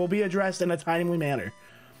leg, it will be addressed in a timely manner.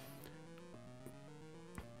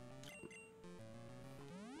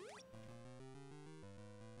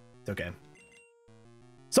 It's okay.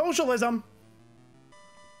 Socialism.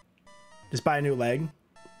 Just buy a new leg.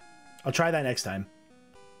 I'll try that next time.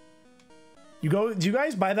 Do you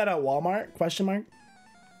guys buy that at Walmart? Question mark.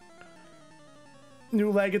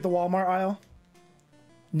 New leg at the Walmart aisle.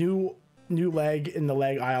 New leg in the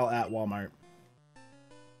leg aisle at Walmart.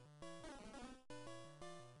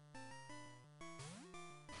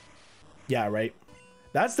 Yeah, right.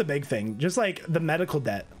 That's the big thing. Just like the medical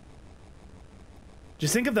debt.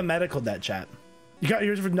 Just think of the medical debt, chat. You got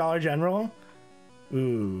yours from Dollar General?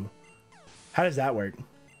 Ooh. How does that work?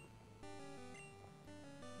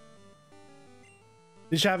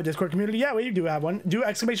 You should have a Discord community? Yeah, we do have one. Do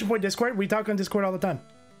exclamation point Discord. We talk on Discord all the time.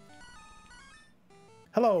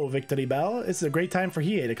 Hello, Victory Bell. It's a great time for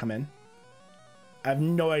Hiei to come in. I have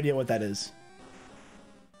no idea what that is.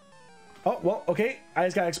 Oh, well, okay. I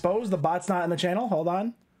just got exposed. The bot's not in the channel. Hold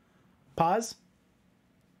on. Pause.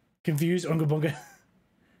 Confused. Unga bunga.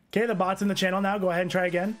 Okay, the bot's in the channel now. Go ahead and try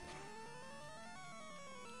again.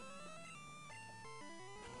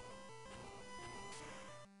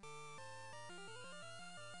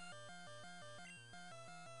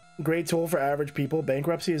 Great tool for average people.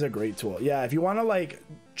 Bankruptcy is a great tool. Yeah, if you want to like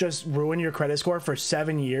just ruin your credit score for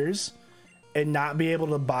 7 years and not be able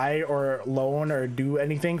to buy or loan or do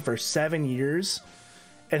anything for 7 years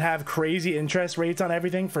and have crazy interest rates on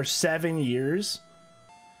everything for 7 years,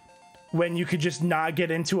 when you could just not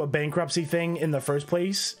get into a bankruptcy thing in the first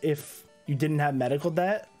place if you didn't have medical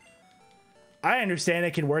debt. I understand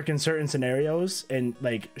it can work in certain scenarios and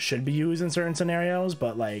like should be used in certain scenarios,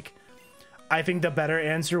 but like I think the better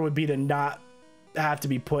answer would be to not have to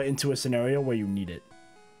be put into a scenario where you need it.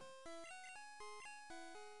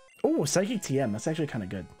 Oh, Psychic TM. That's actually kind of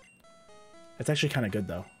good. That's actually kind of good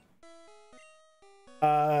though.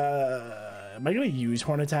 Am I going to use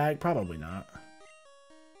Horn Attack? Probably not.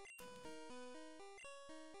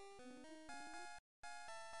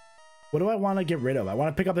 What do I want to get rid of? I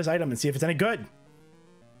want to pick up this item and see if it's any good.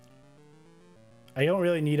 I don't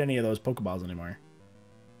really need any of those Pokeballs anymore.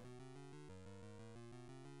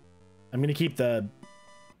 I'm going to keep the...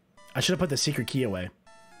 I should have put the secret key away.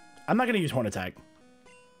 I'm not going to use Horn Attack.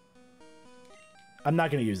 I'm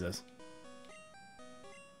not going to use this.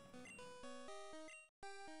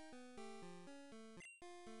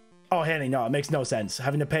 Oh, Hanny, no, it makes no sense.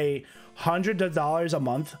 Having to pay hundreds of dollars a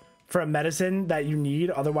month for a medicine that you need,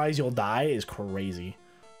 otherwise you'll die, is crazy.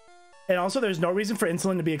 And also, there's no reason for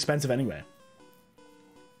insulin to be expensive anyway.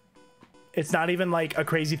 It's not even like a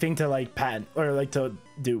crazy thing to like patent or like to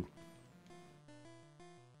do.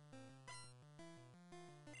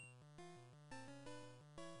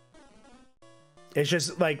 It's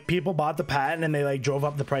just like people bought the patent and they like drove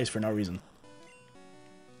up the price for no reason.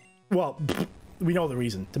 Well, we know the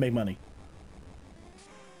reason, to make money.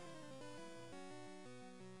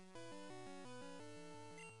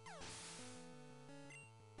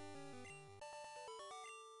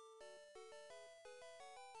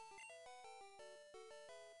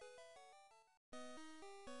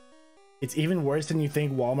 It's even worse than you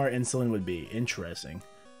think Walmart insulin would be. Interesting.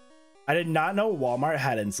 I did not know Walmart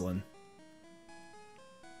had insulin.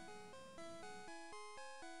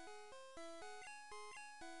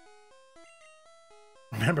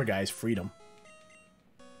 Remember, guys, freedom.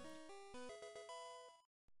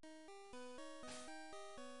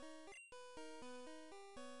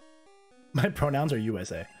 My pronouns are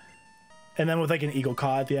USA. And then with like an eagle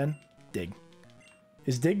caw at the end. Dig.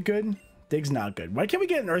 Is Dig good? Dig's not good. Why can't we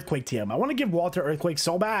get an Earthquake TM? I want to give Walter Earthquake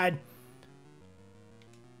so bad.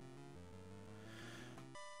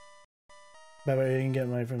 By the way, you can get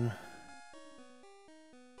mine from...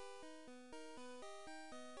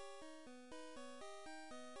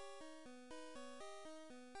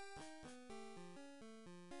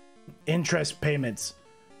 Interest payments.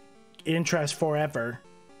 Interest forever.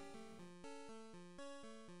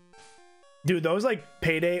 Dude, those like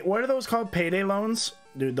payday... What are those called? Payday loans?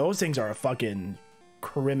 Dude, those things are a fucking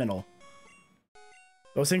criminal.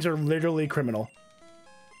 Those things are literally criminal.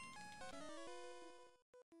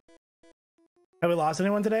 Have we lost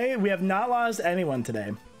anyone today? We have not lost anyone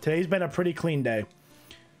today. Today's been a pretty clean day.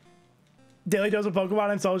 Daily dose of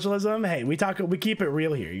Pokemon and socialism. Hey, we keep it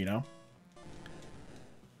real here, you know?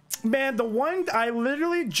 Man, the one... I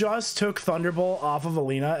literally just took Thunderbolt off of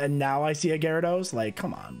Alina and now I see a Gyarados. Like,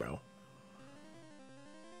 come on, bro.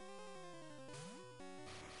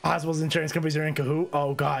 Hospitals, insurance companies are in cahoot.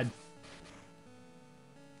 Oh, God.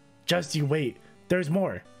 Just you wait. There's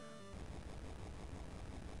more.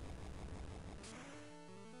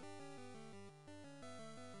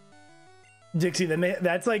 Dixie,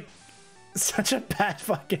 that's like such a bad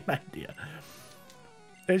fucking idea.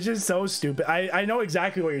 It's just so stupid. I know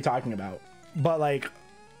exactly what you're talking about, but like,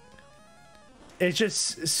 it's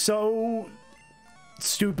just so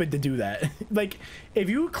stupid to do that. Like, if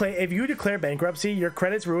you declare bankruptcy, your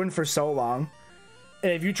credit's ruined for so long,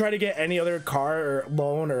 and if you try to get any other car or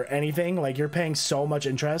loan or anything, like, you're paying so much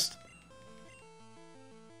interest.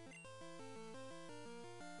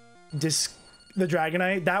 Just the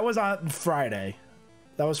Dragonite, that was on Friday.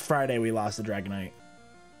 That was Friday we lost the Dragonite.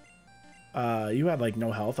 You have like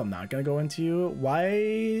no health. I'm not gonna go into you.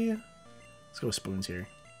 Why? Let's go Spoons here.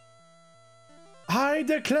 I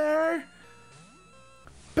declare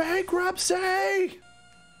bankruptcy!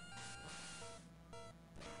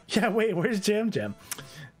 Yeah, wait, where's Jam Jam?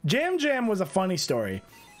 Jam Jam was a funny story.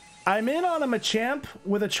 I'm in on a Machamp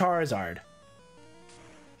with a Charizard.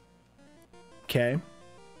 Okay.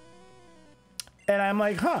 And I'm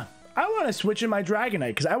like, huh, I want to switch in my Dragonite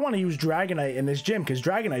because I want to use Dragonite in this gym because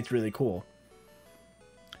Dragonite's really cool.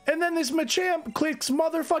 And then this Machamp clicks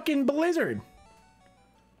motherfucking Blizzard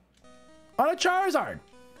on a Charizard.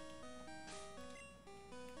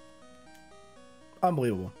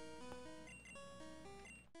 Unbelievable.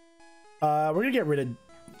 We're gonna get rid of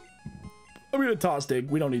I'm gonna toss dig.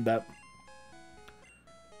 We don't need that.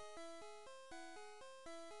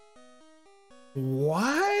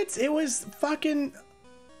 What? It was fucking...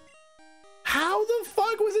 How the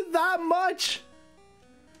fuck was it that much?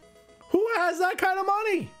 Who has that kind of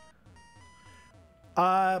money?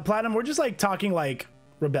 Platinum, we're just like talking like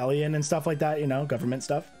rebellion and stuff like that, you know, government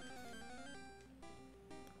stuff.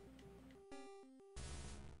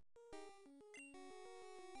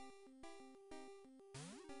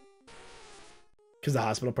 Because the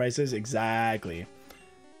hospital prices, exactly.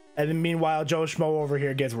 And then meanwhile, Joe Schmo over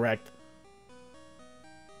here gets wrecked.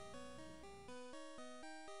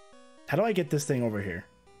 How do I get this thing over here?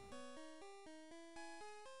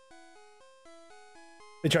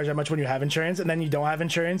 They charge that much when you have insurance, and then you don't have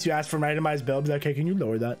insurance. You ask for an itemized bill. Be like, okay, can you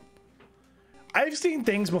lower that? I've seen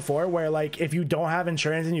things before where, like, if you don't have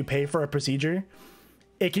insurance and you pay for a procedure,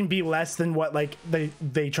 it can be less than what like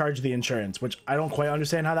they charge the insurance, which I don't quite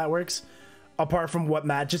understand how that works. Apart from what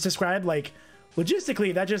Matt just described, like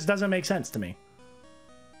logistically, that just doesn't make sense to me.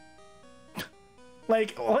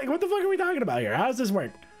 like what the fuck are we talking about here? How does this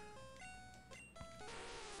work?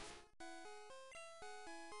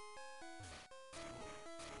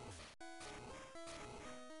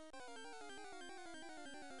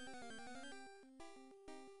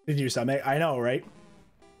 Did you stomach? I know, right?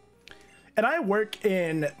 And I work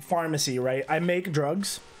in pharmacy, right? I make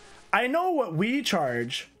drugs. I know what we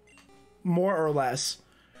charge, more or less,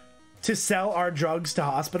 to sell our drugs to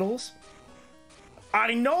hospitals.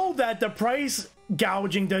 I know that the price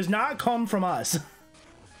gouging does not come from us.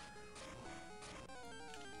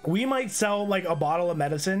 We might sell like a bottle of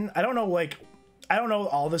medicine. I don't know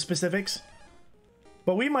all the specifics,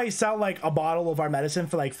 but we might sell like a bottle of our medicine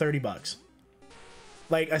for like 30 bucks.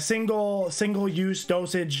 Like a single use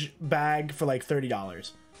dosage bag for like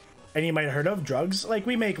 $30. And you might have heard of drugs. Like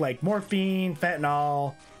we make like morphine,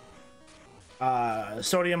 fentanyl,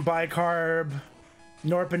 sodium bicarb,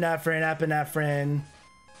 norepinephrine,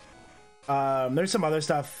 epinephrine. There's some other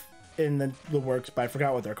stuff in the works, but I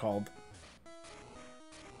forgot what they're called.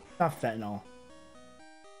 Not fentanyl.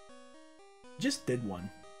 Just did one.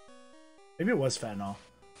 Maybe it was fentanyl.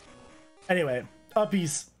 Anyway, a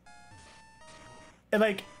piece. And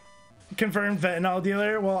like, confirmed fentanyl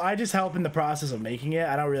dealer. Well, I just help in the process of making it.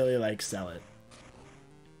 I don't really like sell it.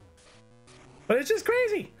 But it's just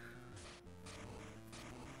crazy.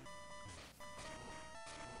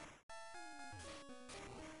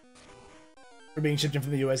 We're being shipped in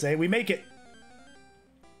from the USA. We make it.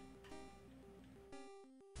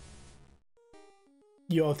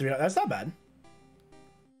 You owe 3. That's not bad.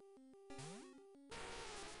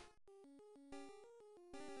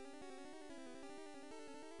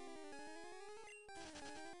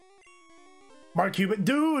 Mark Cuban,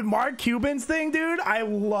 dude, Mark Cuban's thing, dude. I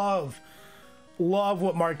love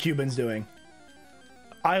what Mark Cuban's doing.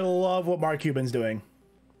 I love what Mark Cuban's doing.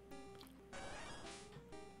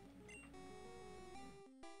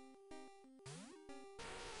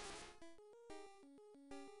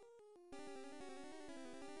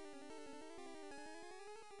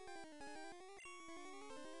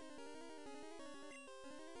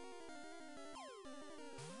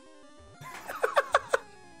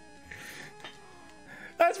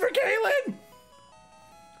 That's for Kaylin!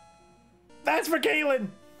 That's for Kaylin!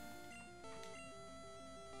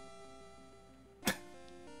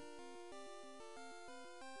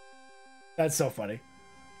 That's so funny.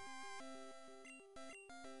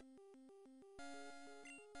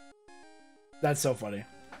 That's so funny.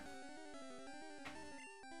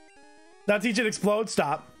 Now teach it explode.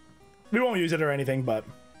 Stop. We won't use it or anything, but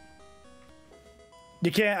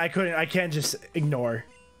you can't. I can't just ignore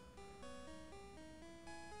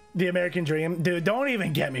the American dream. Dude, don't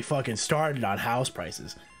even get me fucking started on house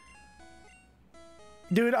prices.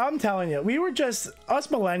 Dude, I'm telling you, we were just, us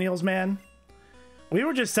millennials, man, we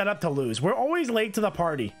were just set up to lose. We're always late to the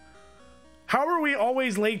party. How are we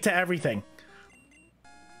always late to everything?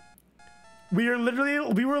 We were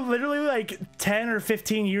literally like 10 or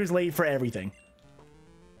 15 years late for everything.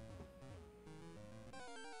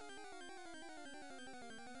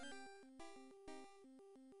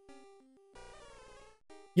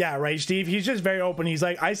 Yeah, right, Steve. He's just very open. He's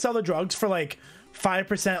like, I sell the drugs for like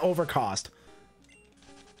 5% over cost.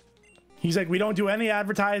 He's like, we don't do any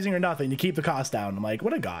advertising or nothing to keep the cost down. I'm like,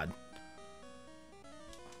 what a god.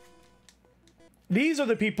 These are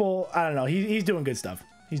the people, I don't know. He's doing good stuff.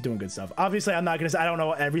 He's doing good stuff. Obviously, I'm not going to say, I don't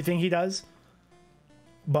know everything he does.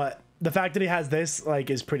 But the fact that he has this, like,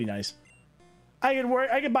 is pretty nice. I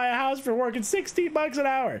could buy a house for working 16 bucks an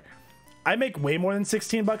hour. I make way more than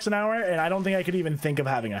 16 bucks an hour, and I don't think I could even think of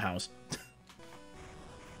having a house.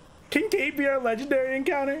 Can Kate be our legendary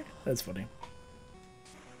encounter? That's funny.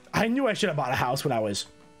 I knew I should have bought a house when I was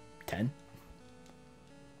 10.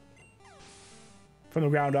 From the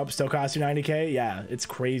ground up still costs you 90K. Yeah, it's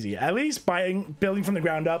crazy. At least building from the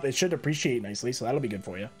ground up, it should appreciate nicely, so that'll be good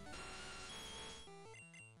for you.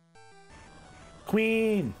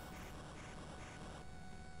 Queen.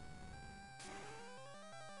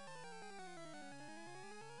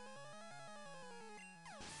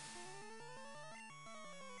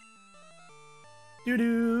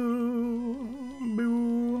 Doo-doo.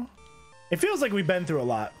 Boo. It feels like we've been through a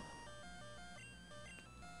lot.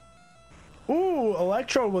 Ooh,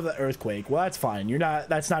 Electro with an Earthquake. Well, that's fine.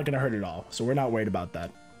 That's not gonna hurt at all. So we're not worried about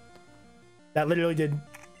that. That literally did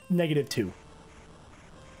 -2.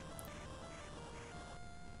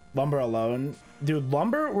 Lumber alone. Dude,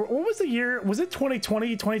 lumber, what was the year? Was it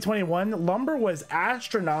 2020, 2021? Lumber was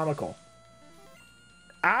astronomical.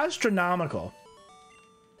 Astronomical.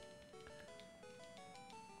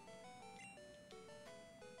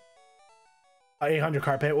 $800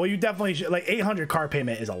 car payment. Well, you definitely should, like, $800 car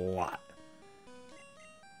payment is a lot.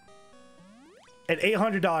 An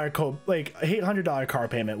 $800 car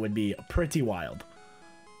payment would be pretty wild.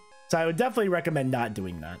 So I would definitely recommend not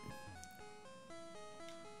doing that.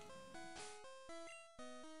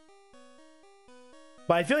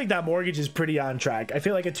 But I feel like that mortgage is pretty on track. I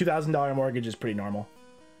feel like a $2,000 mortgage is pretty normal.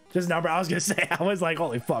 Just number I was gonna say. I was like,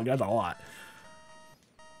 holy fuck, that's a lot.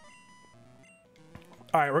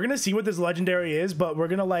 All right, we're gonna see what this legendary is, but we're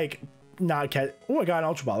gonna like not catch. Oh, I got an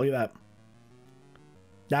ultra ball. Look at that.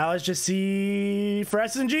 Now let's just see for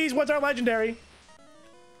S's and G's. What's our legendary?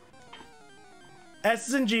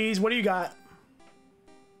 S's and G's. What do you got?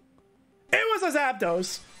 It was a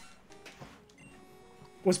Zapdos.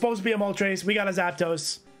 Was supposed to be a Moltres. We got a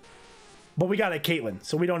Zapdos, but we got a Caitlyn,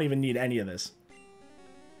 so we don't even need any of this.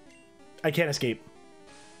 I can't escape.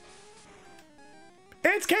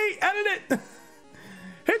 It's Kate. Edit it.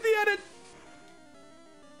 Hit the edit.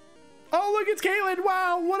 Oh, look, it's Caitlyn.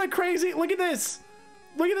 Wow, what a crazy. Look at this.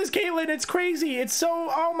 Look at this Caitlyn. It's crazy. It's so.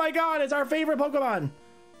 Oh my god, it's our favorite Pokemon.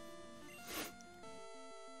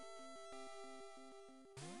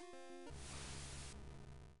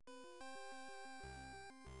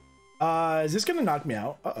 Is this gonna knock me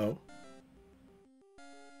out? Uh-oh.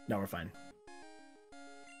 No, we're fine.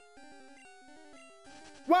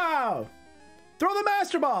 Wow! Throw the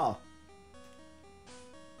Master Ball!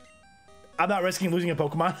 I'm not risking losing a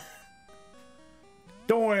Pokemon.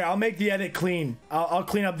 Don't worry, I'll make the edit clean. I'll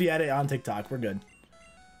clean up the edit on TikTok. We're good.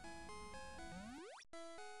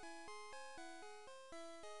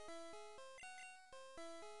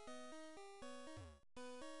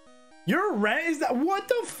 Your rent is that? What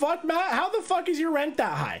the fuck, Matt? How the fuck is your rent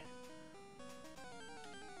that high?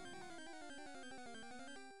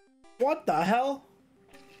 What the hell?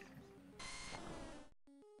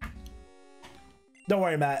 Don't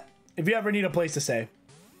worry, Matt. If you ever need a place to stay,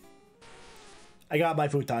 I got my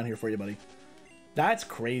futon here for you, buddy. That's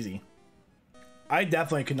crazy. I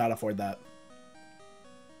definitely could not afford that.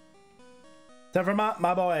 Is that Vermont?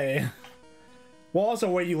 My boy. Well, also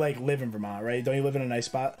where you like live in Vermont, right? Don't you live in a nice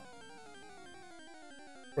spot?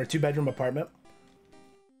 Or a 2-bedroom apartment?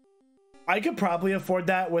 I could probably afford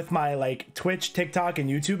that with my like Twitch, TikTok, and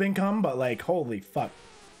YouTube income, but like, holy fuck.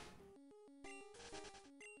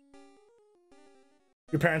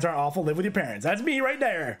 Your parents aren't awful. Live with your parents. That's me right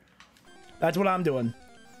there. That's what I'm doing.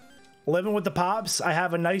 Living with the pops. I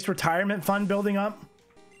have a nice retirement fund building up.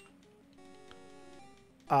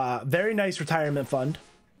 Very nice retirement fund.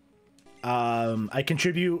 I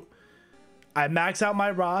contribute. I max out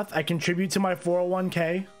my Roth. I contribute to my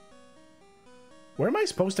 401k. Where am I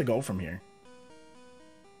supposed to go from here?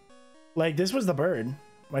 Like, this was the bird. Am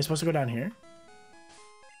I supposed to go down here?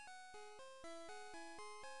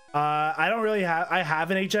 I don't really have... I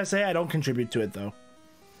have an HSA. I don't contribute to it, though.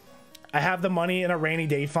 I have the money in a rainy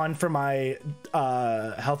day fund for my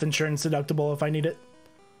health insurance deductible if I need it.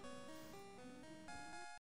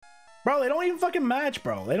 Bro, they don't even fucking match,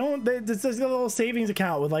 bro. They don't... It's just a little savings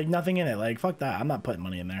account with, like, nothing in it. Like, fuck that. I'm not putting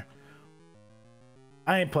money in there.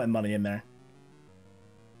 I ain't putting money in there.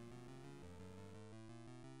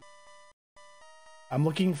 I'm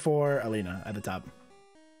looking for Alina at the top.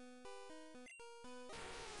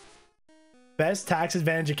 Best tax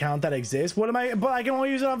advantage account that exists. What am I? But I can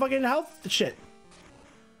only use it on fucking health shit.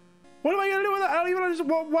 What am I gonna do with it? I don't even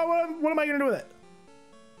understand. What am I gonna do with it?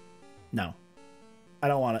 No, I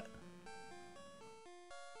don't want it.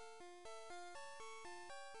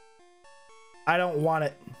 I don't want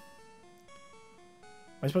it. Am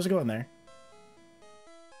I supposed to go in there?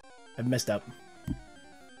 I've messed up.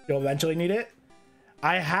 You'll eventually need it.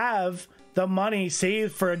 I have the money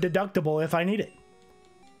saved for a deductible if I need it.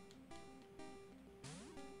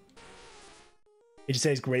 It just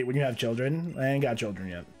says great when you have children. I ain't got children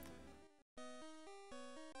yet.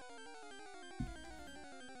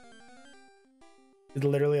 It's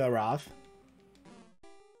literally a Roth.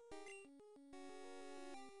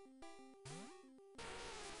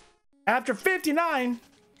 After 59.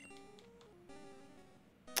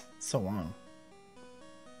 So long.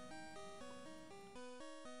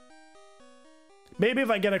 Maybe if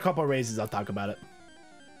I get a couple raises, I'll talk about it.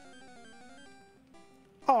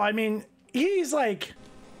 Oh, I mean, he's like...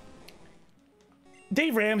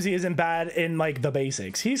 Dave Ramsey isn't bad in, like, the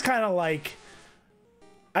basics. He's kind of like...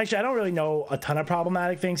 Actually, I don't really know a ton of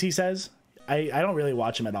problematic things he says. I don't really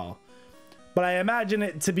watch him at all. But I imagine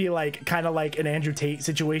it to be, like, kind of like an Andrew Tate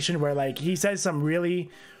situation where, like, he says some really,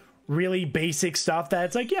 really basic stuff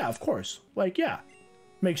that's like, yeah, of course. Like, yeah,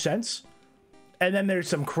 makes sense. And then there's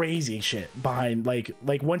some crazy shit behind, like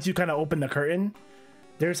once you kind of open the curtain,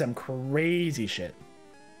 there's some crazy shit.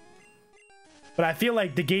 But I feel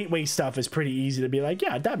like the gateway stuff is pretty easy to be like,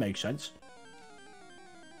 yeah, that makes sense.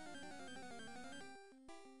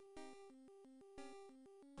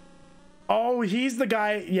 Oh, he's the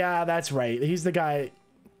guy. Yeah, that's right. He's the guy.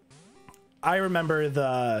 I remember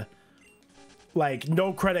the, like,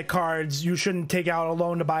 no credit cards. You shouldn't take out a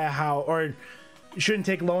loan to buy a house, or you shouldn't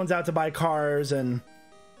take loans out to buy cars and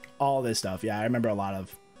all this stuff. Yeah, I remember a lot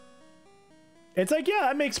of. It's like, yeah,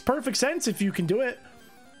 that makes perfect sense if you can do it.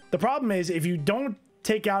 The problem is if you don't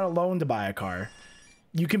take out a loan to buy a car,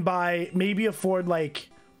 you can maybe afford, like,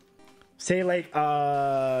 say a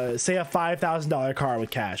 $5,000 car with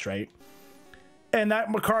cash, right? And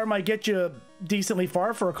that car might get you decently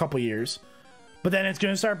far for a couple years, but then it's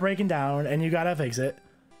going to start breaking down and you got to fix it.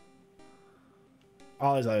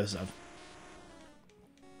 All this other stuff.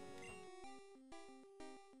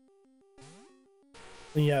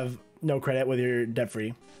 And you have no credit with your debt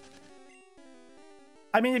free.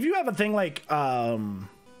 I mean, if you have a thing like, God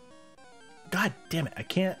damn it. I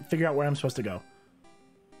can't figure out where I'm supposed to go.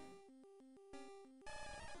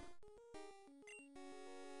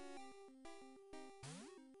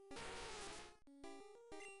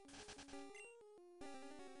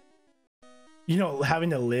 You know, having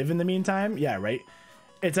to live in the meantime. Yeah, right.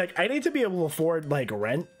 It's like, I need to be able to afford, like,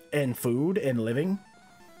 rent and food and living.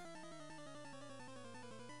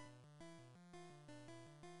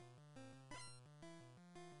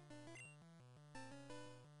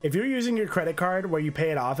 If you're using your credit card where you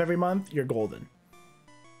pay it off every month, you're golden.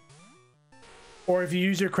 Or if you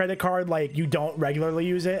use your credit card like you don't regularly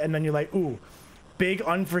use it, and then you're like, ooh, big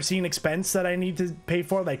unforeseen expense that I need to pay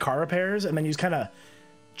for, like car repairs, and then you just kind of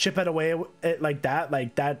chip it away like that,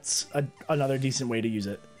 like that's another decent way to use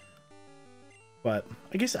it. But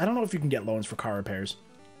I guess I don't know if you can get loans for car repairs.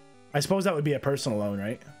 I suppose that would be a personal loan,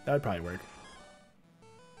 right? That would probably work.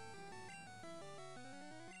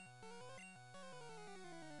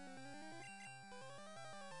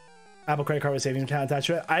 Apple credit card with savings account attached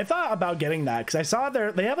to it. I thought about getting that because I saw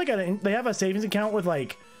they have like they have a savings account with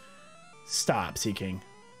like, stop Seeking.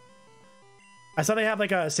 I saw they have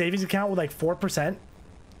like a savings account with like 4%.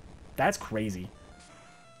 That's crazy.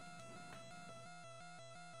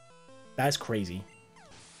 That's crazy.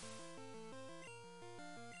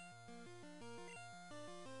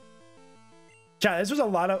 Chat, this was a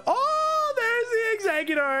lot of... Oh, there's the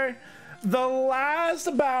executor. The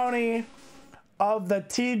last bounty of the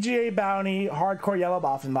TGA bounty hardcore yellow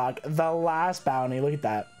BoffinLocke. The last bounty. Look at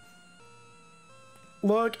that.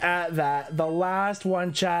 Look at that. The last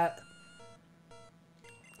one, chat.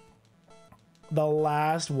 The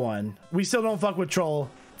last one. We still don't fuck with Troll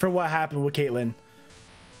for what happened with Caitlyn.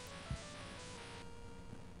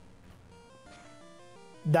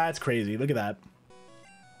 That's crazy. Look at that.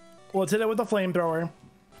 Let's hit it with a flamethrower.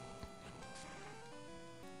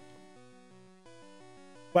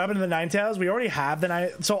 What happened to the Ninetales? We already have the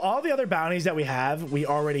nine. So all the other bounties that we have, we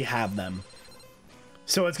already have them.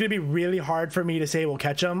 So it's going to be really hard for me to say we'll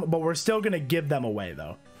catch them, but we're still going to give them away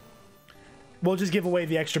though. We'll just give away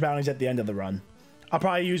the extra bounties at the end of the run. I'll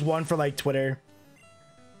probably use one for like Twitter.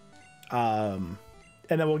 And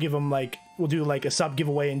then we'll give them like, we'll do like a sub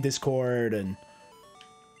giveaway in Discord, and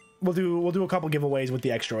we'll do a couple giveaways with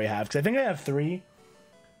the extra we have. Cause I think I have 3.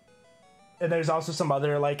 And there's also some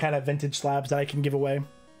other like kind of vintage slabs that I can give away.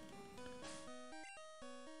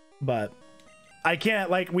 But I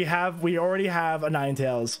can't, like, we already have a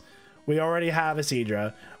Ninetales. We already have a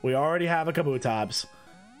Seadra. We already have a Kabutops.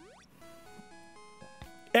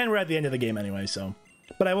 And we're at the end of the game anyway, so.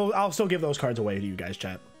 But I'll still give those cards away to you guys,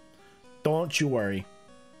 chat. Don't you worry.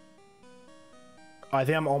 I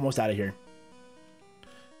think I'm almost out of here.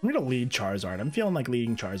 I'm gonna lead Charizard. I'm feeling like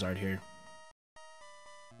leading Charizard here.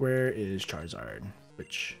 Where is Charizard?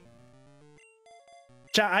 Which?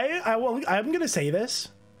 Chat, I'm gonna say this,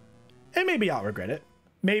 and maybe I'll regret it.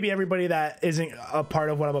 Maybe everybody that isn't a part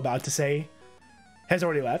of what I'm about to say has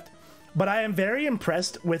already left. But I am very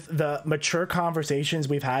impressed with the mature conversations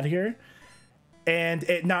we've had here, and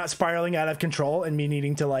it not spiraling out of control and me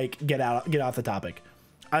needing to like get off the topic.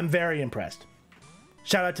 I'm very impressed.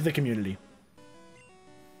 Shout out to the community.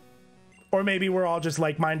 Or maybe we're all just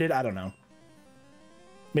like-minded. I don't know.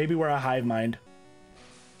 Maybe we're a hive mind.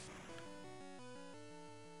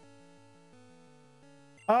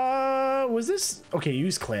 Was this... Okay,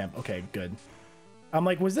 use clamp. Okay, good. I'm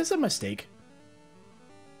like, was this a mistake?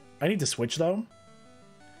 I need to switch, though.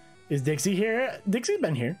 Is Dixie here? Dixie's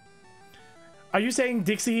been here. Are you saying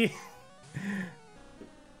Dixie...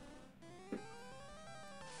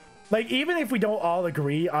 Like, even if we don't all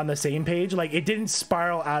agree on the same page, like, it didn't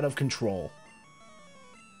spiral out of control.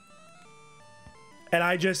 And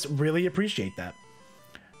I just really appreciate that.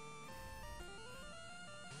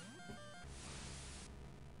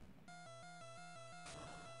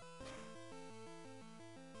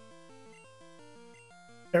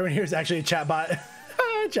 Everyone here is actually a chatbot.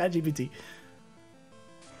 Chat GPT.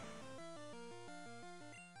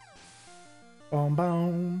 Boom,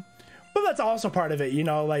 boom. But that's also part of it, you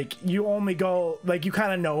know, like you only go, like you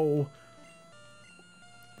kind of know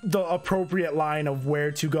the appropriate line of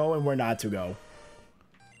where to go and where not to go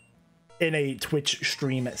in a Twitch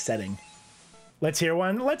stream setting. Let's hear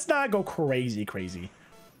one. Let's not go crazy.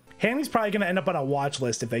 Hanley's probably going to end up on a watch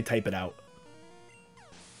list if they type it out.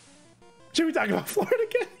 Should we talk about Florida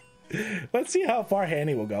again? Let's see how far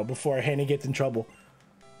Hanny will go before Hanny gets in trouble.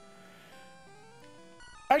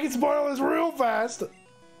 I can spoil this real fast.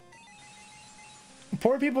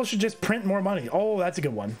 Poor people should just print more money. Oh, that's a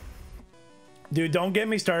good one. Dude, don't get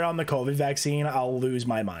me started on the COVID vaccine. I'll lose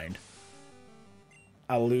my mind.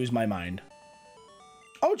 I'll lose my mind.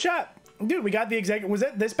 Oh, chat. Dude, we got the executor. Was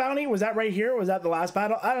it this bounty? Was that right here? Was that the last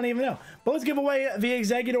battle? I don't even know. But let's give away the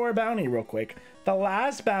executor bounty real quick. The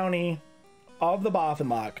last bounty of the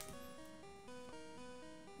BoffinLocke.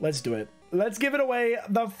 Let's do it. Let's give it away.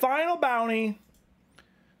 The final bounty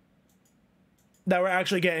that we're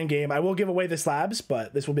actually getting game. I will give away the slabs,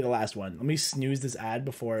 but this will be the last one. Let me snooze this ad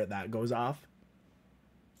before that goes off.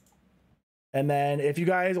 And then if you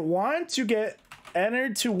guys want to get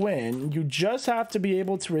entered to win, you just have to be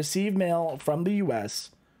able to receive mail from the US.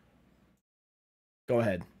 Go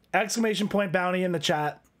ahead. Exclamation point bounty in the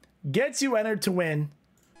chat gets you entered to win.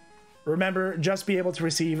 Remember, just be able to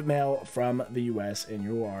receive mail from the US and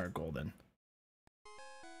you are golden.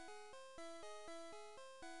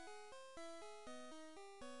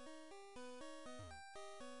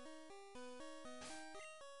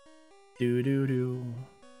 Do.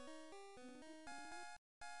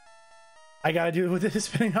 I gotta do with this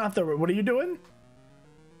spinning off the... What are you doing?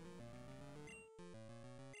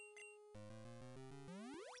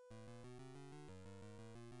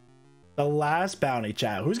 The last bounty,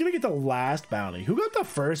 chat. Who's gonna get the last bounty? Who got the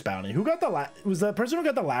first bounty? Who got the was the person who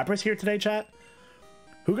got the Lapras here today, chat?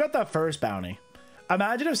 Who got the first bounty?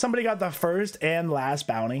 Imagine if somebody got the first and last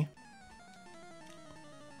bounty.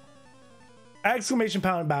 Exclamation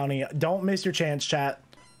point bounty. Don't miss your chance, chat.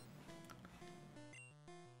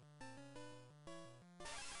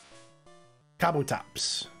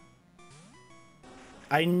 Kabutops.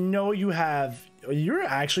 I know you have... You're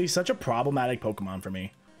actually such a problematic Pokemon for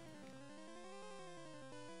me.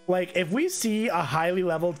 Like, if we see a highly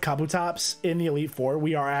leveled Kabutops in the Elite Four,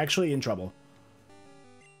 we are actually in trouble.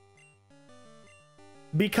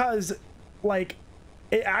 Because, like,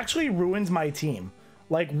 it actually ruins my team.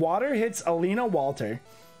 Like, Water hits Alina Walter.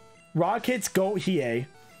 Rock hits Goat Hiei.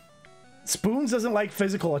 Spoons doesn't like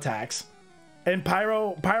physical attacks. And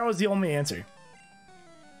Pyro's the only answer.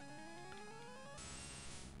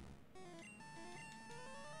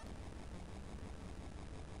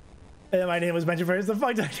 And my name was mentioned first. The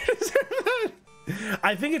fuck did I deserve that?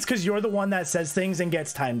 I think it's because you're the one that says things and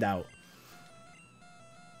gets timed out.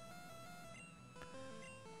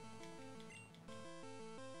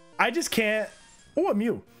 I just can't... Oh, a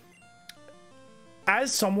Mew.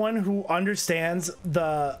 As someone who understands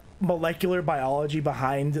the molecular biology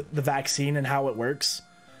behind the vaccine and how it works,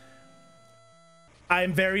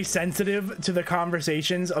 I'm very sensitive to the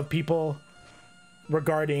conversations of people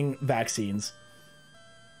regarding vaccines.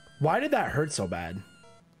 Why did that hurt so bad?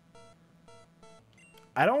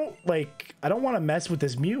 I don't want to mess with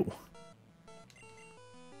this Mew.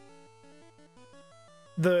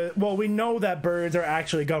 Well, we know that birds are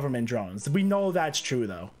actually government drones. We know that's true,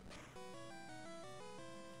 though.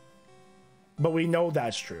 But we know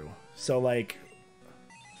that's true. So, like,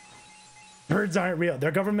 birds aren't real.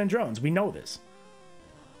 They're government drones. We know this.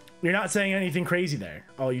 You're not saying anything crazy there.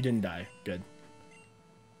 Oh, you didn't die. Good.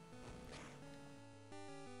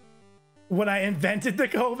 When I invented the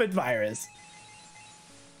COVID virus.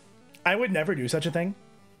 I would never do such a thing.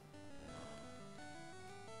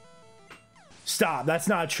 Stop. That's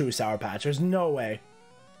not true, Sour Patch. There's no way.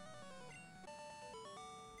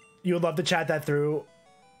 You would love to chat that through,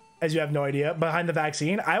 as you have no idea. Behind the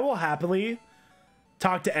vaccine, I will happily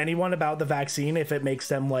talk to anyone about the vaccine if it makes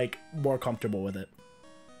them, like, more comfortable with it.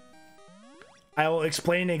 I will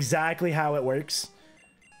explain exactly how it works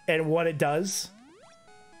and what it does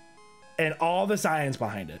and all the science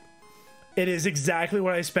behind it. It is exactly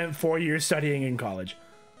what I spent 4 years studying in college.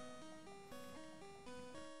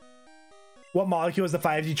 What molecule is the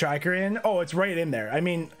 5G tracker in? Oh, it's right in there. I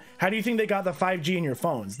mean, how do you think they got the 5G in your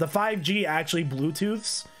phones? The 5G actually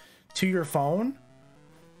Bluetooths to your phone,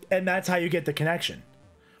 and that's how you get the connection.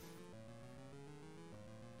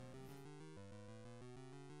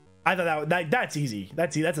 I thought that's easy.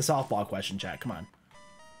 That's a softball question, chat. Come on.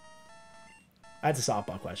 That's a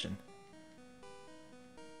softball question.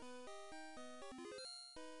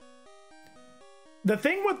 The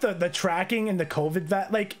thing with the tracking and the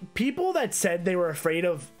COVID like people that said they were afraid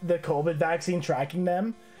of the COVID vaccine tracking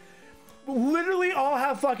them literally all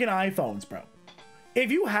have fucking iPhones, bro.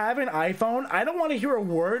 If you have an iPhone, I don't want to hear a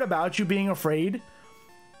word about you being afraid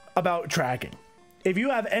about tracking. If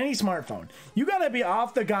you have any smartphone, you gotta be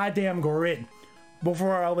off the goddamn grid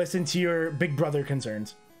before I'll listen to your big brother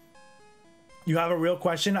concerns. You have a real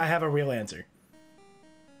question, I have a real answer.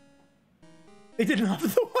 It didn't have the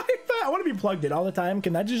Wi-Fi. I want to be plugged in all the time.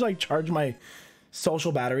 Can that just like charge my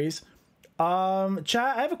social batteries?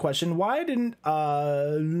 Chat, I have a question. Why didn't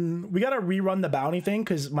we gotta rerun the bounty thing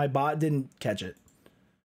because my bot didn't catch it?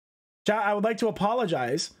 Chat, I would like to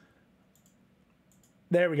apologize.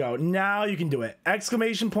 There we go. Now you can do it.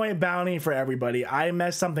 Exclamation point bounty for everybody. I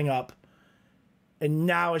messed something up and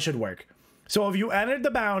now it should work. So if you entered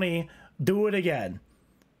the bounty, do it again.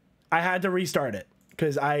 I had to restart it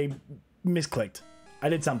because I misclicked. I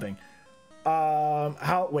did something.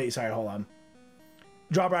 Wait, sorry, hold on.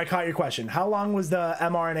 Dropper, I caught your question. How long was the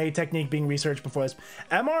mRNA technique being researched before this?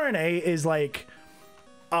 mRNA is like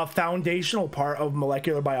a foundational part of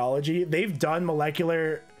molecular biology. They've done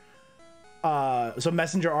molecular so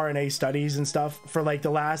messenger RNA studies and stuff for like the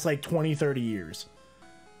last like 20-30 years.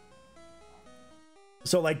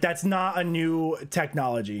 So like that's not a new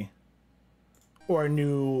technology or a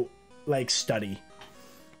new like study.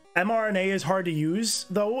 mRNA is hard to use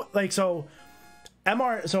though. Like so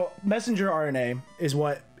messenger RNA is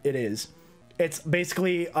what it is. It's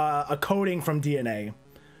basically a coding from DNA.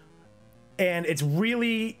 And it's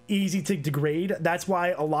really easy to degrade. That's why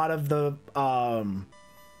a lot of the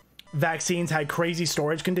vaccines had crazy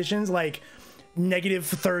storage conditions, like negative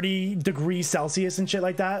 30 degrees Celsius and shit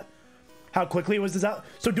like that. How quickly was this out?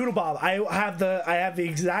 So Doodle Bob, I have the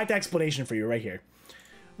exact explanation for you right here.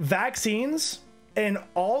 Vaccines and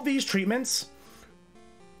all these treatments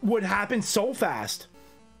would happen so fast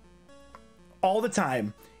all the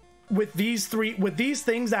time. With these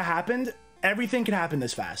things that happened, everything can happen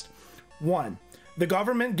this fast. One, the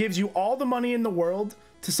government gives you all the money in the world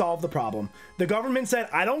to solve the problem. The government said,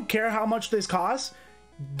 I don't care how much this costs,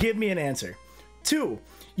 give me an answer. Two,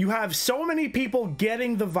 you have so many people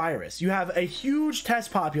getting the virus. You have a huge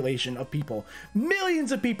test population of people.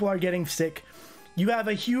 Millions of people are getting sick. You have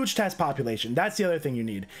a huge test population. That's the other thing you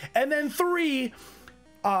need. And then three,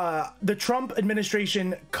 the Trump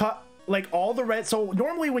administration cut like all the red. So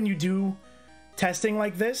normally when you do testing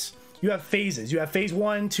like this, you have phases. You have phase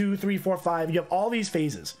 1, 2, 3, 4, 5. You have all these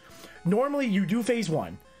phases. Normally you do phase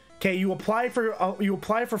 1. Okay, you apply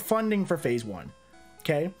for funding for phase 1.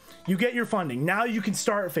 Okay, you get your funding. Now you can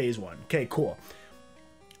start phase 1. Okay, cool.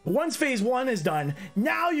 Once phase 1 is done,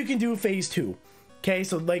 now you can do phase 2. Okay,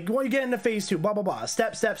 so like when you get into phase 2, blah, blah, blah,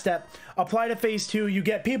 step, apply to phase 2, you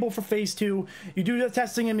get people for phase 2, you do the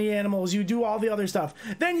testing in the animals, you do all the other stuff,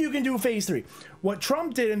 then you can do phase 3. What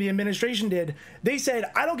Trump did and the administration did, they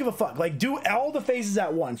said, I don't give a fuck, like do all the phases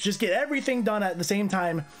at once, just get everything done at the same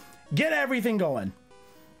time, get everything going.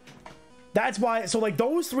 That's why, so like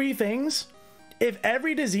those three things, if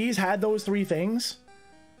every disease had those three things,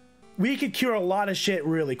 we could cure a lot of shit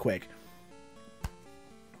really quick.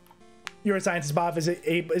 You're a scientist, Bob. Is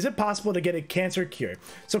it possible to get a cancer cure?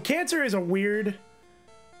 So cancer is a weird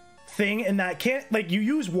thing in that you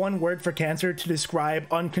use one word for cancer to describe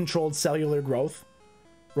uncontrolled cellular growth,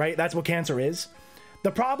 right? That's what cancer is.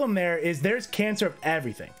 The problem there is there's cancer of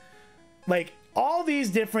everything. Like all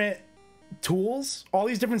these different tools, all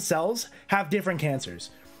these different cells have different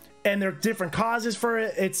cancers, and there are different causes for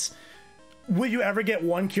it. Will you ever get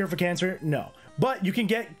one cure for cancer? No. But you can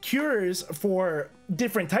get cures for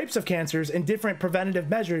different types of cancers and different preventative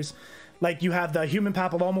measures. Like you have the human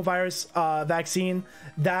papillomavirus vaccine,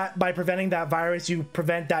 that by preventing that virus, you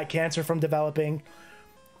prevent that cancer from developing.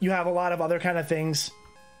 You have a lot of other kind of things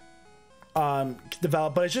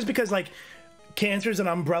develop, but it's just because like cancer is an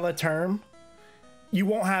umbrella term. You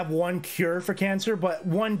won't have one cure for cancer, but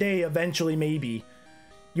one day eventually maybe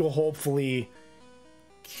you'll hopefully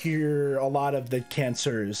cure a lot of the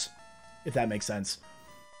cancers, if that makes sense.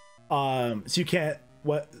 So you can't,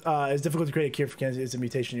 it's difficult to create a cure for cancer. It's a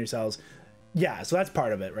mutation in your cells. Yeah, so that's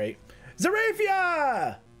part of it, right?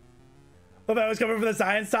 Zarafia! If I was coming for the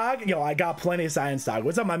science talk, yo, I got plenty of science talk.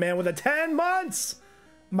 What's up, my man with the 10 months?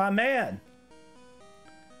 My man.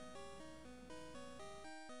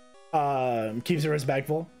 Keeps it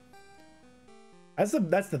respectful. That's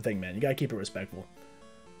the thing, man. You gotta keep it respectful.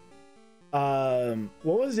 What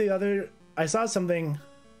was the other? I saw something.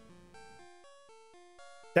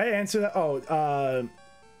 Did I answer that? Oh,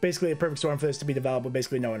 basically a perfect storm for this to be developed, but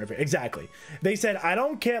basically no interference. Exactly. They said, I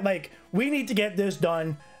don't care. Like, we need to get this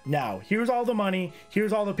done now. Here's all the money.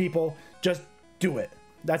 Here's all the people. Just do it.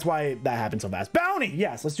 That's why that happened so fast. Bounty.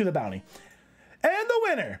 Yes, let's do the bounty. And the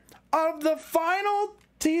winner of the final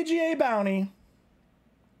TGA bounty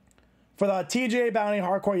for the TGA bounty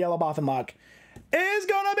hardcore yellow BoffinLocke is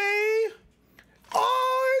gonna be,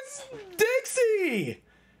 oh, it's Dixie.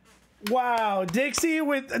 Wow, Dixie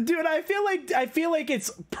with, dude, I feel like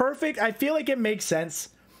it's perfect. I feel like it makes sense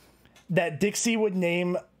that Dixie would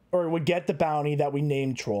name or would get the bounty that we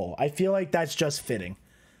named Troll. I feel like that's just fitting.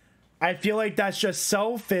 I feel like that's just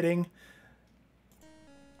so fitting.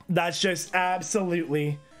 That's just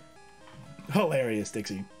absolutely hilarious,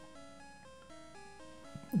 Dixie.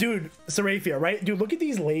 Dude, Serafia, right? Dude, look at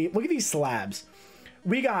these slabs.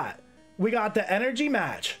 We got the energy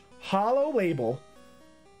match hollow label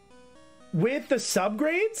with the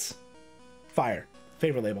subgrades. Fire.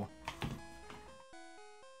 Favorite label.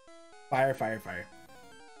 Fire, fire, fire.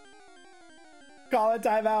 Call it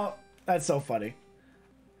timeout. That's so funny.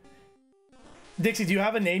 Dixie, do you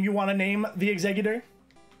have a name you want to name the executor?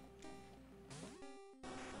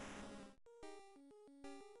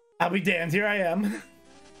 I'll be damned. Here I am.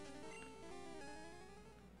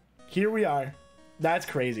 Here we are. That's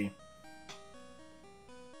crazy.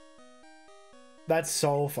 That's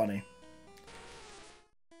so funny.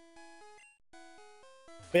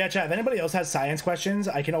 But yeah, chat, if anybody else has science questions,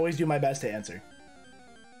 I can always do my best to answer.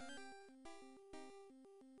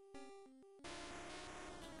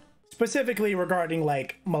 Specifically regarding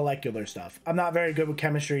like molecular stuff. I'm not very good with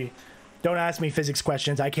chemistry. Don't ask me physics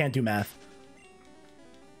questions. I can't do math.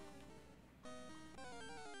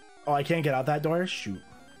 Oh, I can't get out that door? Shoot.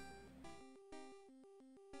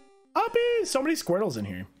 Uppy! So many Squirtles in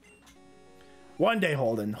here. One day,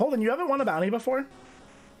 Holden. Holden, you haven't won a bounty before?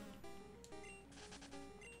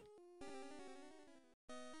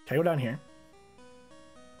 Can I go down here?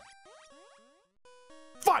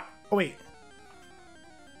 Fuck! Oh, wait.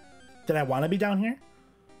 Did I want to be down here?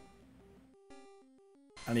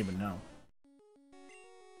 I don't even know.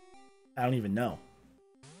 I don't even know.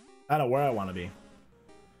 I don't know where I want to be.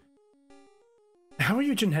 How are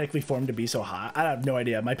you genetically formed to be so hot? I have no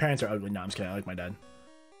idea. My parents are ugly. No, I'm just kidding. I like my dad.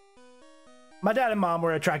 My dad and mom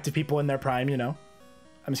were attractive people in their prime, you know?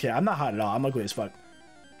 I'm just kidding. I'm not hot at all. I'm ugly as fuck.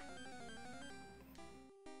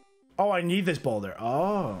 Oh, I need this boulder.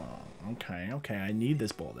 Oh, okay. Okay, I need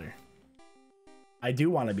this boulder. I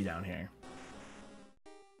do want to be down here.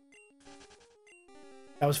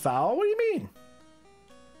 That was foul? What do you mean?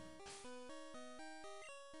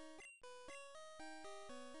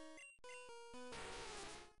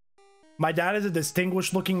 My dad is a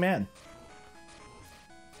distinguished looking man.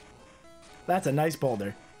 That's a nice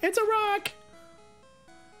boulder. It's a rock!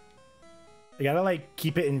 I gotta like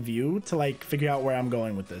keep it in view to like figure out where I'm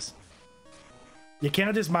going with this. You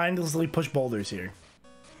can't just mindlessly push boulders here.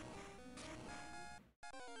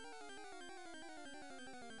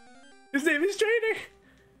 His name is Trainer!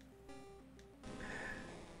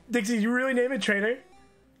 Dixie, you really name it Trainer?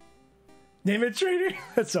 Name it Trainer?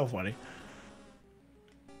 That's so funny.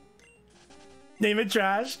 Name it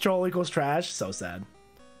Trash. Troll equals trash. So sad.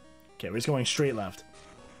 Okay, we're just going straight left.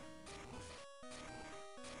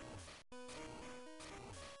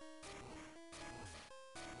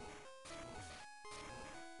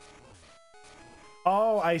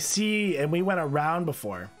 Oh, I see. And we went around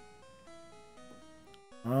before.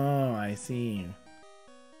 Oh, I see.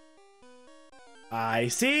 I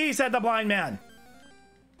see, said the blind man.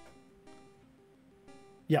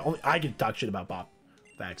 Yeah, only I can talk shit about Bob.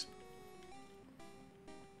 Facts.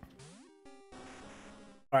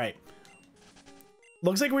 All right.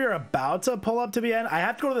 Looks like we are about to pull up to the end. I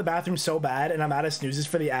have to go to the bathroom so bad, and I'm out of snoozes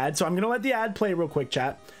for the ad, so I'm gonna let the ad play real quick,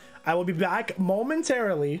 chat. I will be back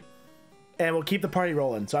momentarily, and we'll keep the party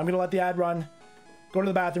rolling. So I'm gonna let the ad run, go to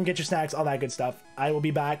the bathroom, get your snacks, all that good stuff. I will be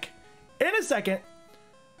back in a second.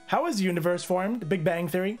 How was the universe formed? The Big Bang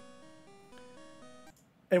Theory?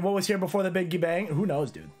 And what was here before the Big Bang? Who knows,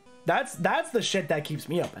 dude? That's the shit that keeps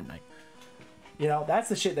me up at night. You know, that's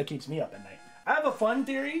the shit that keeps me up at night. I have a fun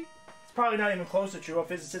theory. It's probably not even close to true. A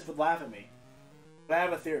physicist would laugh at me. But I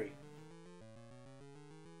have a theory.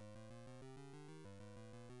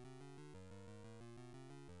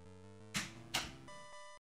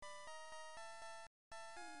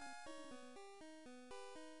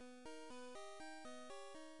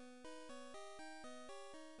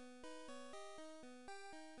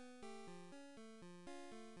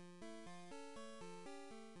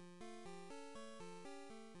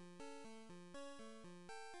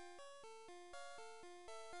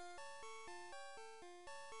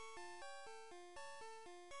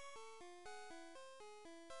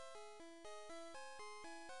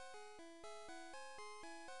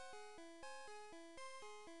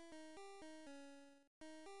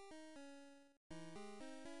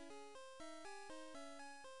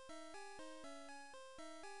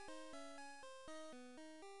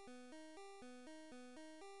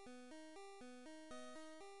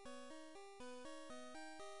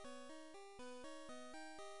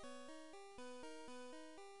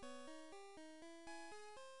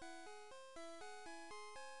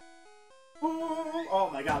 Oh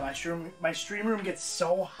my god, my stream room gets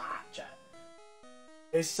so hot, chat.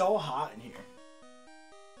 It's so hot in here.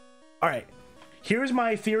 Alright, here's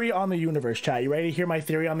my theory on the universe, chat. You ready to hear my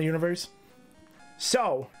theory on the universe?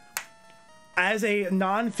 So, as a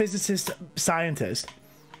non-physicist scientist,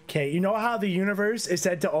 okay, you know how the universe is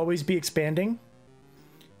said to always be expanding?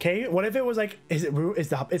 Okay, what if it was like, it's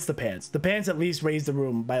the pants. The pants at least raise the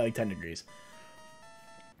room by like 10 degrees.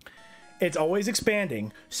 It's always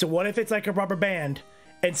expanding. So what if it's like a rubber band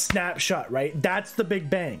and snap shut, right? That's the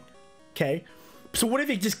Big Bang. Okay. So what if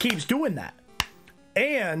it just keeps doing that?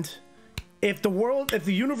 And if the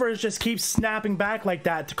universe just keeps snapping back like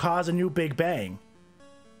that to cause a new Big Bang,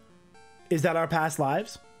 is that our past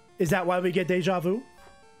lives? Is that why we get deja vu?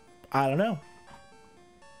 I don't know.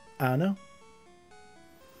 I don't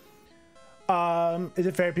know. Is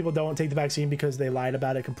it fair people don't take the vaccine because they lied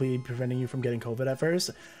about it, completely preventing you from getting COVID at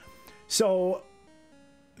first? So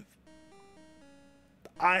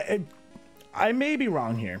I may be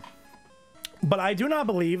wrong here, but I do not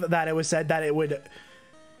believe that it was said that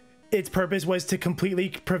its purpose was to completely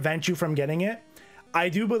prevent you from getting it. I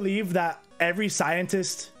do believe that every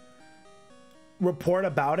scientist report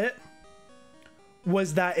about it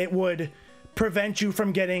was that it would prevent you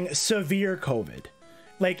from getting severe COVID.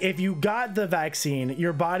 Like if you got the vaccine,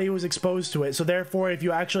 your body was exposed to it. So therefore, if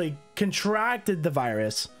you actually contracted the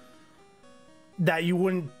virus, that you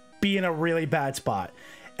wouldn't be in a really bad spot.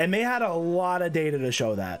 And they had a lot of data to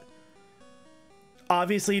show that.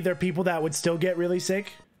 Obviously, there are people that would still get really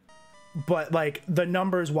sick, but like the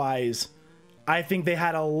numbers wise, I think they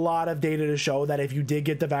had a lot of data to show that if you did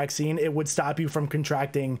get the vaccine, it would stop you from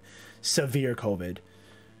contracting severe COVID.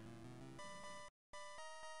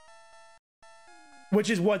 Which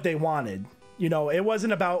is what they wanted. You know, it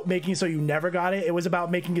wasn't about making it so you never got it. It was about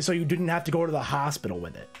making it so you didn't have to go to the hospital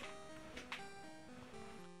with it.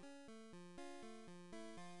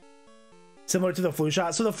 Similar to the flu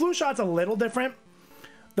shot. So the flu shot's a little different.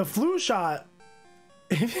 The flu shot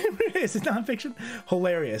is it nonfiction?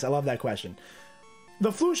 Hilarious. I love that question.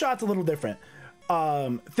 The flu shot's a little different.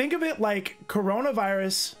 Think of it like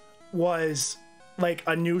coronavirus was like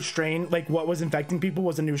a new strain. Like what was infecting people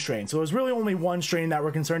was a new strain. So there was really only one strain that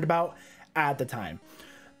we're concerned about at the time.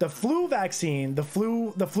 The flu vaccine, the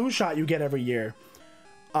flu shot you get every year,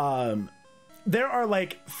 there are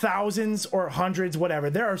like thousands or hundreds,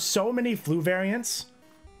 whatever. There are so many flu variants.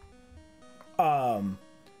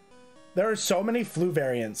 There are so many flu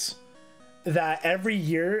variants that every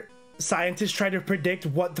year scientists try to predict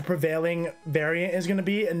what the prevailing variant is going to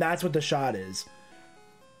be, and that's what the shot is.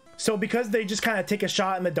 So because they just kind of take a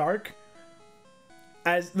shot in the dark,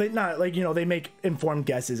 as they not like, you know, they make informed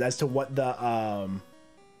guesses as to what the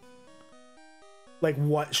like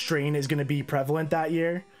what strain is going to be prevalent that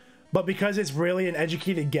year. But because it's really an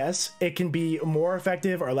educated guess, it can be more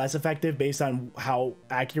effective or less effective based on how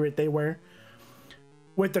accurate they were.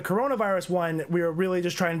 With the coronavirus one, we were really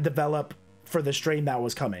just trying to develop for the strain that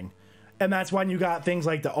was coming. And that's when you got things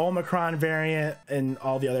like the Omicron variant and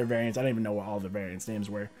all the other variants. I don't even know what all the variants names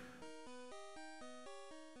were.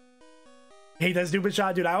 Hey, that stupid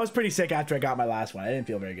shot, dude. I was pretty sick after I got my last one. I didn't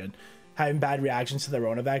feel very good. having bad reactions to the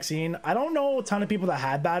Rona vaccine. I don't know a ton of people that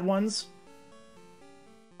had bad ones.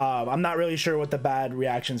 I'm not really sure what the bad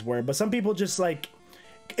reactions were, but some people just like,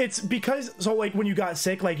 it's because, so like when you got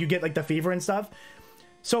sick, like you get like the fever and stuff.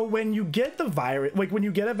 So when you get the virus, like when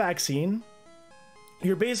you get a vaccine,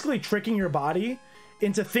 you're basically tricking your body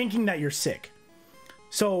into thinking that you're sick.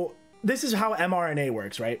 So this is how mRNA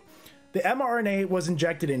works, right? The mRNA was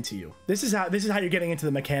injected into you. This is how you're getting into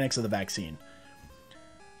the mechanics of the vaccine.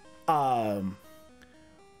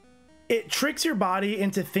 It tricks your body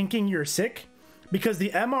into thinking you're sick because the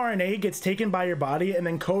mRNA gets taken by your body and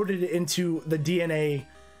then coded into the DNA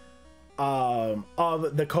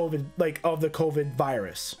of the COVID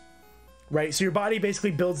virus, right? So your body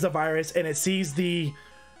basically builds the virus and it sees the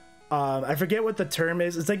I forget what the term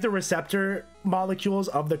is. It's like the receptor molecules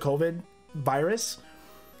of the COVID virus.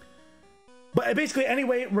 But basically,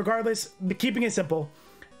 anyway, regardless, keeping it simple,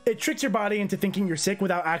 it tricks your body into thinking you're sick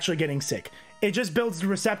without actually getting sick. It just builds the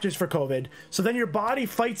receptors for COVID. So then your body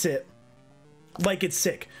fights it like it's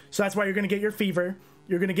sick. So that's why you're going to get your fever.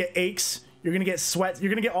 You're going to get aches. You're going to get sweats. You're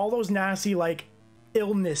going to get all those nasty, like,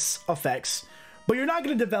 illness effects. But you're not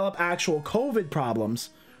going to develop actual COVID problems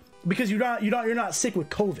because you're not sick with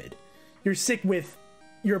COVID. You're sick with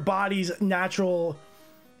your body's natural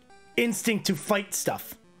instinct to fight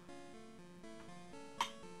stuff.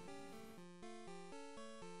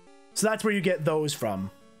 So that's where you get those from.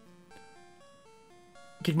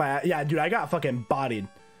 Kick my ass. Yeah, dude, I got fucking bodied.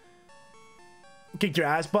 Kicked your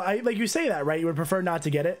ass. But like you say that, right? You would prefer not to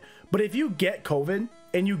get it. But if you get COVID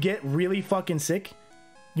and you get really fucking sick,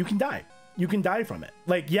 you can die. You can die from it.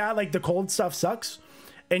 Like, yeah, like the cold stuff sucks.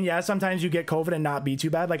 And yeah, sometimes you get COVID and not be too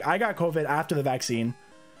bad. Like I got COVID after the vaccine.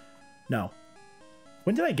 No.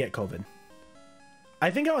 When did I get COVID? I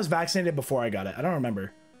think I was vaccinated before I got it. I don't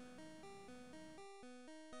remember.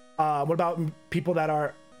 What about people that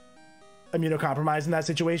are immunocompromised in that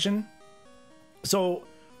situation? So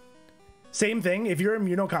same thing. If you're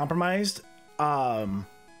immunocompromised,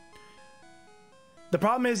 the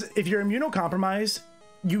problem is if you're immunocompromised,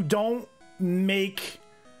 you don't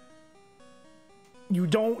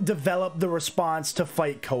develop the response to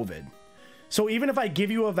fight COVID. So even if I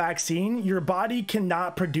give you a vaccine, your body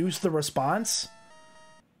cannot produce the response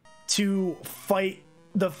to fight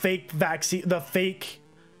the fake vaccine, the fake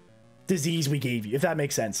disease we gave you, if that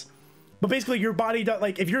makes sense. But basically your body does,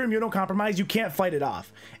 like if you're immunocompromised, you can't fight it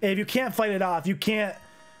off. And if you can't fight it off, you can't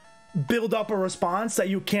build up a response that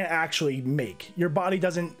you can't actually make. Your body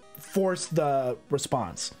doesn't force the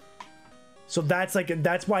response. So that's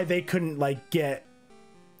why they couldn't like get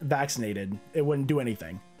vaccinated. It wouldn't do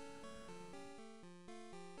anything.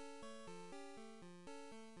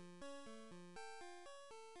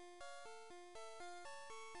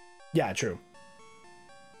 Yeah, true.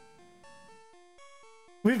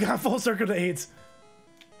 We've got full circle to AIDS.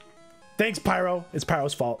 Thanks, Pyro. It's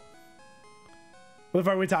Pyro's fault. What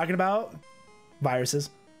are we talking about?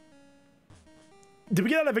 Viruses. Did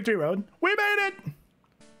we get out of Victory Road? We made it!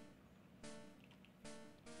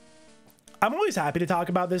 I'm always happy to talk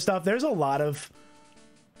about this stuff. There's a lot of...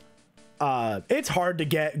 it's hard to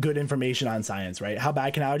get good information on science, right? How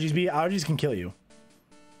bad can allergies be? Allergies can kill you.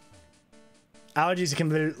 Allergies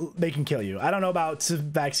can kill you. I don't know about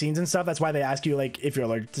vaccines and stuff. That's why they ask you like if you're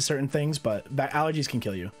allergic to certain things, but allergies can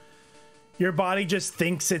kill you. Your body just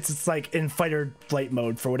thinks it's like in fight or flight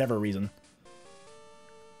mode for whatever reason.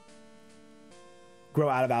 Grow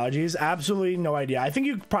out of allergies? Absolutely no idea. I think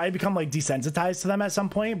you probably become like desensitized to them at some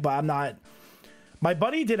point, but I'm not. My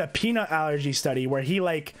buddy did a peanut allergy study where he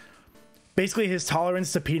like basically his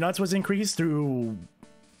tolerance to peanuts was increased through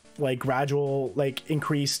like gradual like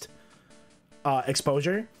increased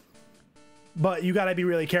exposure. But you got to be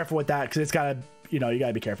really careful with that because it's got to, you know, you got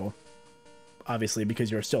to be careful obviously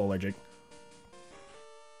because you're still allergic.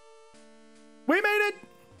 We made it.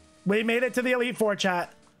 We made it to the Elite Four,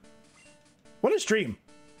 chat. What a stream.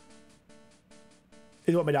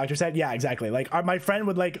 Is what my doctor said. Yeah, exactly. Like my friend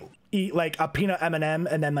would like eat like a peanut M&M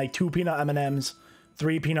and then like 2 peanut M&Ms,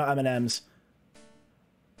 3 peanut M&Ms.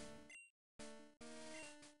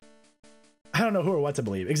 I don't know who or what to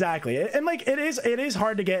believe. Exactly. And like it is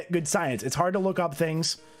hard to get good science. It's hard to look up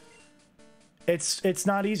things. It's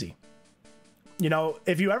not easy. You know,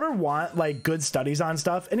 if you ever want like good studies on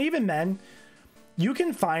stuff, and even then, you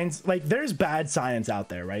can find like there's bad science out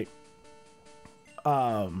there, right?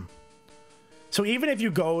 So even if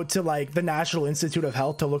you go to like the National Institute of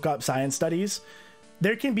Health to look up science studies,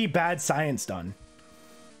 there can be bad science done.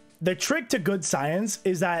 The trick to good science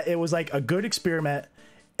is that it was like a good experiment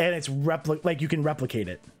and it's like you can replicate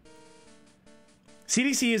it.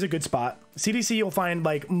 CDC is a good spot. CDC, you'll find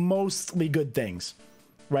like mostly good things.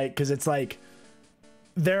 right? Because it's like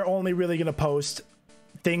they're only really going to post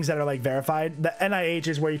things that are like verified. The NIH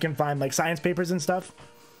is where you can find like science papers and stuff,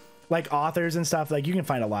 like authors and stuff. Like you can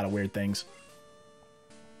find a lot of weird things.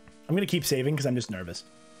 I'm going to keep saving because I'm just nervous.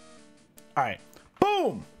 All right.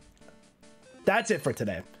 Boom. That's it for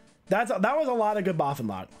today. That was a lot of good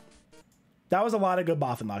BoffinLocke. That was a lot of good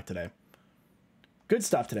BoffinLocke today. Good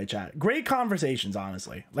stuff today, chat. Great conversations,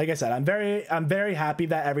 honestly. Like I said, I'm very happy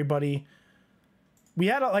that everybody, we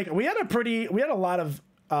had a lot of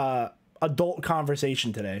adult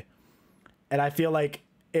conversation today, and I feel like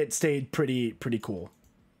it stayed pretty cool.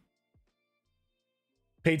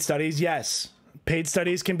 Paid studies, yes. Paid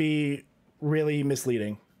studies can be really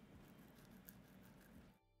misleading.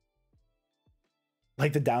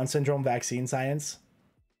 Like the Down syndrome vaccine science.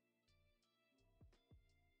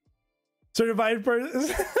 Certified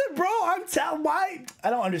person. Bro, I'm telling why. I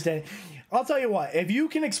don't understand. I'll tell you what. If you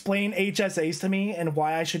can explain HSAs to me and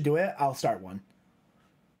why I should do it, I'll start one.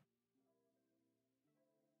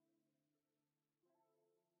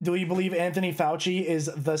 Do we believe Anthony Fauci is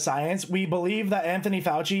the science? We believe that Anthony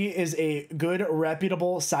Fauci is a good,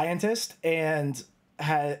 reputable scientist, and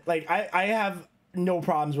I have no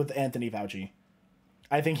problems with Anthony Fauci.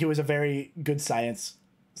 I think he was a very good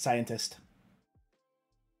scientist.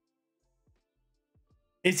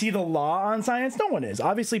 Is he the law on science? No one is.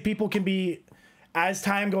 Obviously, people can be, as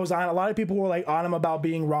time goes on, a lot of people were like on him about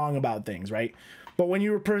being wrong about things, right? But when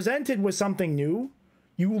you were presented with something new,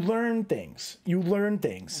 you learn things. You learn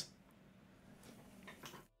things.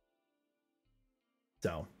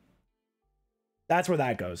 So that's where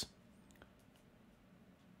that goes.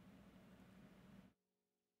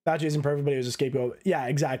 Fauci isn't perfect, but he was a scapegoat. Yeah,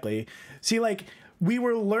 exactly. See, like, we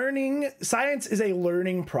were learning. Science is a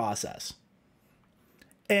learning process.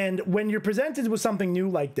 And when you're presented with something new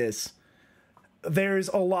like this, there's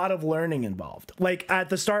a lot of learning involved. Like at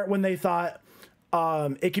the start when they thought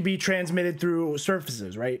it could be transmitted through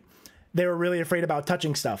surfaces, right? They were really afraid about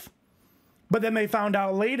touching stuff. But then they found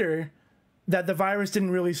out later that the virus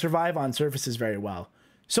didn't really survive on surfaces very well.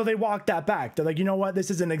 So they walked that back. They're like, you know what? This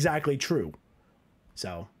isn't exactly true.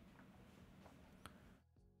 So.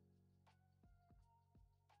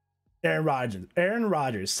 Aaron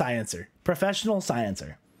Rodgers, sciencer. Professional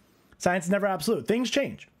sciencer. Science is never absolute. Things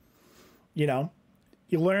change. You know?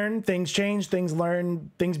 You learn, things change, things learn,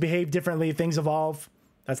 things behave differently, things evolve.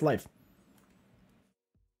 That's life.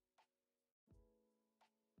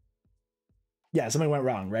 Yeah, something went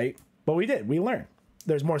wrong, right? But we did. We learned.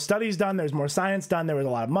 There's more studies done. There's more science done. There was a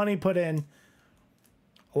lot of money put in.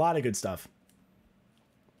 A lot of good stuff.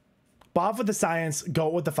 Bob with the science, go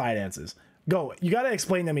with the finances. Go. You got to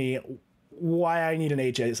explain to me why I need an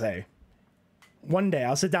HSA. One day,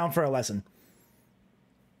 I'll sit down for a lesson.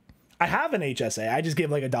 I have an HSA. I just give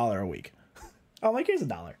like $1 a week. I'm like, here's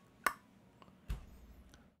 $1.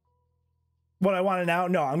 What I want to now?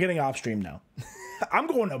 No, I'm getting off stream now. I'm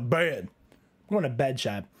going to bed. I'm going to bed,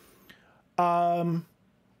 chat. But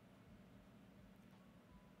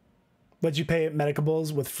you pay medical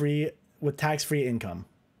bills with tax-free income.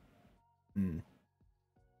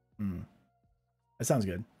 That sounds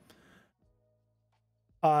good.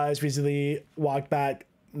 It's recently walked back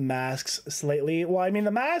masks slightly. Well, I mean,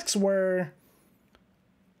 the masks were...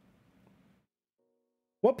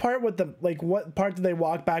 What part did they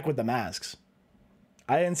walk back with the masks?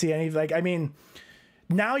 I didn't see any, like, I mean,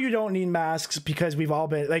 now you don't need masks because we've all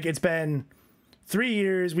been, like, it's been 3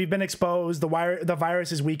 years. We've been exposed. The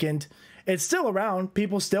virus is weakened. It's still around.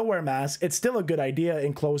 People still wear masks. It's still a good idea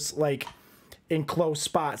in close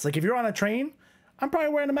spots. Like, if you're on a train, I'm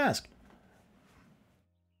probably wearing a mask.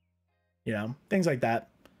 You know, things like that.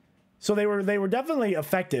 So they were definitely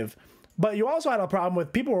effective, but you also had a problem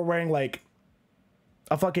with people were wearing like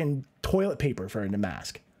a fucking toilet paper for a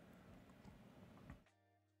mask.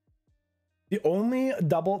 The only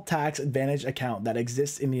double tax advantage account that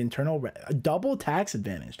exists in the internal double tax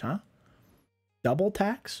advantage, huh? Double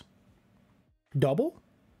tax? Double?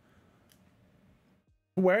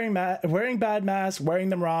 Wearing bad masks, wearing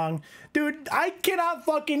them wrong. Dude, I cannot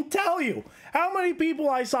fucking tell you how many people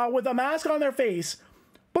I saw with a mask on their face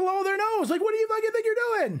below their nose. Like, what do you fucking think you're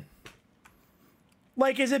doing?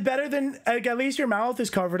 Like, is it better than, like, at least your mouth is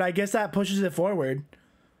covered? I guess that pushes it forward.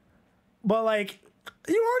 But, like,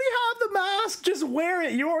 you already have the mask. Just wear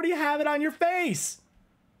it. You already have it on your face.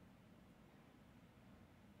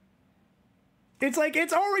 It's like, you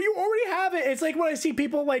already have it. It's like when I see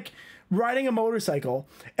people, like, riding a motorcycle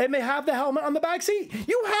and they have the helmet on the back seat.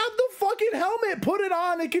 You have the fucking helmet. Put it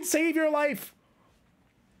on. It can save your life.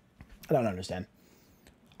 I don't understand.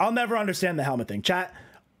 I'll never understand the helmet thing. Chat,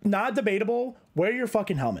 not debatable. Wear your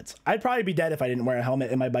fucking helmets. I'd probably be dead if I didn't wear a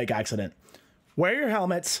helmet in my bike accident. Wear your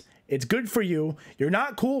helmets. It's good for you. You're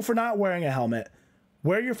not cool for not wearing a helmet.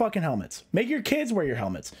 Wear your fucking helmets. Make your kids wear your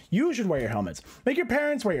helmets. You should wear your helmets. Make your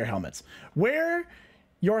parents wear your helmets. Wear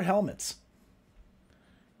your helmets.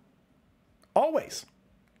 Always.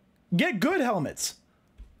 Get good helmets.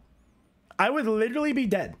 I would literally be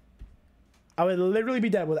dead. I would literally be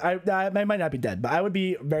dead with I might not be dead, but I would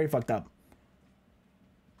be very fucked up.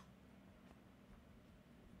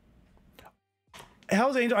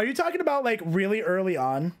 Hell's Angel, are you talking about like really early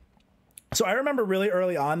on? So I remember really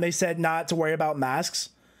early on they said not to worry about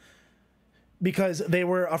masks because they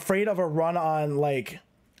were afraid of a run on, like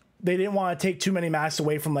they didn't want to take too many masks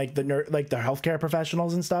away from like the healthcare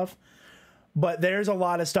professionals and stuff. But there's a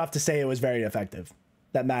lot of stuff to say it was very effective,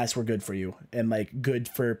 that masks were good for you and like good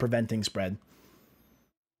for preventing spread.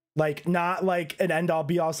 Like not like an end all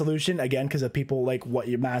be all solution again, because of people like what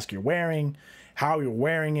your mask you're wearing, how you're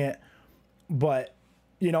wearing it. But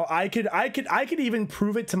you know, I could even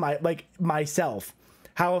prove it to myself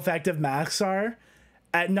how effective masks are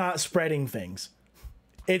at not spreading things.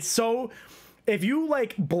 It's so, if you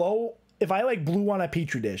like if I like blew on a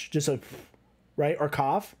petri dish, just a right, or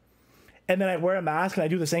cough, and then I wear a mask and I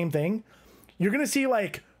do the same thing, you're gonna see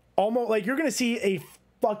like almost like you're gonna see a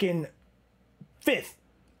fucking fifth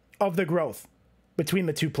of the growth between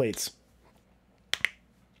the two plates.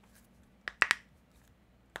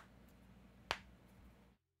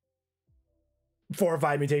 Four or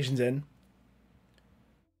five mutations in.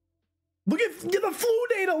 Look at the flu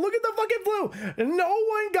data. Look at the fucking flu. No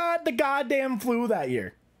one got the goddamn flu that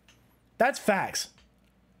year. That's facts.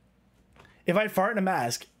 If I fart in a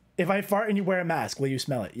mask, if I fart and you wear a mask, will you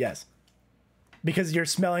smell it? Yes. Because you're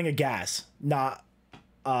smelling a gas, not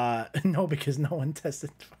no, because no one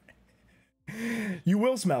tested. You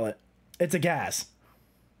will smell it. It's a gas.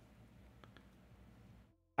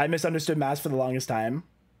 I misunderstood masks for the longest time.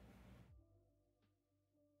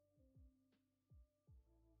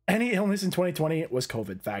 Any illness in 2020 was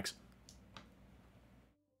COVID. Facts.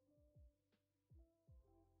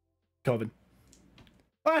 COVID.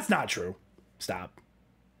 Well, that's not true. Stop.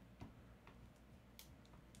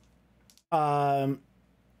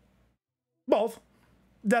 Both.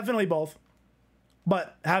 Definitely both.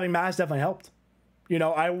 But having masks definitely helped. You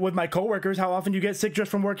know, with my coworkers, how often do you get sick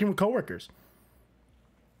just from working with coworkers?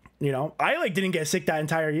 You know, I like didn't get sick that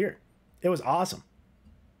entire year. It was awesome.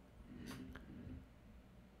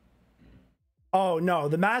 Oh no,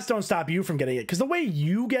 the masks don't stop you from getting it, because the way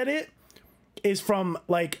you get it is from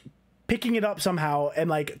like picking it up somehow and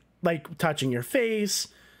like touching your face,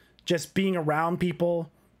 just being around people,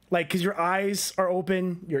 like because your eyes are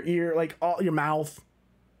open, your ear, like all your mouth,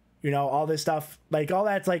 you know, all this stuff, like all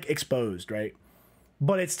that's like exposed, right?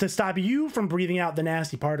 But it's to stop you from breathing out the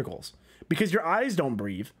nasty particles, because your eyes don't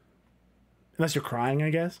breathe unless you're crying,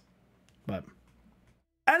 I guess. But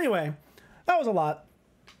anyway, that was a lot.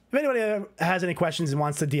 If anybody has any questions and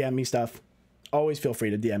wants to DM me stuff, always feel free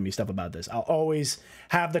to DM me stuff about this. I'll always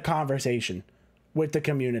have the conversation with the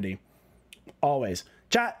community. Always.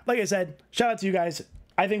 Chat, like I said, shout out to you guys.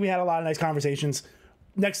 I think we had a lot of nice conversations.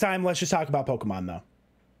 Next time, let's just talk about Pokemon, though.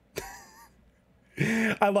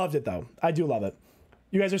 I loved it, though. I do love it.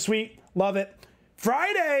 You guys are sweet. Love it.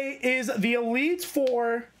 Friday is the Elite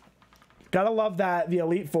Four. Gotta love that. The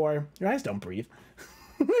Elite Four. Your eyes don't breathe.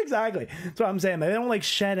 Exactly. That's what I'm saying. They don't like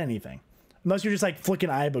shed anything. Unless you're just like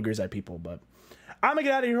flicking eye boogers at people. But I'm gonna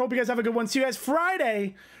get out of here. Hope you guys have a good one. See you guys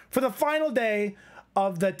Friday for the final day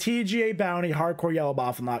of the TGA Bounty Hardcore Yellow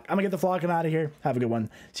BoffinLocke. I'm gonna get the flocking out of here. Have a good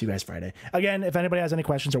one. See you guys Friday. Again, if anybody has any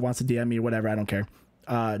questions or wants to DM me or whatever, I don't care.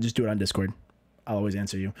 Just do it on Discord. I'll always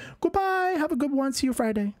answer you. Goodbye. Have a good one. See you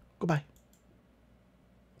Friday. Goodbye.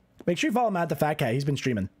 Make sure you follow Matt the Fat Cat. He's been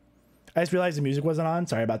streaming. I just realized the music wasn't on.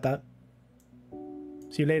 Sorry about that.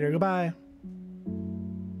 See you later. Goodbye.